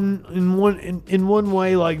 in one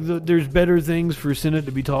way, like there's better things for Senate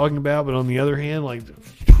to be talking about, but on the other hand, like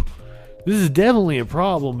this is definitely a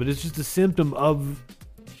problem, but it's just a symptom of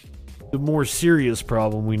the more serious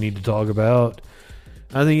problem we need to talk about.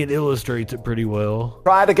 I think it illustrates it pretty well.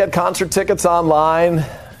 Try to get concert tickets online.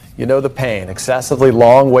 You know the pain. Excessively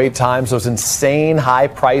long wait times, those insane high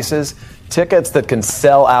prices, tickets that can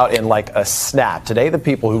sell out in like a snap. Today, the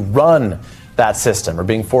people who run that system are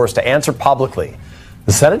being forced to answer publicly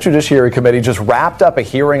The Senate Judiciary Committee just wrapped up a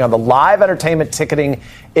hearing on the live entertainment ticketing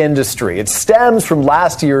industry. It stems from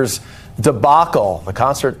last year's debacle, the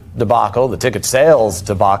concert debacle, the ticket sales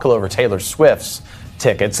debacle over Taylor Swift's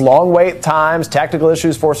tickets. Long wait times, technical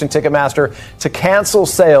issues forcing Ticketmaster to cancel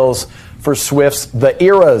sales for Swift's The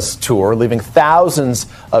Eras tour, leaving thousands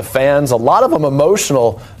of fans, a lot of them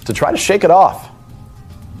emotional, to try to shake it off.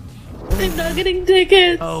 I'm not getting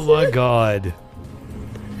tickets. Oh my God.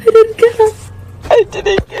 I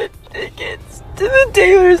didn't get tickets to the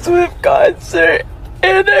Taylor Swift concert,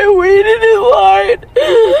 and I waited in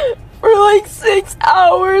line for like 6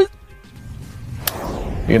 hours.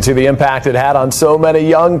 You can see the impact it had on so many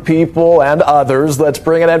young people and others. Let's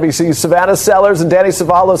bring in NBC's Savannah Sellers and Danny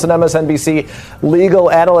Savalos, an MSNBC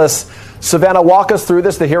legal analyst. Savannah, walk us through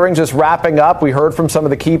this. The hearing just wrapping up. We heard from some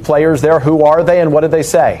of the key players there. Who are they and what did they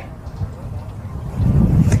say?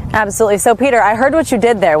 Absolutely. So, Peter, I heard what you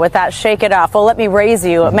did there with that shake it off. Well, let me raise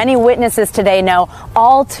you. Many witnesses today know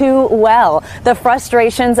all too well the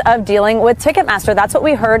frustrations of dealing with Ticketmaster. That's what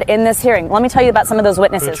we heard in this hearing. Let me tell you about some of those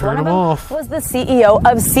witnesses. One of them was the CEO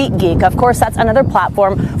of SeatGeek. Of course, that's another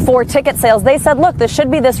platform for ticket sales. They said, look, this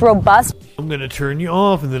should be this robust. I'm going to turn you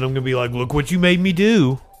off, and then I'm going to be like, look what you made me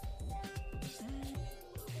do.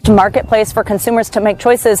 Marketplace for consumers to make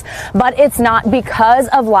choices, but it's not because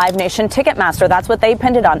of Live Nation Ticketmaster. That's what they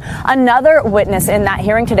pinned it on. Another witness in that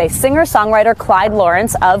hearing today, singer-songwriter Clyde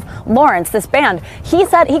Lawrence of Lawrence, this band. He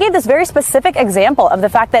said he gave this very specific example of the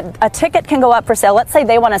fact that a ticket can go up for sale. Let's say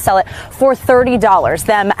they want to sell it for $30,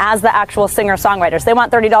 them as the actual singer-songwriters. They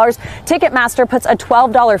want $30. Ticketmaster puts a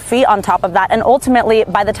 $12 fee on top of that, and ultimately,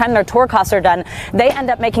 by the time their tour costs are done, they end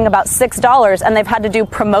up making about $6, and they've had to do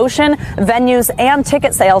promotion, venues, and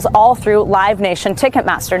ticket sales all through Live Nation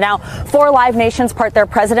Ticketmaster. Now, for Live Nation's part, their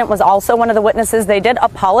president was also one of the witnesses. They did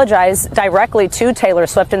apologize directly to Taylor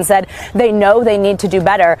Swift and said they know they need to do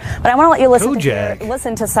better. But I want to let you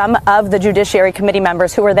listen to some of the Judiciary Committee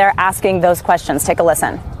members who were there asking those questions. Take a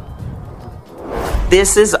listen.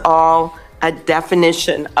 This is all a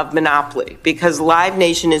definition of monopoly because Live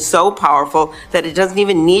Nation is so powerful that it doesn't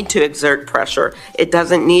even need to exert pressure. It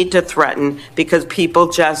doesn't need to threaten because people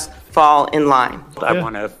just fall in line. I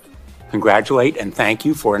want to congratulate and thank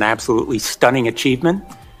you for an absolutely stunning achievement.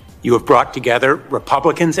 You have brought together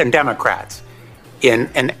Republicans and Democrats in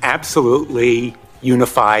an absolutely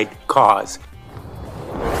unified cause.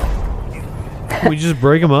 We just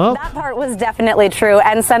break them up? That part was definitely true.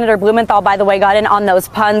 And Senator Blumenthal, by the way, got in on those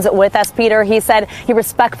puns with us, Peter. He said he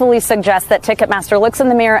respectfully suggests that Ticketmaster looks in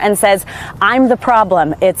the mirror and says, I'm the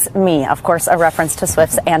problem. It's me. Of course, a reference to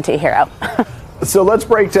Swift's anti-hero. So let's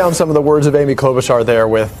break down some of the words of Amy Klobuchar there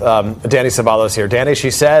with Danny Savalos here. Danny, she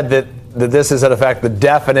said that this is, in effect, the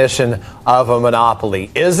definition of a monopoly.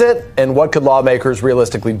 Is it? And what could lawmakers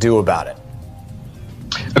realistically do about it?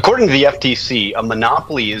 According to the FTC, a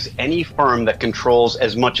monopoly is any firm that controls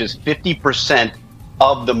as much as 50%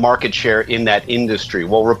 of the market share in that industry.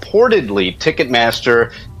 Well, reportedly,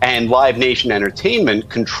 Ticketmaster and Live Nation Entertainment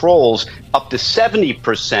controls up to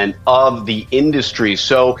 70% of the industry.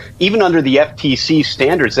 So even under the FTC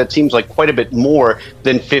standards, that seems like quite a bit more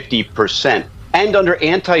than 50%. And under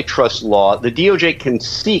antitrust law, the DOJ can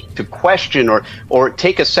seek to question or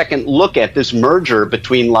take a second look at this merger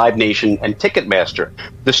between Live Nation and Ticketmaster.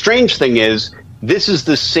 The strange thing is, this is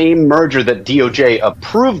the same merger that DOJ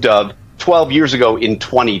approved of 12 years ago in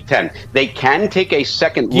 2010. They can take a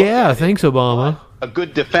second look. Yeah, thanks, Obama. A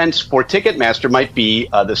good defense for Ticketmaster might be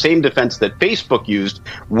the same defense that Facebook used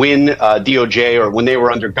when DOJ or when they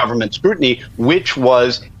were under government scrutiny, which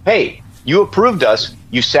was, hey, you approved us.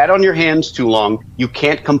 You sat on your hands too long. You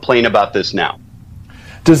can't complain about this now.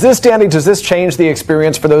 Does this change the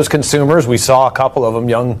experience for those consumers? We saw a couple of them,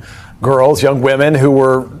 young girls, young women who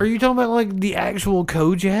were... Are you talking about like the actual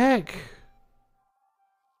Kojak?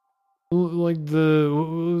 Like it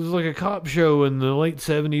was like a cop show in the late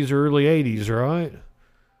 70s, early 80s, right?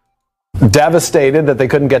 Devastated that they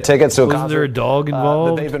couldn't get tickets to a concert. Wasn't there a dog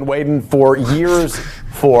involved? That they've been waiting for years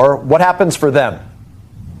for. What happens for them?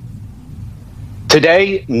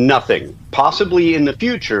 Today, nothing. Possibly in the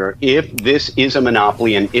future, if this is a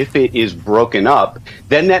monopoly and if it is broken up,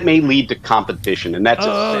 then that may lead to competition, and that's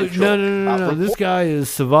essential. No. This guy is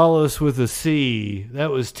Savalas with a C.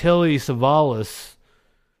 That was Telly Savalas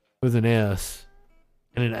with an S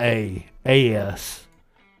and an A. A-S.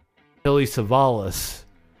 Telly Savalas.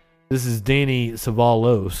 This is Danny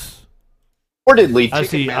Savalos. Reportedly,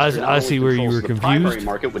 I see where you were confused. Primary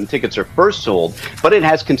market when tickets are first sold, but it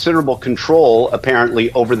has considerable control,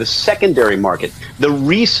 apparently, over the secondary market, the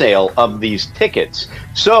resale of these tickets.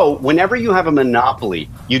 So whenever you have a monopoly,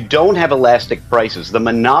 you don't have elastic prices. The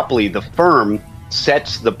monopoly, the firm,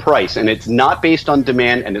 sets the price, and it's not based on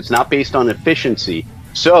demand and it's not based on efficiency.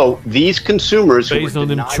 So these consumers based on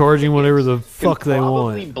them charging whatever the fuck they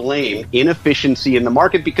want, blame inefficiency in the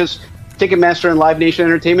market, because Ticketmaster and Live Nation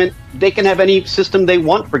Entertainment, they can have any system they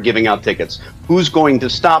want for giving out tickets. Who's going to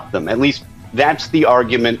stop them? At least that's the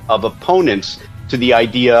argument of opponents to the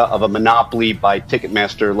idea of a monopoly by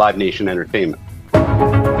Ticketmaster, Live Nation Entertainment.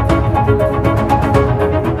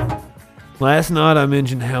 Last night I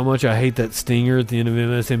mentioned how much I hate that stinger at the end of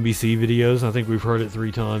MSNBC videos. I think we've heard it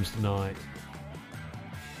 3 times tonight.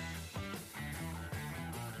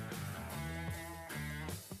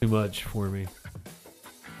 Too much for me.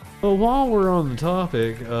 Well, while we're on the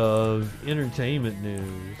topic of entertainment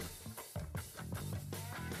news,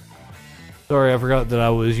 sorry, I forgot that I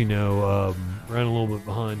was, running a little bit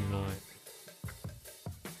behind tonight.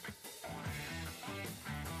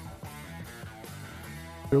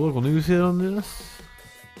 Your local news hit on this?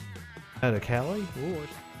 Out of Cali? Lord.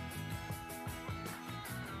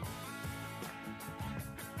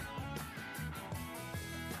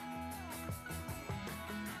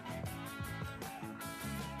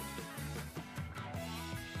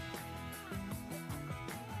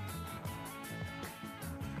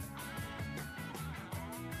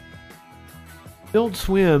 Adult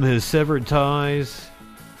Swim has severed ties.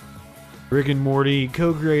 Rick and Morty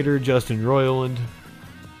co-creator Justin Roiland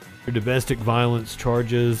for domestic violence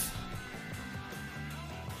charges.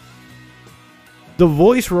 The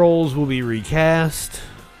voice roles will be recast.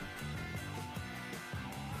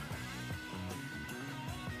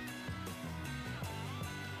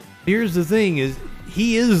 Here's the thing is,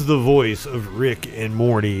 he is the voice of Rick and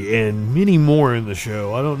Morty and many more in the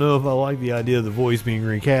show. I don't know if I like the idea of the voice being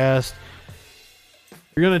recast.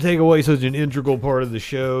 You're going to take away such an integral part of the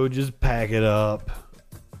show, just pack it up.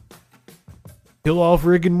 Kill off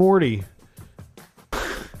Rick and Morty.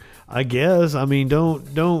 I guess. I mean,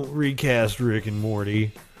 don't recast Rick and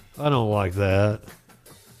Morty. I don't like that.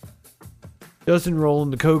 Justin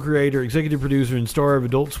Roiland, the co-creator, executive producer, and star of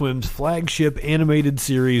Adult Swim's flagship animated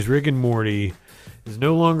series Rick and Morty, is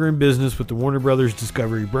no longer in business with the Warner Brothers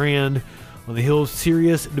Discovery brand on the heels of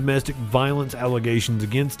serious domestic violence allegations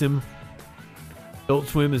against him. Adult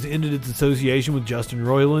Swim has ended its association with Justin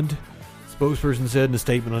Roiland, the spokesperson said in a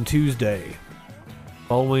statement on Tuesday.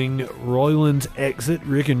 Following Roiland's exit,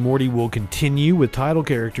 Rick and Morty will continue with title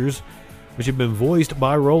characters, which have been voiced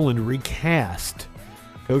by Roiland, recast.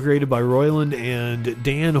 Co-created by Roiland and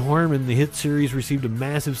Dan Harmon, the hit series received a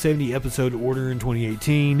massive 70-episode order in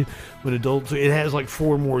 2018. When it has like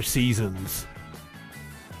 4 more seasons.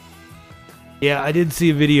 Yeah, I did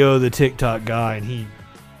see a video of the TikTok guy, and he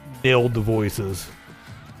nailed the voices.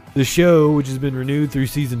 The show, which has been renewed through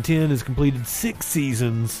season 10, has completed 6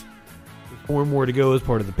 seasons, with 4 more to go as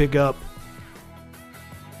part of the pickup.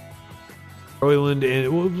 Roiland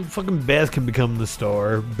and fucking Beth can become the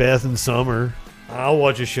star. Beth and Summer. I'll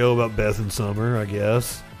watch a show about Beth and Summer, I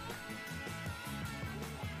guess.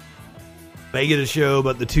 Make it a show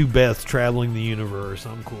about the 2 Beths traveling the universe.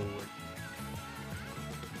 I'm cool with it.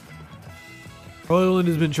 Roiland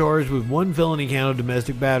has been charged with 1 felony count of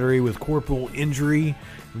domestic battery with corporal injury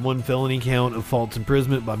and 1 felony count of false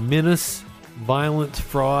imprisonment by menace, violence,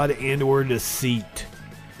 fraud, and or deceit.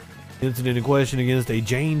 The incident in question against a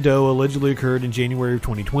Jane Doe allegedly occurred in January of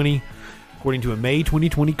 2020. According to a May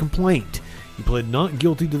 2020 complaint, he pled not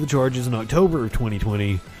guilty to the charges in October of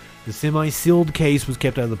 2020. The semi-sealed case was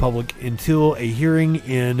kept out of the public until a hearing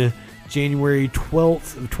in January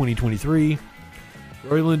 12th of 2023.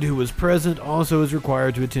 Roiland, who was present, also is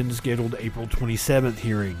required to attend the scheduled April 27th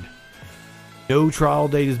hearing. No trial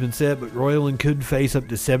date has been set, but Roiland could face up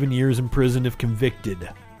to 7 years in prison if convicted.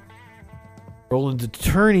 Roland's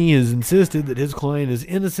attorney has insisted that his client is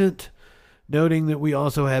innocent, noting that we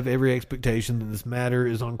also have every expectation that this matter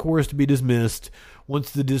is on course to be dismissed once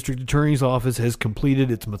the district attorney's office has completed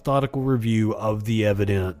its methodical review of the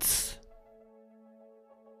evidence.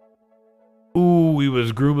 Ooh, he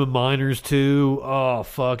was grooming minors too. Oh,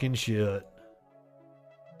 fucking shit.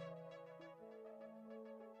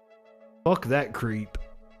 Fuck that creep.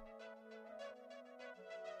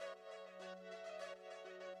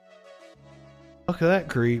 Fuck that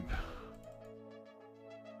creep.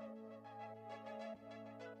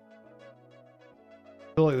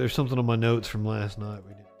 I feel like there's something on my notes from last night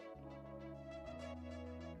we did.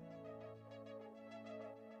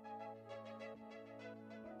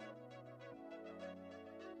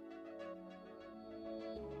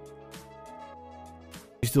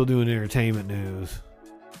 He's still doing entertainment news.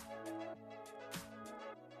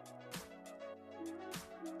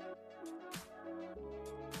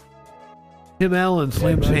 Tim Allen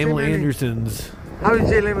slams Pamela Anderson's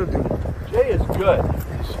Jay is good.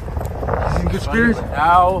 He's in good spirits.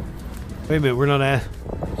 Now, wait a minute.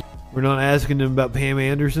 We're not asking him about Pam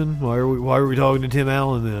Anderson. Why are we talking to Tim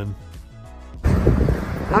Allen then?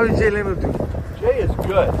 How did Jay Leno do? Jay is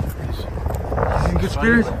good. He's in good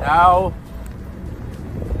spirits. Now,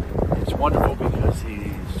 it's wonderful because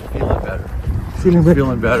he's feeling better.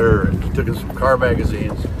 Feeling better, and he took us some car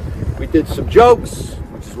magazines. We did some jokes,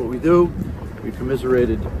 which is what we do. We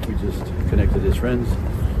commiserated. We just connected as friends.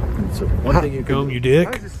 And so one thing you can you dick.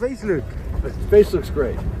 How does his face look? His face looks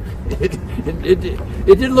great. It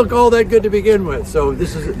didn't look all that good to begin with. So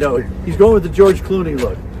he's going with the George Clooney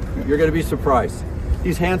look. You're going to be surprised.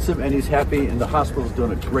 He's handsome and he's happy, and the hospital's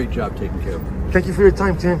doing a great job taking care of him. Thank you for your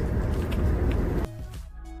time, Tim.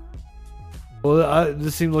 Well,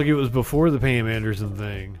 this seemed like it was before the Pam Anderson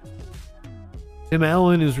thing. Tim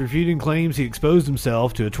Allen is refuting claims he exposed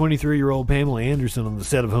himself to a 23-year-old Pamela Anderson on the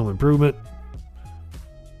set of Home Improvement.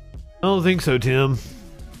 I don't think so, Tim.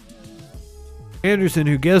 Anderson,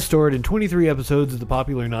 who guest starred in 23 episodes of the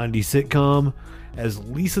popular 90s sitcom as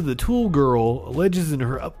Lisa the Tool Girl, alleges in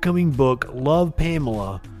her upcoming book, Love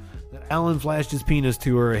Pamela, that Allen flashed his penis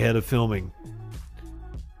to her ahead of filming.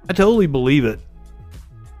 I totally believe it.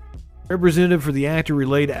 Representative for the actor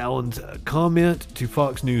relayed Allen's comment to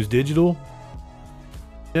Fox News Digital.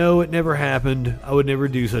 No, it never happened. I would never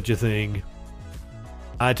do such a thing.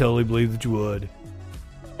 I totally believe that you would.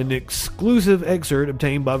 An exclusive excerpt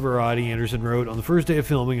obtained by Variety, Anderson wrote, on the first day of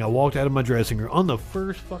filming, I walked out of my dressing room. On the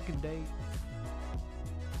first fucking day.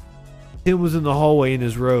 Tim was in the hallway in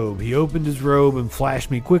his robe. He opened his robe and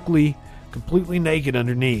flashed me quickly, completely naked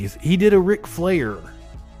underneath. He did a Ric Flair.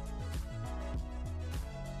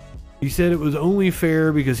 He said it was only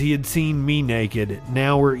fair because he had seen me naked.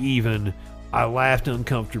 Now we're even. I laughed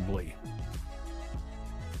uncomfortably.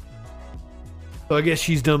 So I guess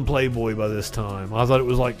she's done Playboy by this time. I thought it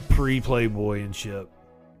was like pre-Playboy and shit.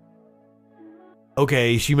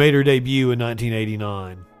 Okay, she made her debut in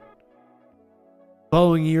 1989. The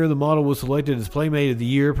following year, the model was selected as Playmate of the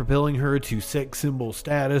Year, propelling her to sex symbol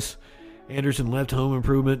status. Anderson left Home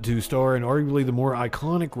Improvement to star in arguably the more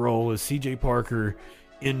iconic role as C.J. Parker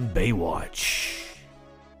in Baywatch.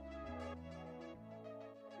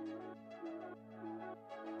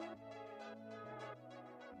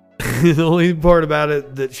 The only part about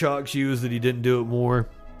it that shocks you is that he didn't do it more.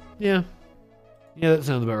 Yeah, that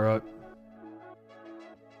sounds about right.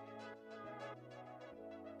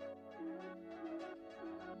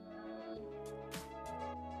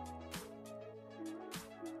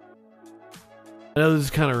 I know this is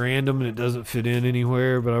kind of random and it doesn't fit in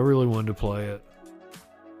anywhere, but I really wanted to play it.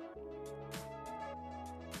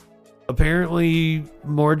 Apparently,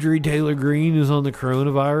 Marjorie Taylor Greene is on the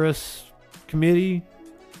coronavirus committee.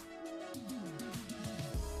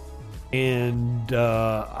 And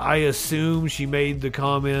I assume she made the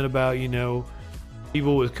comment about,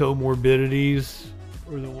 people with comorbidities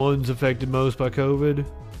are the ones affected most by COVID.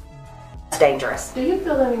 It's dangerous. Do you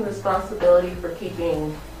feel any responsibility for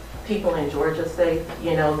keeping people in Georgia safe?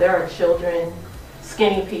 There are children,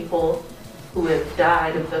 skinny people who have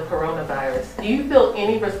died of the coronavirus. Do you feel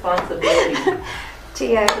any responsibility?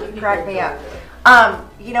 Tia, you crack me up.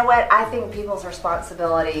 You know what? I think people's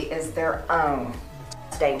responsibility is their own.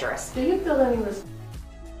 It's dangerous. Do you feel any responsibility?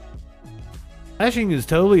 Flashing is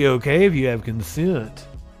totally okay if you have consent.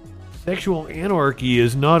 Sexual anarchy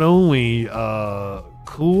is not only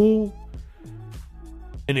cool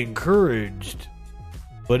and encouraged,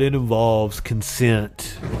 but it involves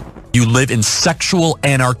consent. You live in sexual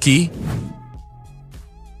anarchy?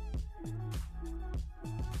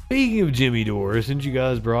 Speaking of Jimmy Dore, since you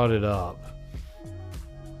guys brought it up,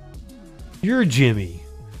 you're Jimmy.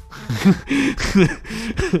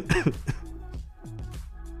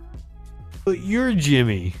 But you're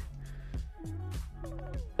Jimmy.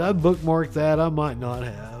 I bookmarked that. I might not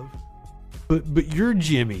have. But you're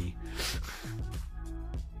Jimmy.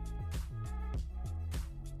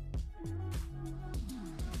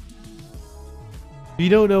 If you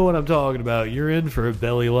don't know what I'm talking about, you're in for a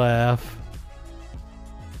belly laugh.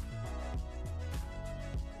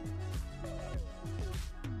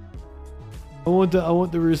 I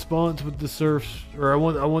want the response with the surfs, or I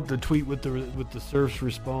want the tweet with the surf's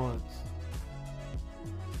response.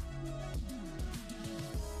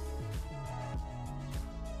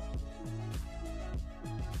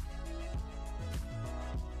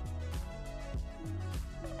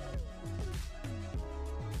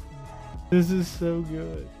 This is so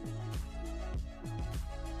good.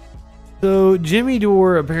 So Jimmy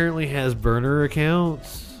Dore apparently has burner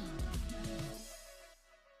accounts.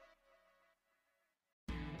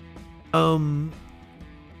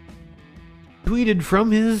 tweeted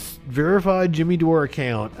from his verified Jimmy Dore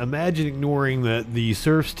account, imagine ignoring that the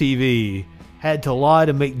Surfs TV had to lie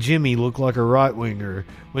to make Jimmy look like a right-winger,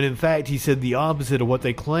 when in fact he said the opposite of what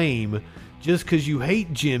they claim, just because you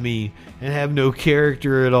hate Jimmy and have no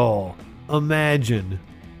character at all. Imagine.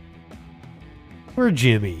 Poor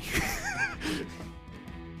Jimmy.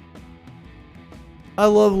 I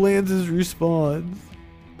love Lance's response.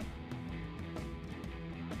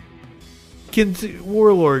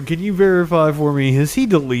 Warlord, can you verify for me? Has he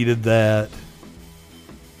deleted that?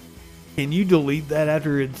 Can you delete that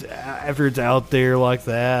after it's out there like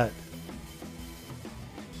that?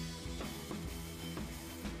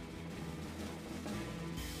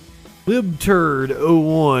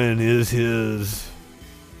 LibTurd01 is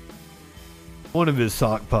one of his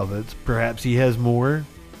sock puppets. Perhaps he has more.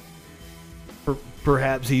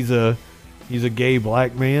 Perhaps he's a gay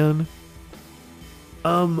black man.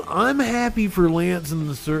 I'm happy for Lance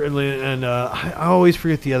and I always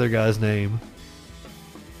forget the other guy's name.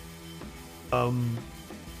 I'm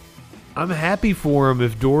happy for him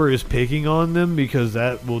if Dore is picking on them, because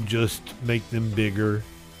that will just make them bigger.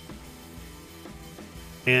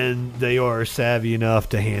 And they are savvy enough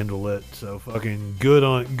to handle it. So fucking good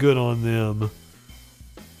on them.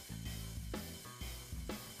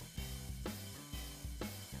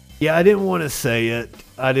 Yeah, I didn't want to say it.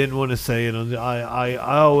 I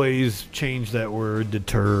always change that word,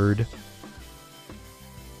 deterred.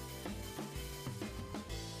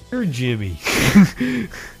 You're Jimmy.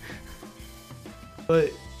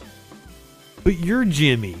 but you're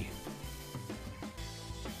Jimmy.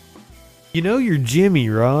 You know you're Jimmy,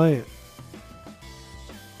 right?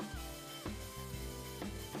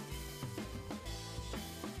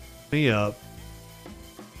 Me up.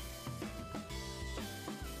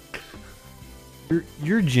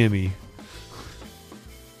 You're Jimmy.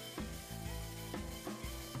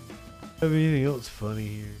 Have anything else funny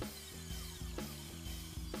here?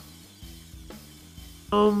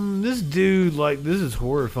 This dude, this is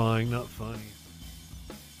horrifying, not funny.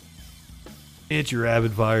 It's your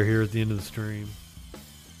rapid fire here at the end of the stream.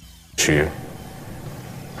 Issue.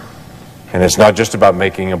 And it's not just about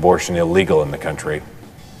making abortion illegal in the country.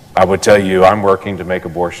 I would tell you I'm working to make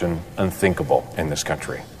abortion unthinkable in this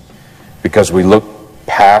country. Because we look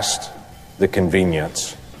past the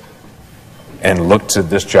convenience and look to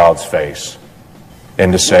this child's face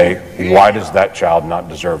and to say, why does that child not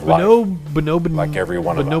deserve life like every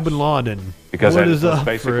one of us? Bin Laden. Because at this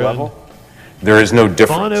basic level, there is no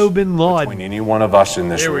difference between any one of us in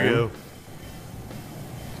this room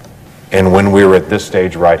and when we were at this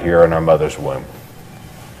stage right here in our mother's womb,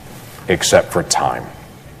 except for time.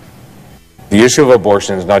 The issue of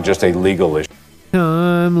abortion is not just a legal issue.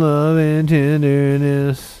 Time, love, and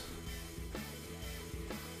tenderness.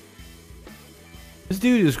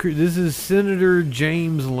 This is Senator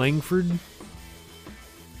James Langford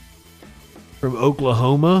from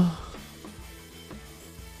Oklahoma,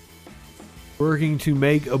 working to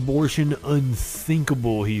make abortion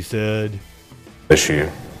unthinkable, he said. Issue.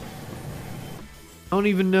 I don't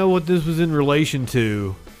even know what this was in relation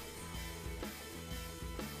to.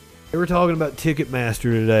 They were talking about Ticketmaster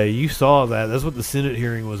today. You saw that. That's what the Senate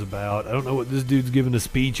hearing was about. I don't know what this dude's giving a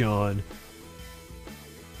speech on.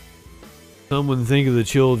 Someone think of the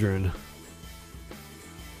children.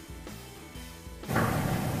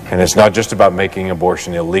 And it's not just about making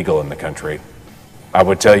abortion illegal in the country. I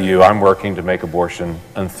would tell you I'm working to make abortion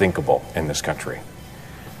unthinkable in this country.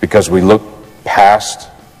 Because we look past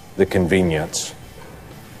the convenience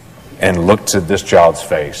and look to this child's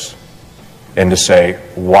face and to say,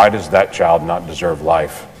 why does that child not deserve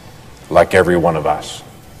life like every one of us?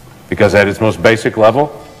 Because at its most basic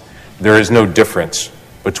level, there is no difference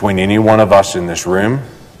between any one of us in this room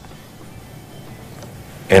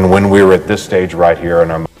and when we were at this stage right here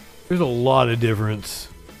in our... There's a lot of difference.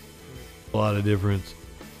 A lot of difference.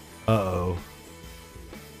 Uh-oh.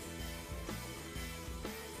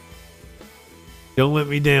 Don't let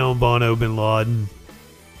me down, Bono Bin Laden.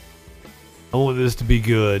 I want this to be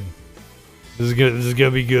good. This is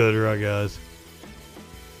gonna be good, right, guys?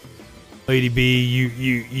 Lady B,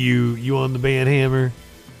 you on the band hammer?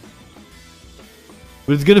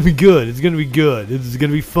 But it's gonna be good. It's gonna be good. It's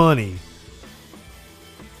gonna be funny.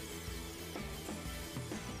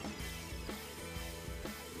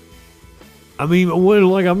 I mean, I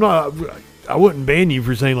wouldn't ban you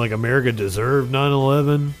for saying like America deserved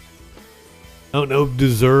 9/11. I don't know if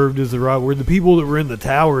deserved is the right word. The people that were in the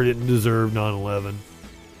tower didn't deserve 9/11.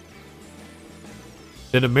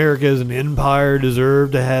 Did America as an empire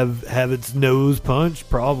deserve to have its nose punched?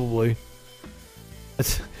 Probably.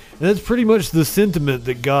 That's pretty much the sentiment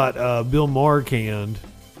that got Bill Maher canned.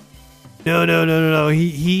 No.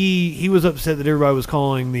 He was upset that everybody was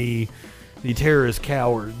calling the terrorists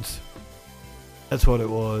cowards. That's what it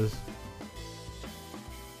was.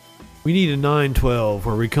 We need a 9/12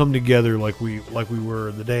 where we come together like we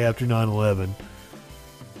were the day after 9/11.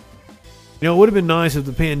 You know, it would have been nice if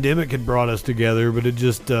the pandemic had brought us together, but it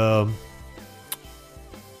just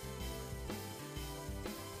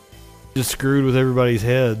screwed with everybody's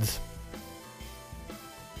heads.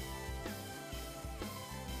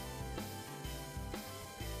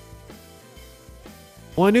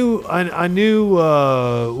 Well, I knew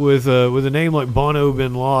with a name like Bono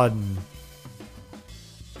Bin Laden,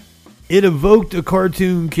 it evoked a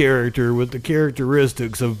cartoon character with the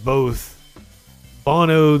characteristics of both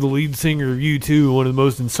Bono, the lead singer of U2, one of the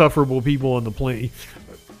most insufferable people on the planet.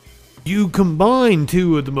 You combine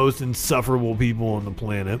two of the most insufferable people on the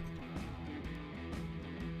planet.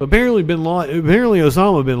 Apparently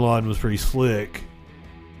Osama Bin Laden was pretty slick.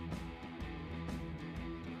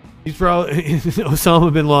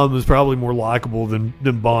 Osama Bin Laden was probably more likable than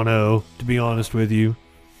Bono, to be honest with you.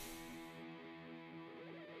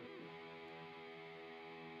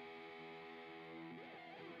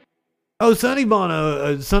 Oh, Sonny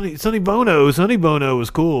Bono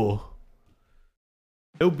was cool.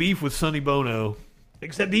 No beef with Sonny Bono,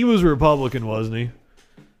 except he was a Republican, wasn't he?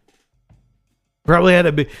 Probably had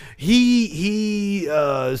a big. He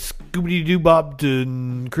Scooby-Doo-bopped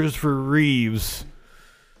and Christopher Reeves.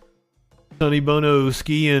 Sonny Bono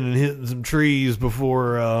skiing and hitting some trees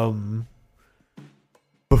before I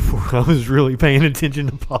was really paying attention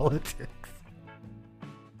to politics.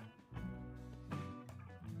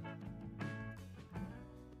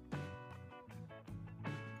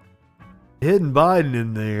 Hitting Biden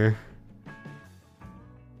in there.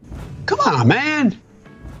 Come on, man.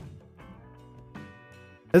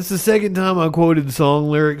 That's the second time I quoted song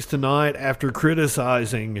lyrics tonight after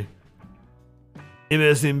criticizing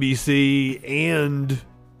MSNBC and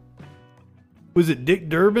was it Dick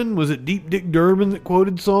Durbin? Was it Deep Dick Durbin that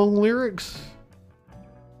quoted song lyrics?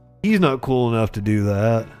 He's not cool enough to do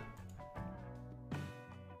that.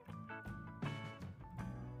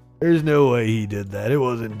 There's no way he did that. It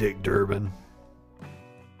wasn't Dick Durbin.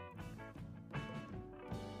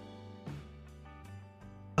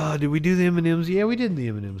 Did we do the M&Ms? Yeah, we did the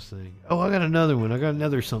M&Ms thing. Oh, I got another one. I got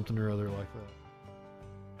another something or other like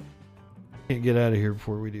that. Can't get out of here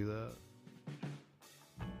before we do that.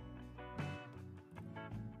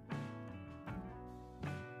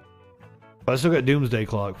 I still got Doomsday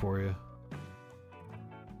Clock for you.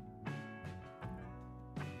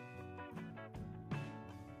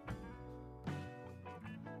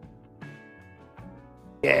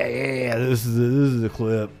 Yeah. This is a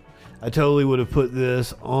clip. I totally would have put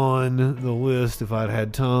this on the list if I'd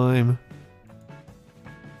had time.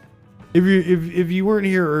 If you weren't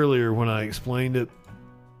here earlier when I explained it.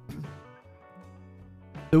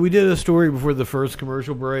 So we did a story before the first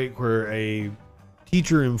commercial break where a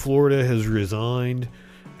teacher in Florida has resigned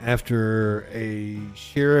after a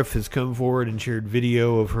sheriff has come forward and shared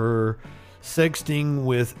video of her sexting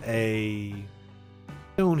with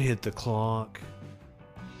don't hit the clock.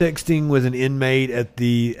 Sexting with an inmate at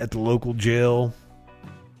the local jail.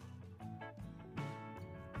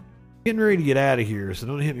 Getting ready to get out of here, so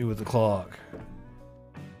don't hit me with the clock.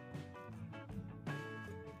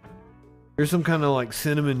 There's some kind of like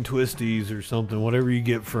cinnamon twisties or something, whatever you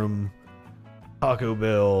get from Taco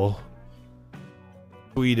Bell.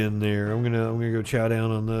 Sweet in there. I'm gonna go chow down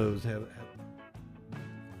on those.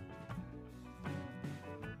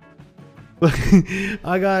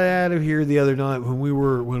 I got out of here the other night when we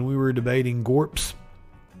were debating Gorps.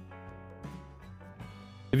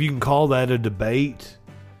 If you can call that a debate.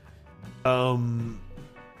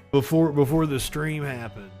 Before the stream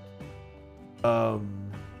happened. Oh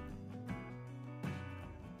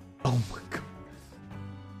my god.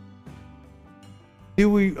 Do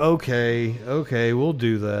we? Okay, we'll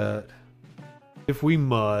do that. If we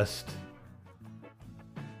must.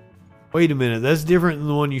 Wait a minute, that's different than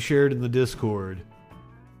the one you shared in the Discord.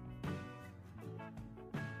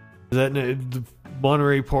 Is that the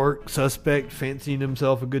Monterey Park suspect fancying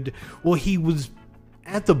himself a good... Well, he was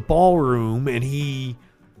at the ballroom and he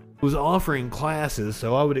was offering classes,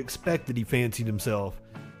 so I would expect that he fancied himself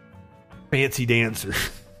fancy dancer.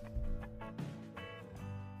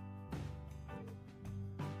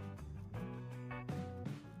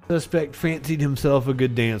 Suspect fancied himself a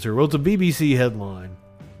good dancer. Well, it's a BBC headline.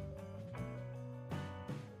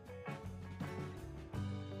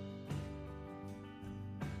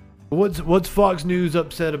 What's Fox News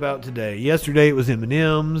upset about today? Yesterday it was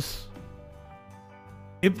M&Ms.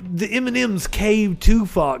 the M&Ms caved to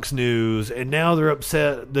Fox News, and now they're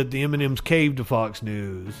upset that the M&Ms caved to Fox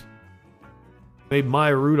News. Made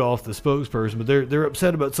Maya Rudolph the spokesperson, but they're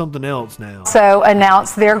upset about something else now. So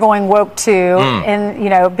announced they're going woke too,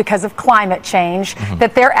 and because of climate change,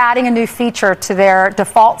 that they're adding a new feature to their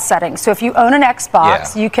default settings. So if you own an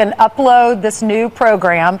Xbox, you can upload this new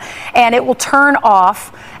program, and it will turn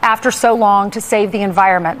off after so long to save the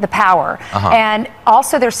environment, the power. And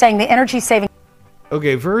also, they're saying the energy saving.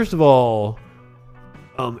 Okay, first of all,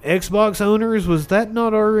 Xbox owners, was that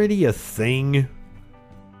not already a thing?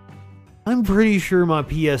 I'm pretty sure my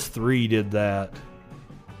PS3 did that.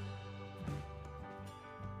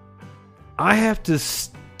 I have to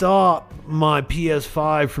stop my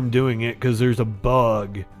PS5 from doing it because there's a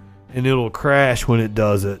bug and it'll crash when it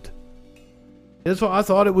does it. That's why I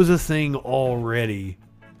thought it was a thing already.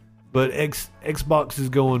 But Xbox is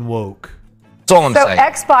going woke. So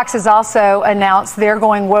Xbox has also announced they're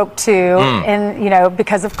going woke too, and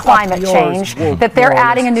because of climate change, that they're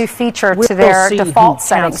adding a new feature to their default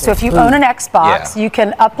settings. So if you own an Xbox, you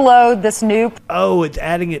can upload this new. Oh, it's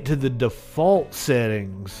adding it to the default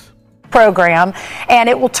settings. Program, and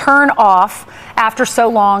it will turn off after so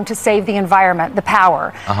long to save the environment, the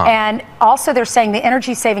power. And also, they're saying the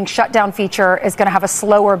energy saving shutdown feature is going to have a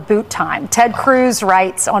slower boot time. Ted Cruz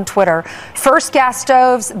writes on Twitter, first gas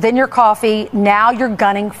stoves, then your coffee, now you're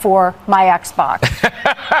gunning for my Xbox.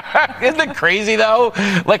 Isn't it crazy though?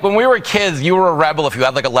 Like when we were kids, you were a rebel if you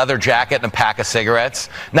had like a leather jacket and a pack of cigarettes.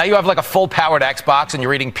 Now you have like a full powered Xbox and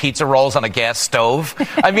you're eating pizza rolls on a gas stove.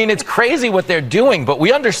 I mean, it's crazy what they're doing, but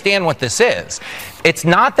we understand what this is. It's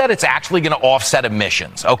not that it's actually going to offset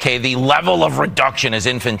emissions. Okay, the level of reduction is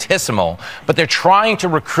infinitesimal, but they're trying to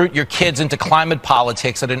recruit your kids into climate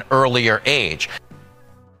politics at an earlier age.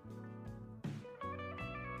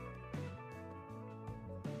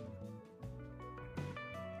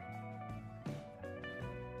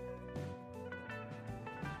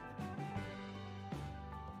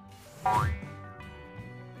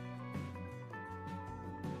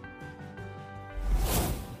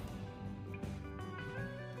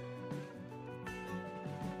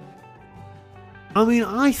 I mean,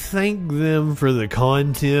 I thank them for the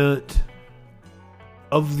content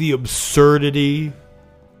of the absurdity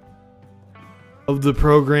of the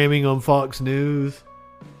programming on Fox News.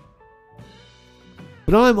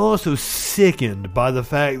 But I'm also sickened by the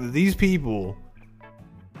fact that these people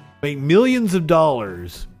make millions of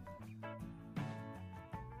dollars,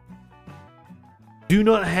 do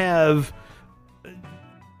not have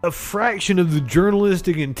a fraction of the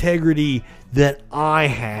journalistic integrity that I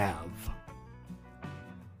have.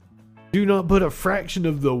 Do not put a fraction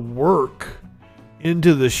of the work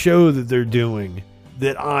into the show that they're doing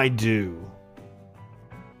that I do.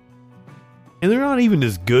 And they're not even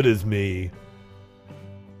as good as me.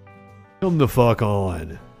 Come the fuck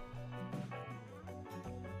on.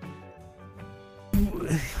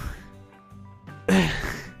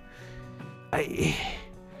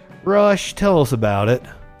 Rush, tell us about it.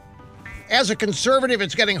 As a conservative,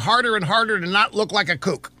 it's getting harder and harder to not look like a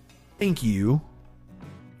kook. Thank you.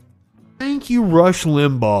 Thank you, Rush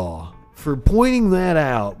Limbaugh, for pointing that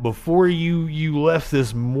out before you left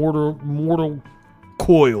this mortal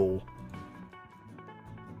coil.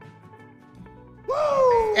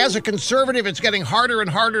 As a conservative, it's getting harder and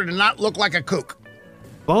harder to not look like a kook.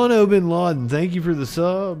 Bono Bin Laden, thank you for the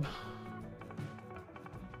sub.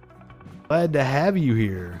 Glad to have you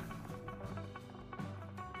here.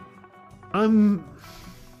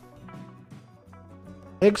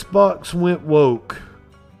 Xbox went woke.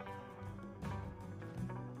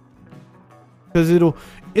 Because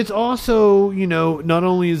it's also, not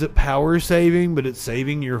only is it power saving, but it's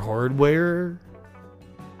saving your hardware.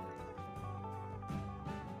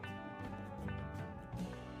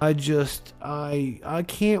 I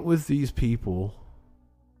can't with these people.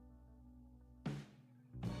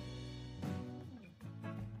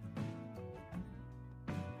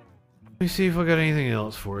 Let me see if I got anything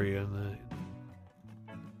else for you. The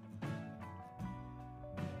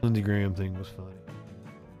Lindsey Graham thing was funny.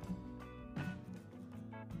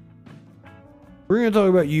 We're going to talk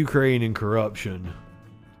about Ukraine and corruption.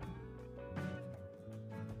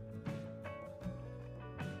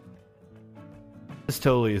 It's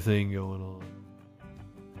totally a thing going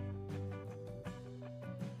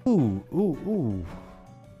on. Ooh.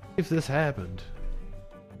 If this happened.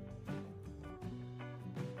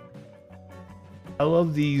 I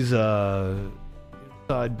love these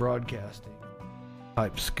inside broadcasting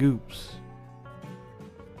type scoops.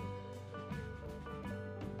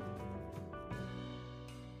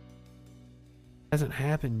 Hasn't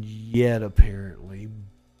happened yet, apparently,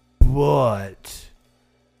 but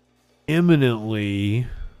imminently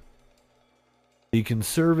the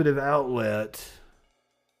conservative outlet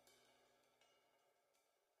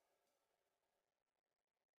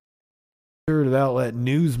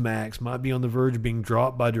Newsmax might be on the verge of being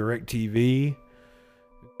dropped by DirecTV.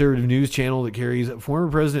 Conservative news channel that carries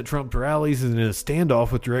former President Trump's rallies is in a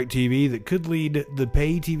standoff with DirecTV that could lead the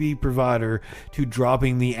pay TV provider to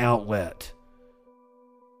dropping the outlet.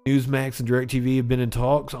 Newsmax and DirecTV have been in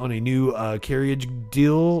talks on a new carriage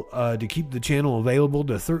deal to keep the channel available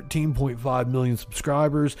to 13.5 million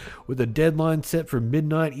subscribers, with a deadline set for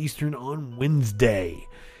midnight Eastern on Wednesday.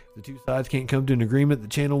 If the two sides can't come to an agreement, the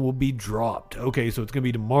channel will be dropped. Okay, so it's going to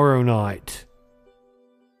be tomorrow night.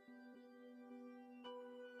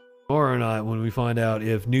 Tomorrow night when we find out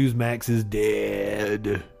if Newsmax is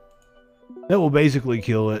dead. That will basically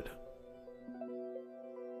kill it.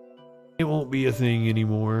 It won't be a thing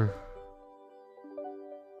anymore.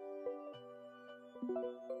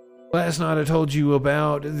 Last night I told you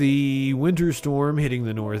about the winter storm hitting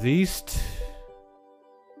the Northeast.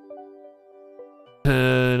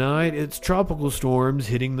 Tonight it's tropical storms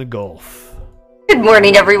hitting the Gulf. Good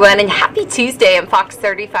morning, everyone, and happy Tuesday. I'm Fox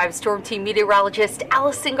 35 Storm Team meteorologist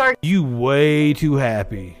Allison Gar. You way too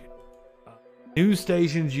happy. News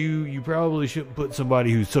stations, you probably shouldn't put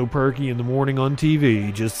somebody who's so perky in the morning on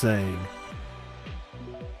TV, just saying.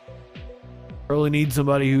 Probably need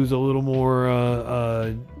somebody who's a little more,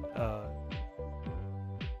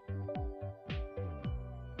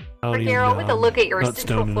 Garrow, with a look at your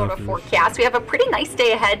Central Florida forecast, we have a pretty nice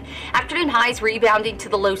day ahead. Afternoon highs rebounding to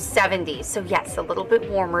the low 70s. So yes, a little bit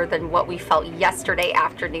warmer than what we felt yesterday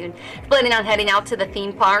afternoon. Planning on heading out to the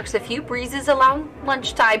theme parks. A few breezes around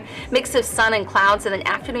lunchtime, mix of sun and clouds, and then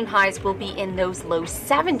afternoon highs will be in those low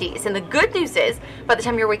 70s. And the good news is, by the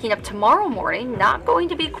time you're waking up tomorrow morning, not going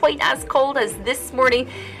to be quite as cold as this morning.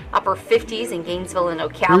 Upper 50s in Gainesville and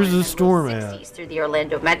Ocala. Where's the storm at? Through the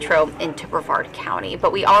Orlando Metro into Brevard County.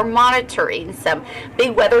 But we are monitoring some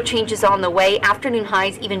big weather changes on the way. Afternoon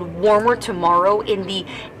highs even warmer tomorrow in the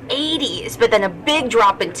 80s, but then a big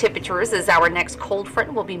drop in temperatures as our next cold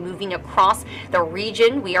front will be moving across the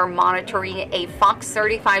region. We are monitoring a Fox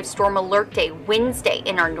 35 storm alert day Wednesday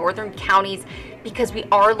in our northern counties, because we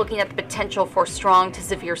are looking at the potential for strong to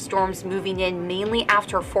severe storms moving in mainly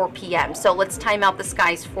after 4 p.m. So let's time out the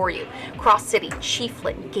skies for you. Cross City,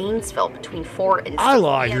 Chiefland, Gainesville between 4 and 6 I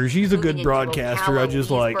like her. She's a good broadcaster. I just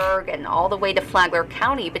like. And all the way to Flagler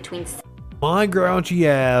County between. My grouchy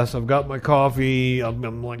ass. I've got my coffee.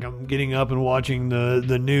 I'm getting up and watching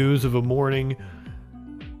the news of a morning.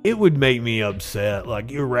 It would make me upset, like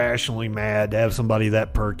irrationally mad, to have somebody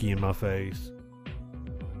that perky in my face.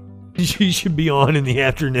 She should be on in the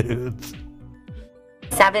afternoons.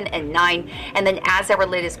 7 and 9, and then as our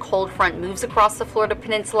latest cold front moves across the Florida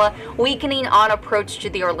Peninsula, weakening on approach to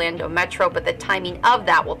the Orlando Metro, but the timing of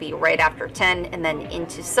that will be right after 10 and then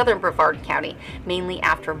into southern Brevard County, mainly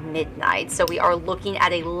after midnight. So we are looking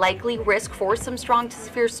at a likely risk for some strong to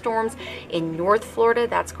severe storms in North Florida.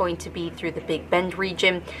 That's going to be through the Big Bend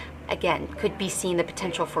region. Again, could be seeing the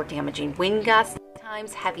potential for damaging wind gusts,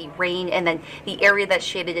 heavy rain, and then the area that's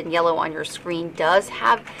shaded in yellow on your screen does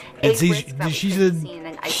have a risk that we could see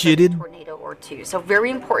an isolated tornado or two. So very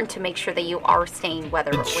important to make sure that you are staying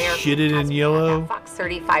weather aware. Shaded in yellow. Fox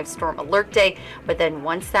 35 storm alert day, but then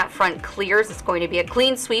once that front clears, it's going to be a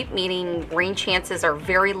clean sweep, meaning rain chances are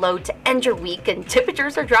very low to end your week, and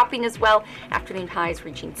temperatures are dropping as well. Afternoon highs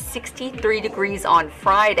reaching 63 degrees on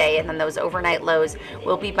Friday, and then those overnight lows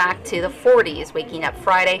will be back to the 40s, waking up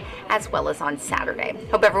Friday as well as on Saturday.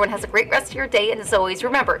 Hope everyone has a great rest of your day, and as always,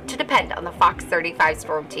 remember to depend on the Fox 35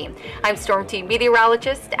 Storm Team. I'm Storm Team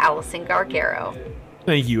meteorologist Allison Gargaro.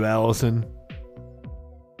 Thank you, Allison.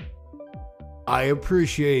 I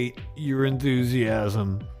appreciate your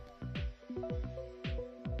enthusiasm.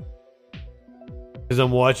 As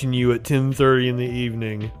I'm watching you at 10:30 in the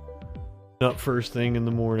evening, not first thing in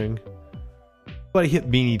the morning. But I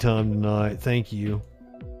hit beanie time tonight. Thank you.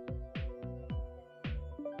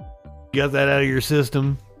 You got that out of your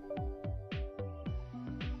system?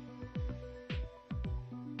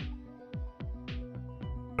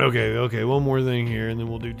 Okay, one more thing here, and then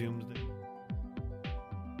we'll do Doomsday.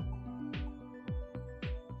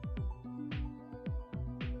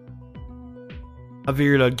 I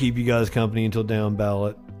figured I'd keep you guys company until down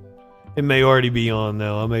ballot. It may already be on,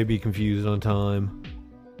 though. I may be confused on time.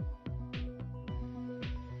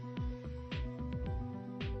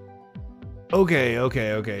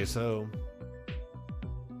 Okay, so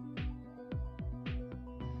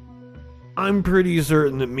I'm pretty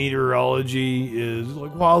certain that meteorology is,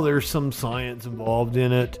 like, while there's some science involved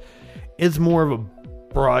in it, it's more of a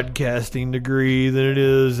broadcasting degree than it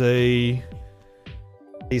is a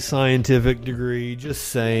scientific degree. Just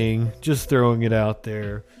saying, just throwing it out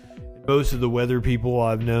there. Most of the weather people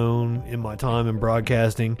I've known in my time in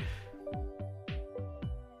broadcasting,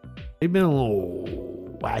 they've been a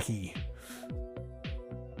little wacky.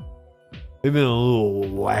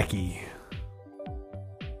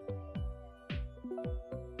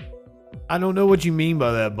 I don't know what you mean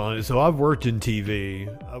by that, Bonnie. So I've worked in TV.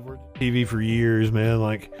 I've worked in TV for years, man.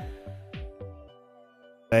 Like,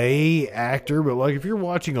 actor, but like if you're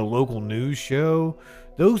watching a local news show,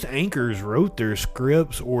 those anchors wrote their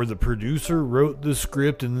scripts, or the producer wrote the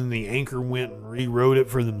script and then the anchor went and rewrote it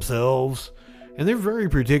for themselves. And they're very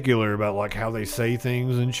particular about like how they say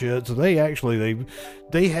things and shit. So they actually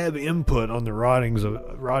they have input on the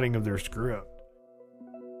writing of their script.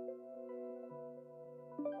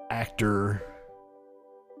 Actor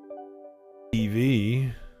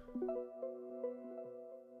TV,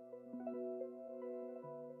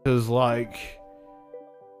 because like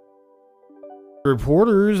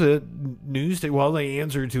reporters at news, while they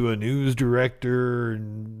answer to a news director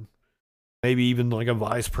and maybe even like a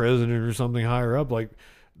vice president or something higher up, like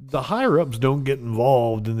the higher ups don't get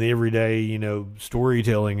involved in the everyday, you know,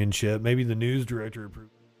 storytelling and shit. Maybe the news director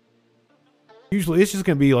approves. Usually it's just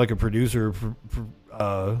gonna be like a producer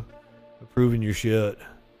approving your shit.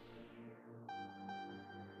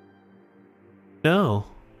 No.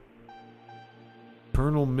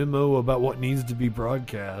 Internal memo about what needs to be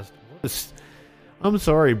broadcast. I'm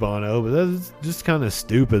sorry, Bono, but that's just kind of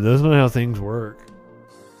stupid. That's not how things work.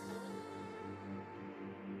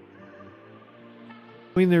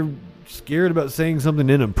 I mean, they're scared about saying something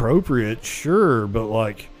inappropriate, sure, but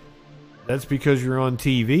like, that's because you're on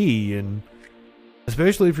TV, and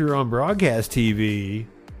especially if you're on broadcast TV,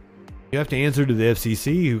 you have to answer to the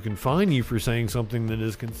FCC, who can fine you for saying something that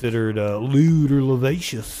is considered lewd or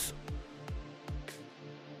lascivious.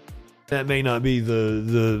 That may not be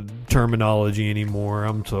the terminology anymore.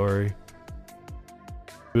 I'm sorry.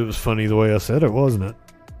 It was funny the way I said it, wasn't it?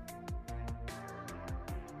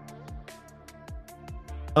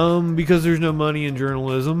 Because there's no money in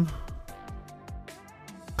journalism.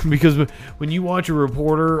 Because when you watch a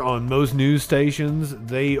reporter on most news stations,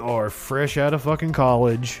 they are fresh out of fucking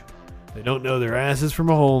college. They don't know their asses from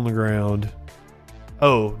a hole in the ground.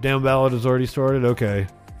 Oh, down ballot has already started? Okay.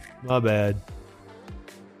 My bad.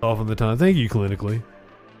 Off on the time. Thank you, Clinically.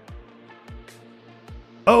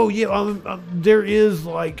 Oh, yeah, there is,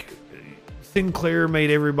 like, Sinclair made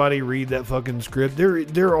everybody read that fucking script.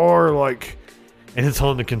 There are, like, and it's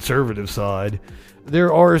on the conservative side,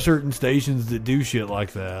 there are certain stations that do shit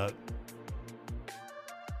like that.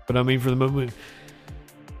 But I mean, for the moment,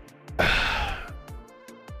 I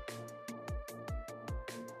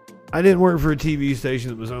didn't work for a TV station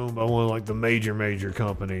that was owned by one of like the major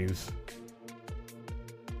companies.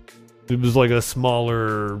 It was like a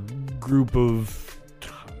smaller group of,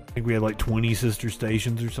 I think we had like 20 sister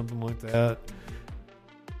stations or something like that.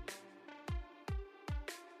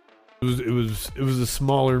 It was a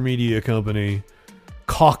smaller media company.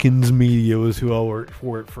 Calkins Media was who I worked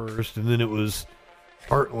for at first, and then it was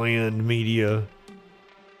Heartland Media.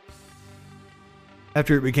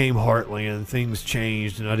 After it became Heartland, things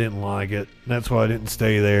changed and I didn't like it. That's why I didn't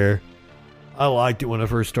stay there. I liked it when I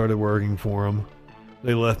first started working for them.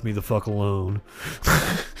 They left me the fuck alone.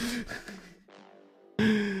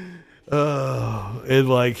 And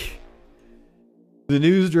like, the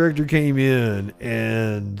news director came in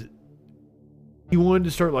and he wanted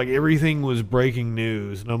to start like everything was breaking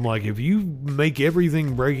news. And I'm like, if you make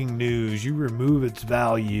everything breaking news, you remove its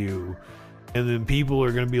value. And then people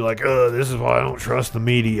are going to be like, this is why I don't trust the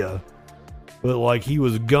media. But like, he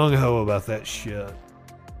was gung-ho about that shit.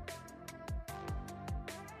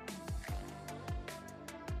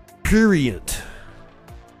 Period.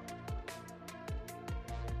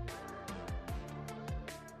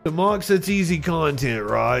 The Mock Sets easy content,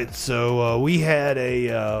 right? So we had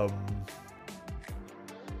a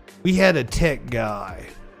tech guy,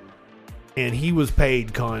 and he was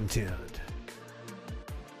paid content.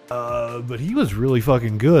 But he was really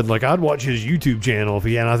fucking good. Like, I'd watch his YouTube channel if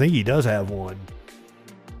he had, and I think he does have one.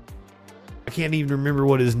 I can't even remember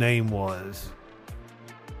what his name was.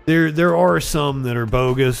 There are some that are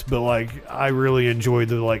bogus, but like, I really enjoyed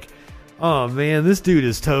the like, oh man, this dude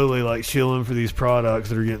is totally like shilling for these products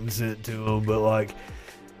that are getting sent to him, but like,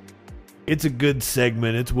 it's a good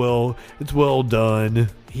segment. It's well done.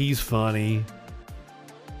 He's funny.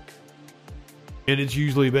 And it's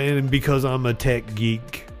usually, and because I'm a tech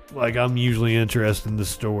geek, like, I'm usually interested in the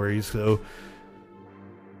stories, so.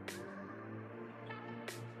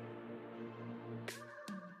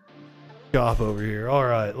 shop over here. All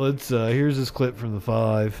right, let's. Here's this clip from the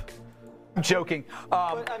 5. I'm joking.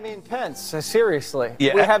 But, I mean, Pence, seriously.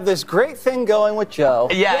 Yeah. We have this great thing going with Joe.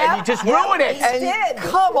 Yeah, and you just ruined it. And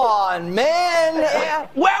come on, man. Yeah.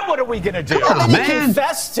 Well, what are we going to do? And then he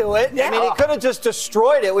confessed to it. Yeah. I mean, he could have just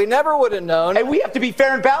destroyed it. We never would have known. And we have to be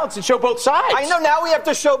fair and balanced and show both sides. I know, now we have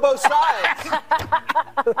to show both sides.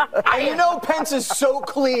 And you know Pence is so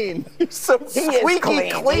clean. He's so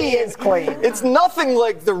squeaky clean. He is clean. It's nothing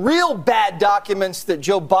like the real bad documents that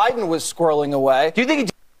Joe Biden was squirreling away. Do you think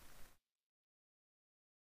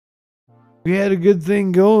We had a good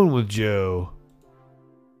thing going with Joe.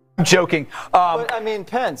 I'm joking. But, I mean,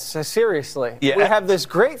 Pence, seriously. Yeah. We have this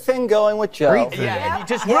great thing going with Joe. Yeah, and you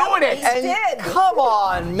just ruined it. And come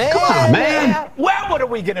on, man. Come on, man. Well, what are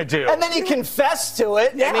we going to do? And then he confessed to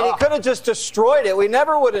it. I mean, he could have just destroyed it. We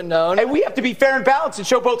never would have known. And we have to be fair and balanced and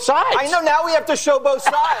show both sides. I know, now we have to show both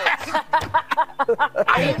sides.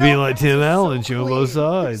 Being like Tim Allen, show both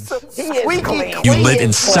sides. Squeaky clean. You live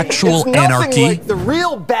in sexual it's nothing anarchy. like the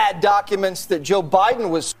real bad documents that Joe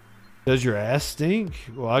Biden was. Does your ass stink?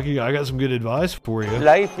 Well, I got some good advice for you.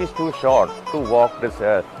 Life is too short to walk this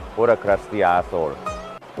earth with a crusty asshole.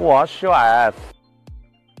 Wash your ass.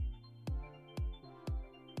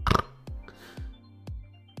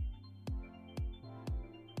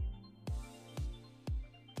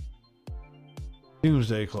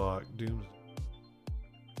 Doomsday clock.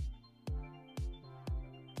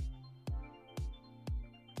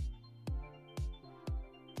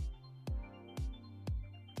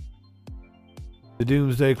 The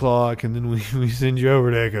Doomsday Clock, and then we send you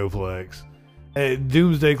over to Echoplex. Hey,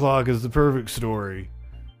 Doomsday Clock is the perfect story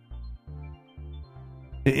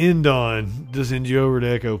to end on to send you over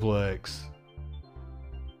to Echoplex.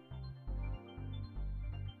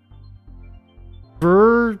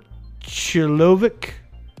 Virtulovic.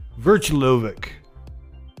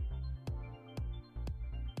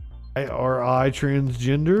 Are I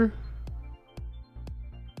transgender?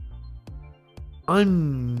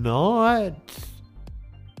 I'm not.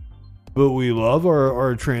 But we love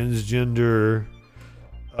our transgender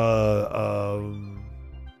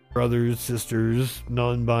brothers, sisters,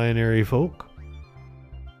 non-binary folk.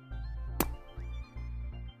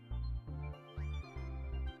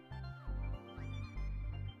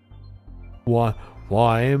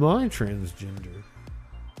 Why am I transgender?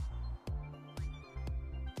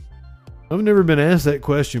 I've never been asked that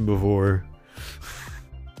question before.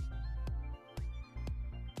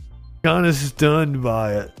 Kind of stunned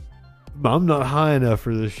by it. I'm not high enough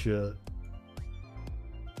for this shit.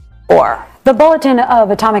 The Bulletin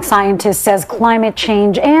of Atomic Scientists says climate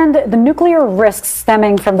change and the nuclear risks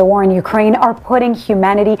stemming from the war in Ukraine are putting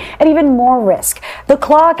humanity at even more risk. The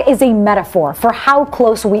clock is a metaphor for how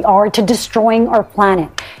close we are to destroying our planet.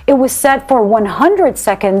 It was set for 100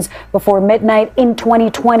 seconds before midnight in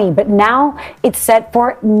 2020, but now it's set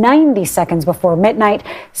for 90 seconds before midnight.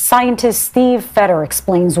 Scientist Steve Fetter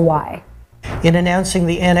explains why. In announcing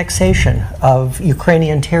the annexation of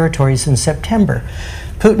Ukrainian territories in September,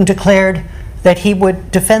 Putin declared that he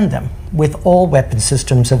would defend them with all weapon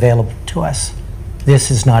systems available to us. This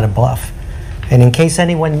is not a bluff. And in case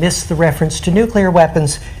anyone missed the reference to nuclear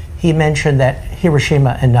weapons, he mentioned that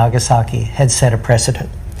Hiroshima and Nagasaki had set a precedent.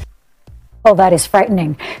 Oh, that is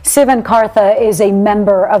frightening. Sivan Kartha is a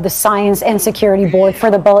member of the Science and Security Board for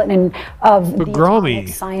the Bulletin of the Atomic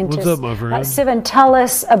Scientists. What's up, my friend? Sivan, tell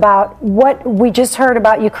us about what we just heard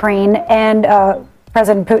about Ukraine and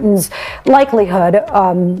President Putin's likelihood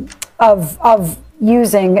of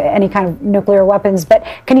using any kind of nuclear weapons. But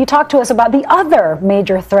can you talk to us about the other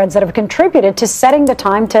major threads that have contributed to setting the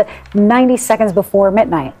time to 90 seconds before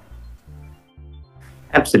midnight?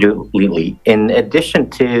 Absolutely. In addition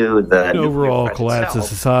to the overall collapse of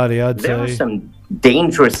society, I'd there say are some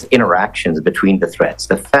dangerous interactions between the threats.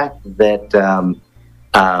 The fact that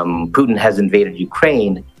Putin has invaded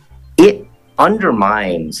Ukraine, it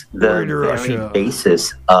undermines the very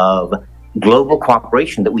basis of global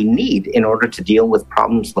cooperation that we need in order to deal with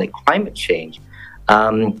problems like climate change.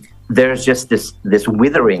 There's just this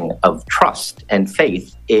withering of trust and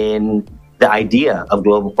faith in the idea of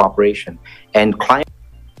global cooperation and climate.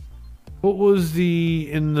 What was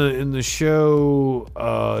in the show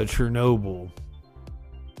Chernobyl?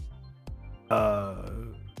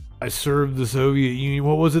 I served the Soviet Union.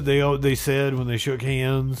 What was it they said when they shook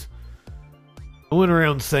hands? I went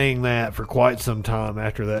around saying that for quite some time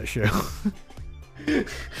after that show.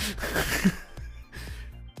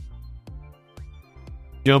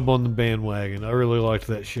 Jump on the bandwagon. I really liked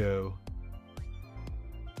that show.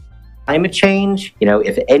 Climate change,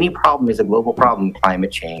 if any problem is a global problem,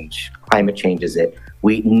 climate change climate change is it.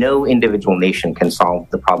 No individual nation can solve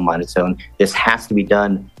the problem on its own. This has to be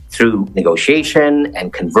done through negotiation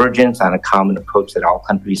and convergence on a common approach that all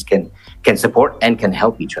countries can support and can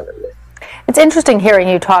help each other with. It's interesting hearing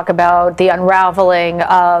you talk about the unraveling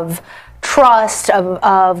of trust,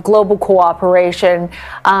 of global cooperation,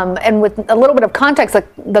 and with a little bit of context,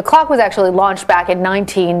 the clock was actually launched back in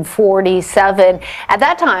 1947. At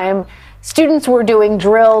that time, students were doing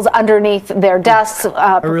drills underneath their desks.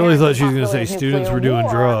 I really thought she was going to say students were doing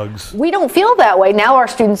drugs. We don't feel that way. Now our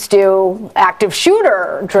students do active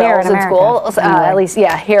shooter drills in school, at least,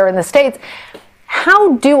 here in the States.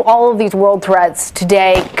 How do all of these world threats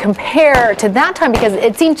today compare to that time? Because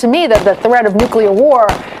it seems to me that the threat of nuclear war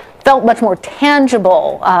felt much more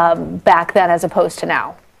tangible back then as opposed to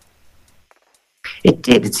now. It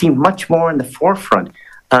did. It seemed much more in the forefront.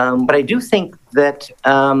 But I do think that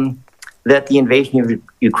that the invasion of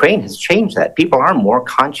Ukraine has changed that. People are more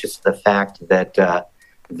conscious of the fact that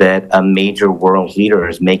that a major world leader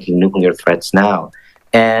is making nuclear threats now,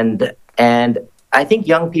 and I think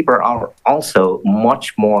young people are also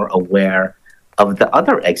much more aware of the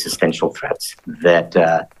other existential threats that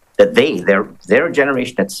their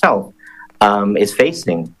generation itself is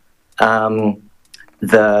facing. The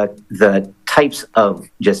types of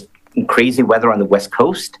just crazy weather on the West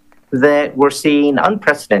Coast that we're seeing,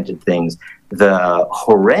 unprecedented things. The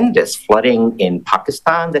horrendous flooding in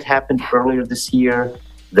Pakistan that happened earlier this year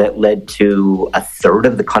that led to a third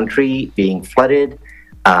of the country being flooded.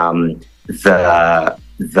 The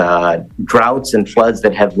droughts and floods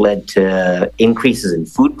that have led to increases in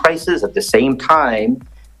food prices at the same time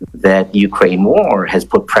that the Ukraine war has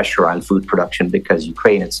put pressure on food production because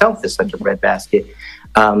Ukraine itself is such a breadbasket.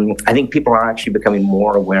 I think people are actually becoming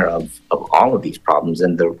more aware of all of these problems,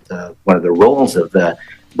 and one of the roles of the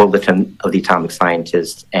Bulletin of the Atomic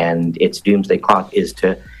Scientist and its Doomsday Clock is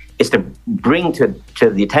to bring to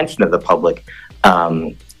the attention of the public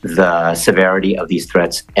the severity of these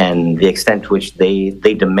threats and the extent to which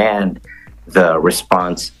they demand the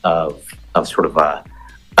response of sort of a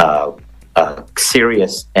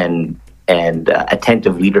serious and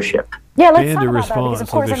attentive leadership. Yeah, let's and talk a about response, that, because, of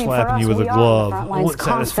course, like they're for slapping us, you with a we are glove. on the front I lines want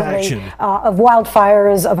satisfaction. Of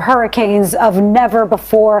wildfires, of hurricanes, of never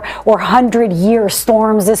before or 100-year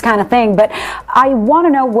storms, this kind of thing. But I want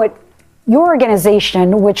to know what your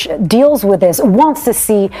organization, which deals with this, wants to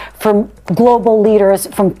see from global leaders,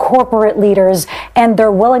 from corporate leaders, and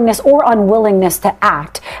their willingness or unwillingness to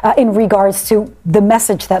act in regards to the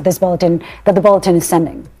message that the bulletin is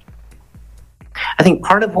sending. I think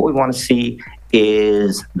part of what we want to see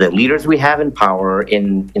is the leaders we have in power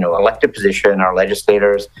in elected position, our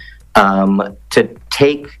legislators, to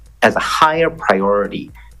take as a higher priority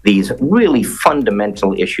these really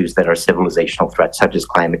fundamental issues that are civilizational threats, such as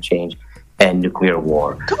climate change and nuclear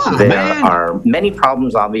war. There are many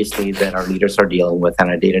problems, obviously, that our leaders are dealing with on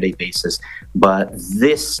a day-to-day basis, but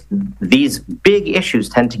these big issues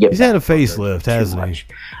tend to get... He's had a facelift, hasn't he?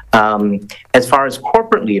 As far as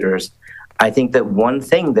corporate leaders, I think that one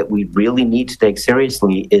thing that we really need to take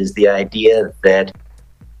seriously is the idea that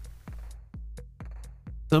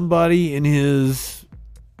somebody in his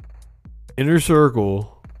inner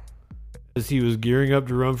circle, as he was gearing up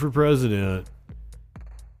to run for president,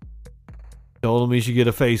 told him he should get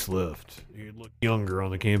a facelift. He'd look younger on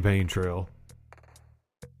the campaign trail.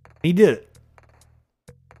 He did it.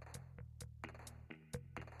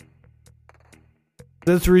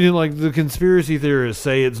 That's reading like the conspiracy theorists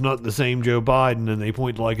say it's not the same Joe Biden, and they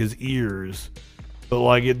point to like his ears, but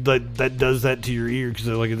like that does that to your ear because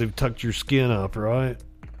like they've tucked your skin up, right?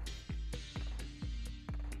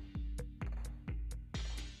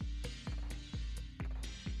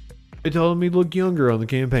 They told him he'd look younger on the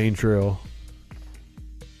campaign trail.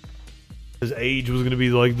 His age was going to be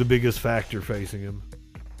like the biggest factor facing him.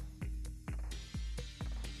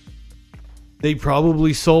 They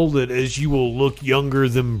probably sold it as you will look younger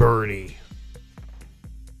than Bernie.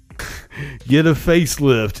 Get a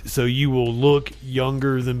facelift so you will look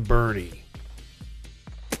younger than Bernie.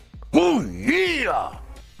 Oh, yeah!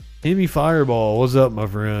 Timmy Fireball, what's up, my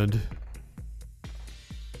friend?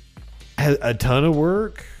 Had a ton of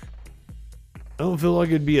work? I don't feel like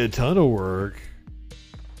it'd be a ton of work.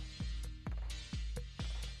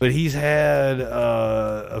 But he's had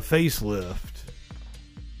a facelift.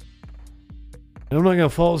 And I'm not going to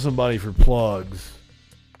fault somebody for plugs.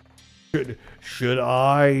 Should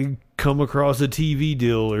I come across a TV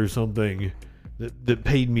deal or something that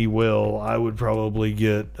paid me well, I would probably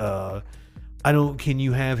get... can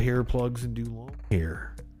you have hair plugs and do long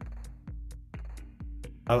hair?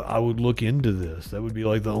 I would look into this. That would be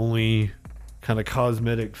like the only kind of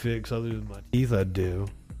cosmetic fix other than my teeth I'd do.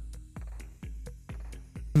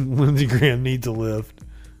 Lindsey Graham needs a lift.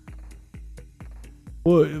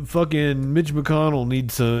 What fucking Mitch McConnell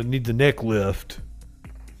needs a neck lift.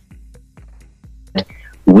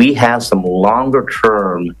 We have some longer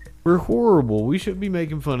term. We're horrible. We shouldn't be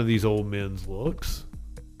making fun of these old men's looks.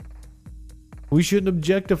 We shouldn't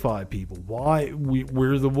objectify people. Why?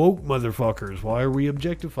 We're the woke motherfuckers. Why are we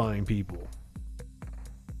objectifying people?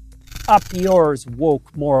 Up yours,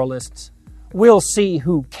 woke moralists. We'll see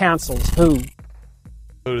who cancels who.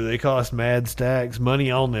 Oh, do they cost mad stacks?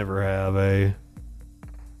 Money I'll never have, eh?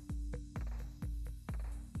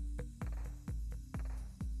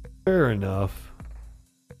 Fair enough.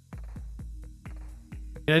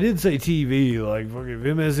 I did say TV, like fucking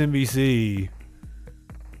MSNBC.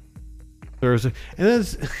 Thursday. And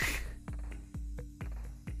that's...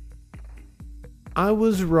 I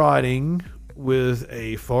was riding with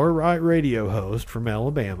a far-right radio host from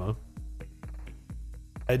Alabama.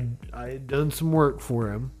 I had done some work for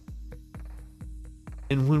him.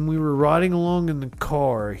 And when we were riding along in the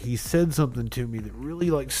car, he said something to me that really,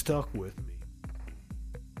 like, stuck with me.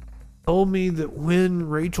 Told me that when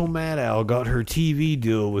Rachel Maddow got her TV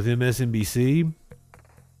deal with MSNBC,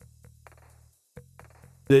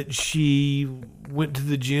 that she went to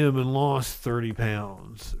the gym and lost 30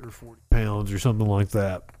 pounds or 40 pounds or something like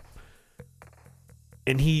that.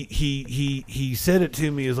 And he said it to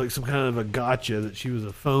me as like some kind of a gotcha that she was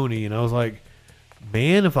a phony. And I was like,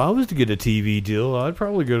 man, if I was to get a TV deal, I'd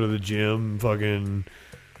probably go to the gym and fucking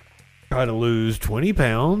try to lose 20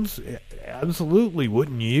 pounds. Absolutely,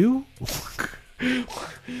 wouldn't you?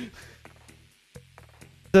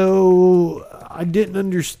 So I didn't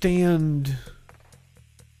understand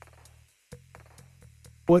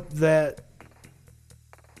what that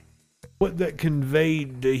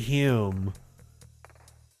conveyed to him.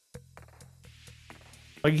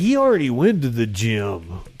 Like, he already went to the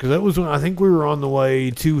gym, because that was when I think we were on the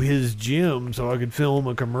way to his gym so I could film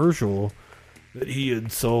a commercial that he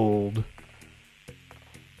had sold.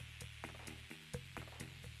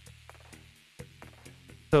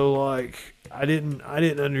 So, like, I didn't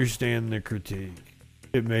understand the critique.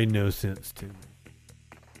 It made no sense to me.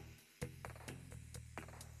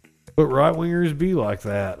 But right-wingers be like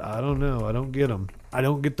that. I don't know. I don't get them. I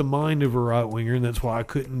don't get the mind of a right-winger, and that's why I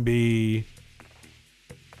couldn't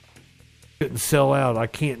sell out. I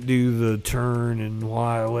can't do the turn and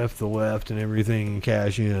why I left the left and everything and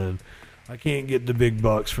cash in. I can't get the big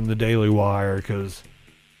bucks from the Daily Wire because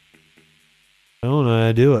I don't know how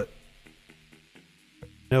to do it.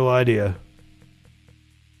 No idea.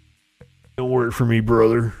 Don't work for me,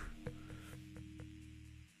 brother.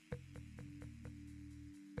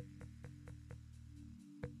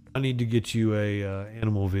 I need to get you a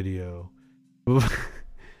animal video. I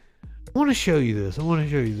want to show you this.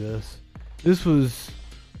 This was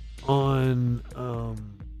on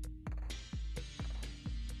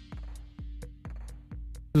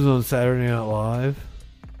Saturday Night Live.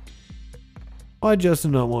 Why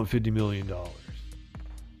Justin not want $50 million?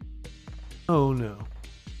 Oh no.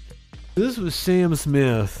 This was Sam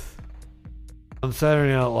Smith on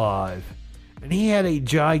Saturday Night Live, and he had a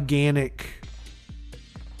gigantic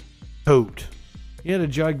coat. He had a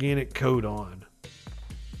gigantic coat on.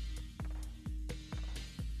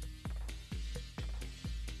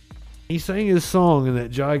 He sang his song in that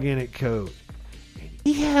gigantic coat.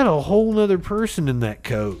 He had a whole nother person in that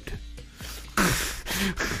coat.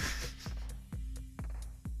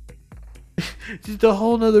 Just a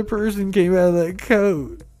whole nother person came out of that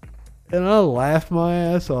coat. And I laughed my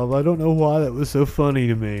ass off. I don't know why that was so funny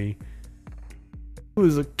to me. It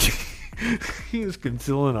was he was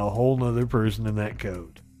concealing a whole nother person in that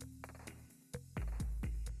coat.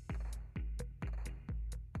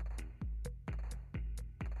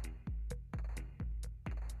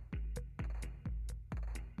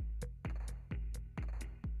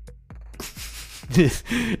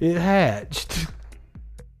 It hatched.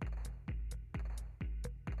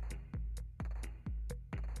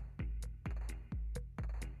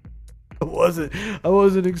 I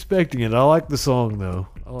wasn't expecting it. I like the song though.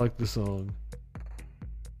 Let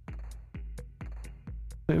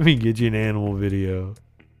me get you an animal video.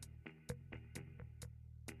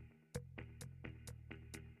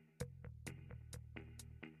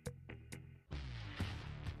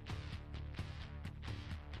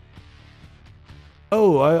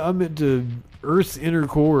 Oh, I meant to. Earth's inner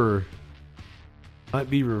core might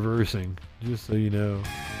be reversing, just so you know.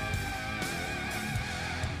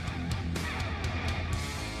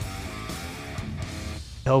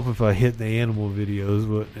 Help if I hit the animal videos,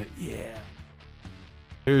 wouldn't it? Yeah.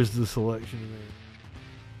 There's the selection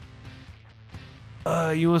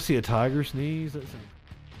there. You want to see a tiger sneeze? That's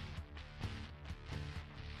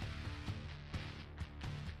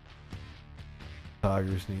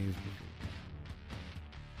Tiger sneeze.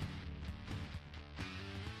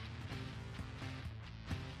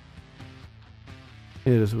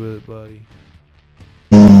 Hit us with it, buddy.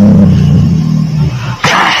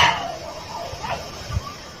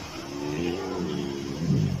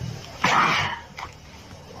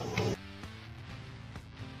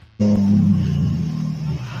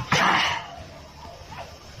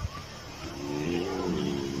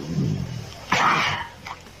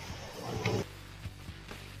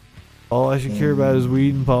 All I should care about is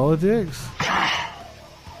weed and politics.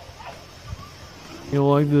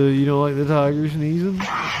 You don't like the tiger sneezing?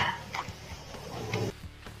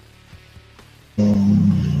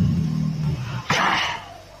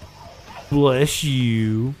 Bless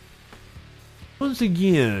you. Once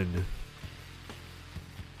again,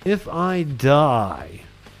 if I die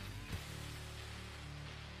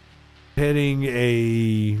petting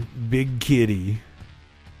a big kitty,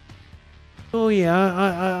 oh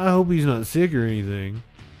yeah, I hope he's not sick or anything.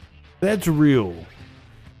 That's real.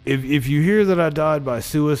 If you hear that I died by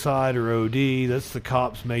suicide or OD, that's the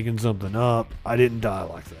cops making something up. I didn't die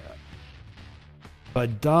like that. If I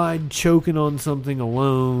died choking on something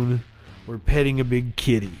alone or petting a big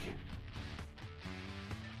kitty,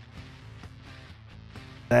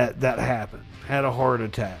 that happened. Had a heart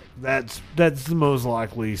attack. That's the most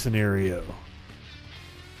likely scenario.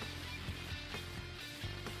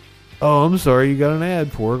 Oh, I'm sorry, you got an ad,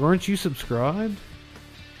 Porg. Aren't you subscribed?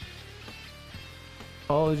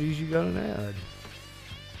 Apologies, you got an ad.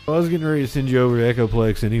 I was getting ready to send you over to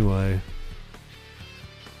Echoplex anyway.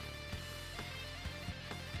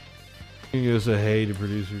 You can go say hey to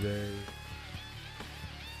Producer Dave.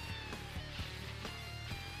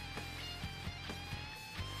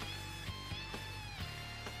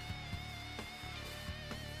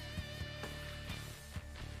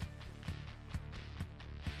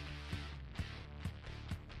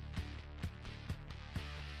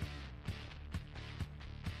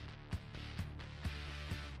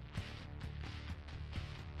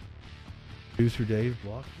 Producer Dave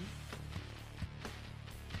blocked me?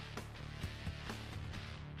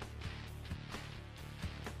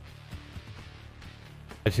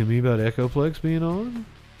 Asking me about Echoplex being on?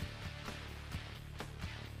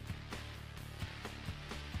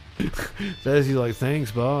 Says he like,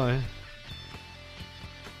 thanks, bye.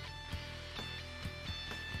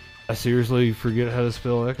 I seriously forget how to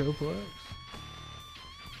spell Echoplex?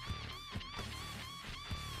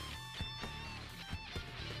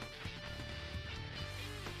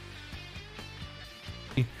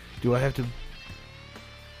 Do I have to...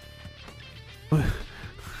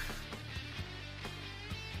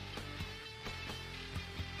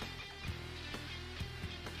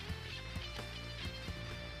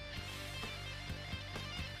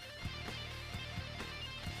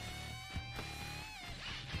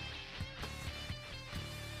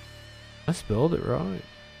 I spelled it right.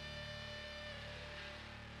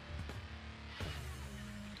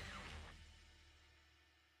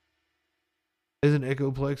 Isn't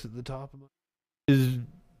Echoplex at the top of my... Is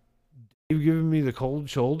Dave giving me the cold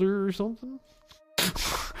shoulder or something?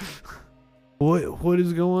 What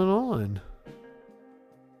is going on?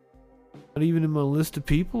 Not even in my list of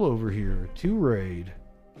people over here. To raid.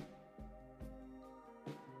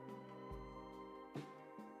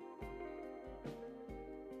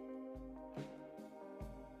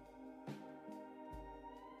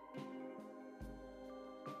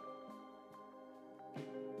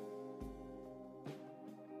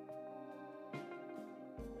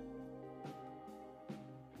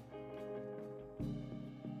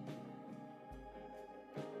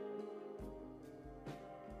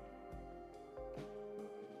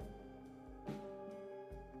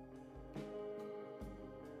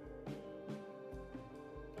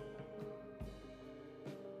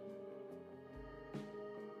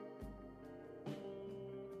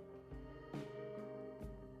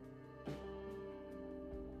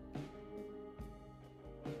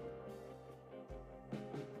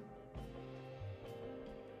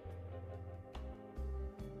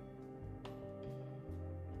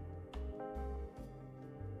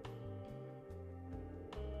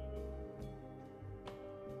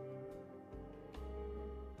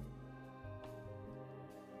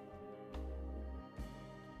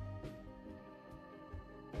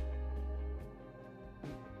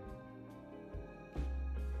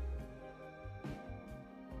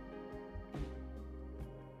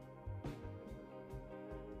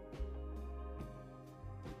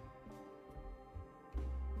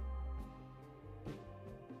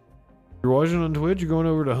 You're watching on Twitch, you're going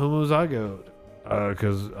over to Homozygote.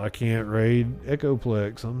 Because I can't raid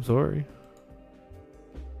Echoplex. I'm sorry.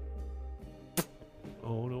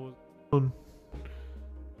 Oh no.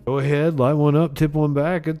 Go ahead, light one up, tip one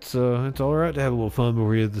back. It's all right to have a little fun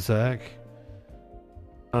before you hit the sack.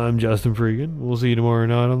 I'm Justin Freegan. We'll see you tomorrow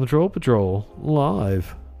night on the Troll Patrol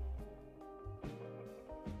live.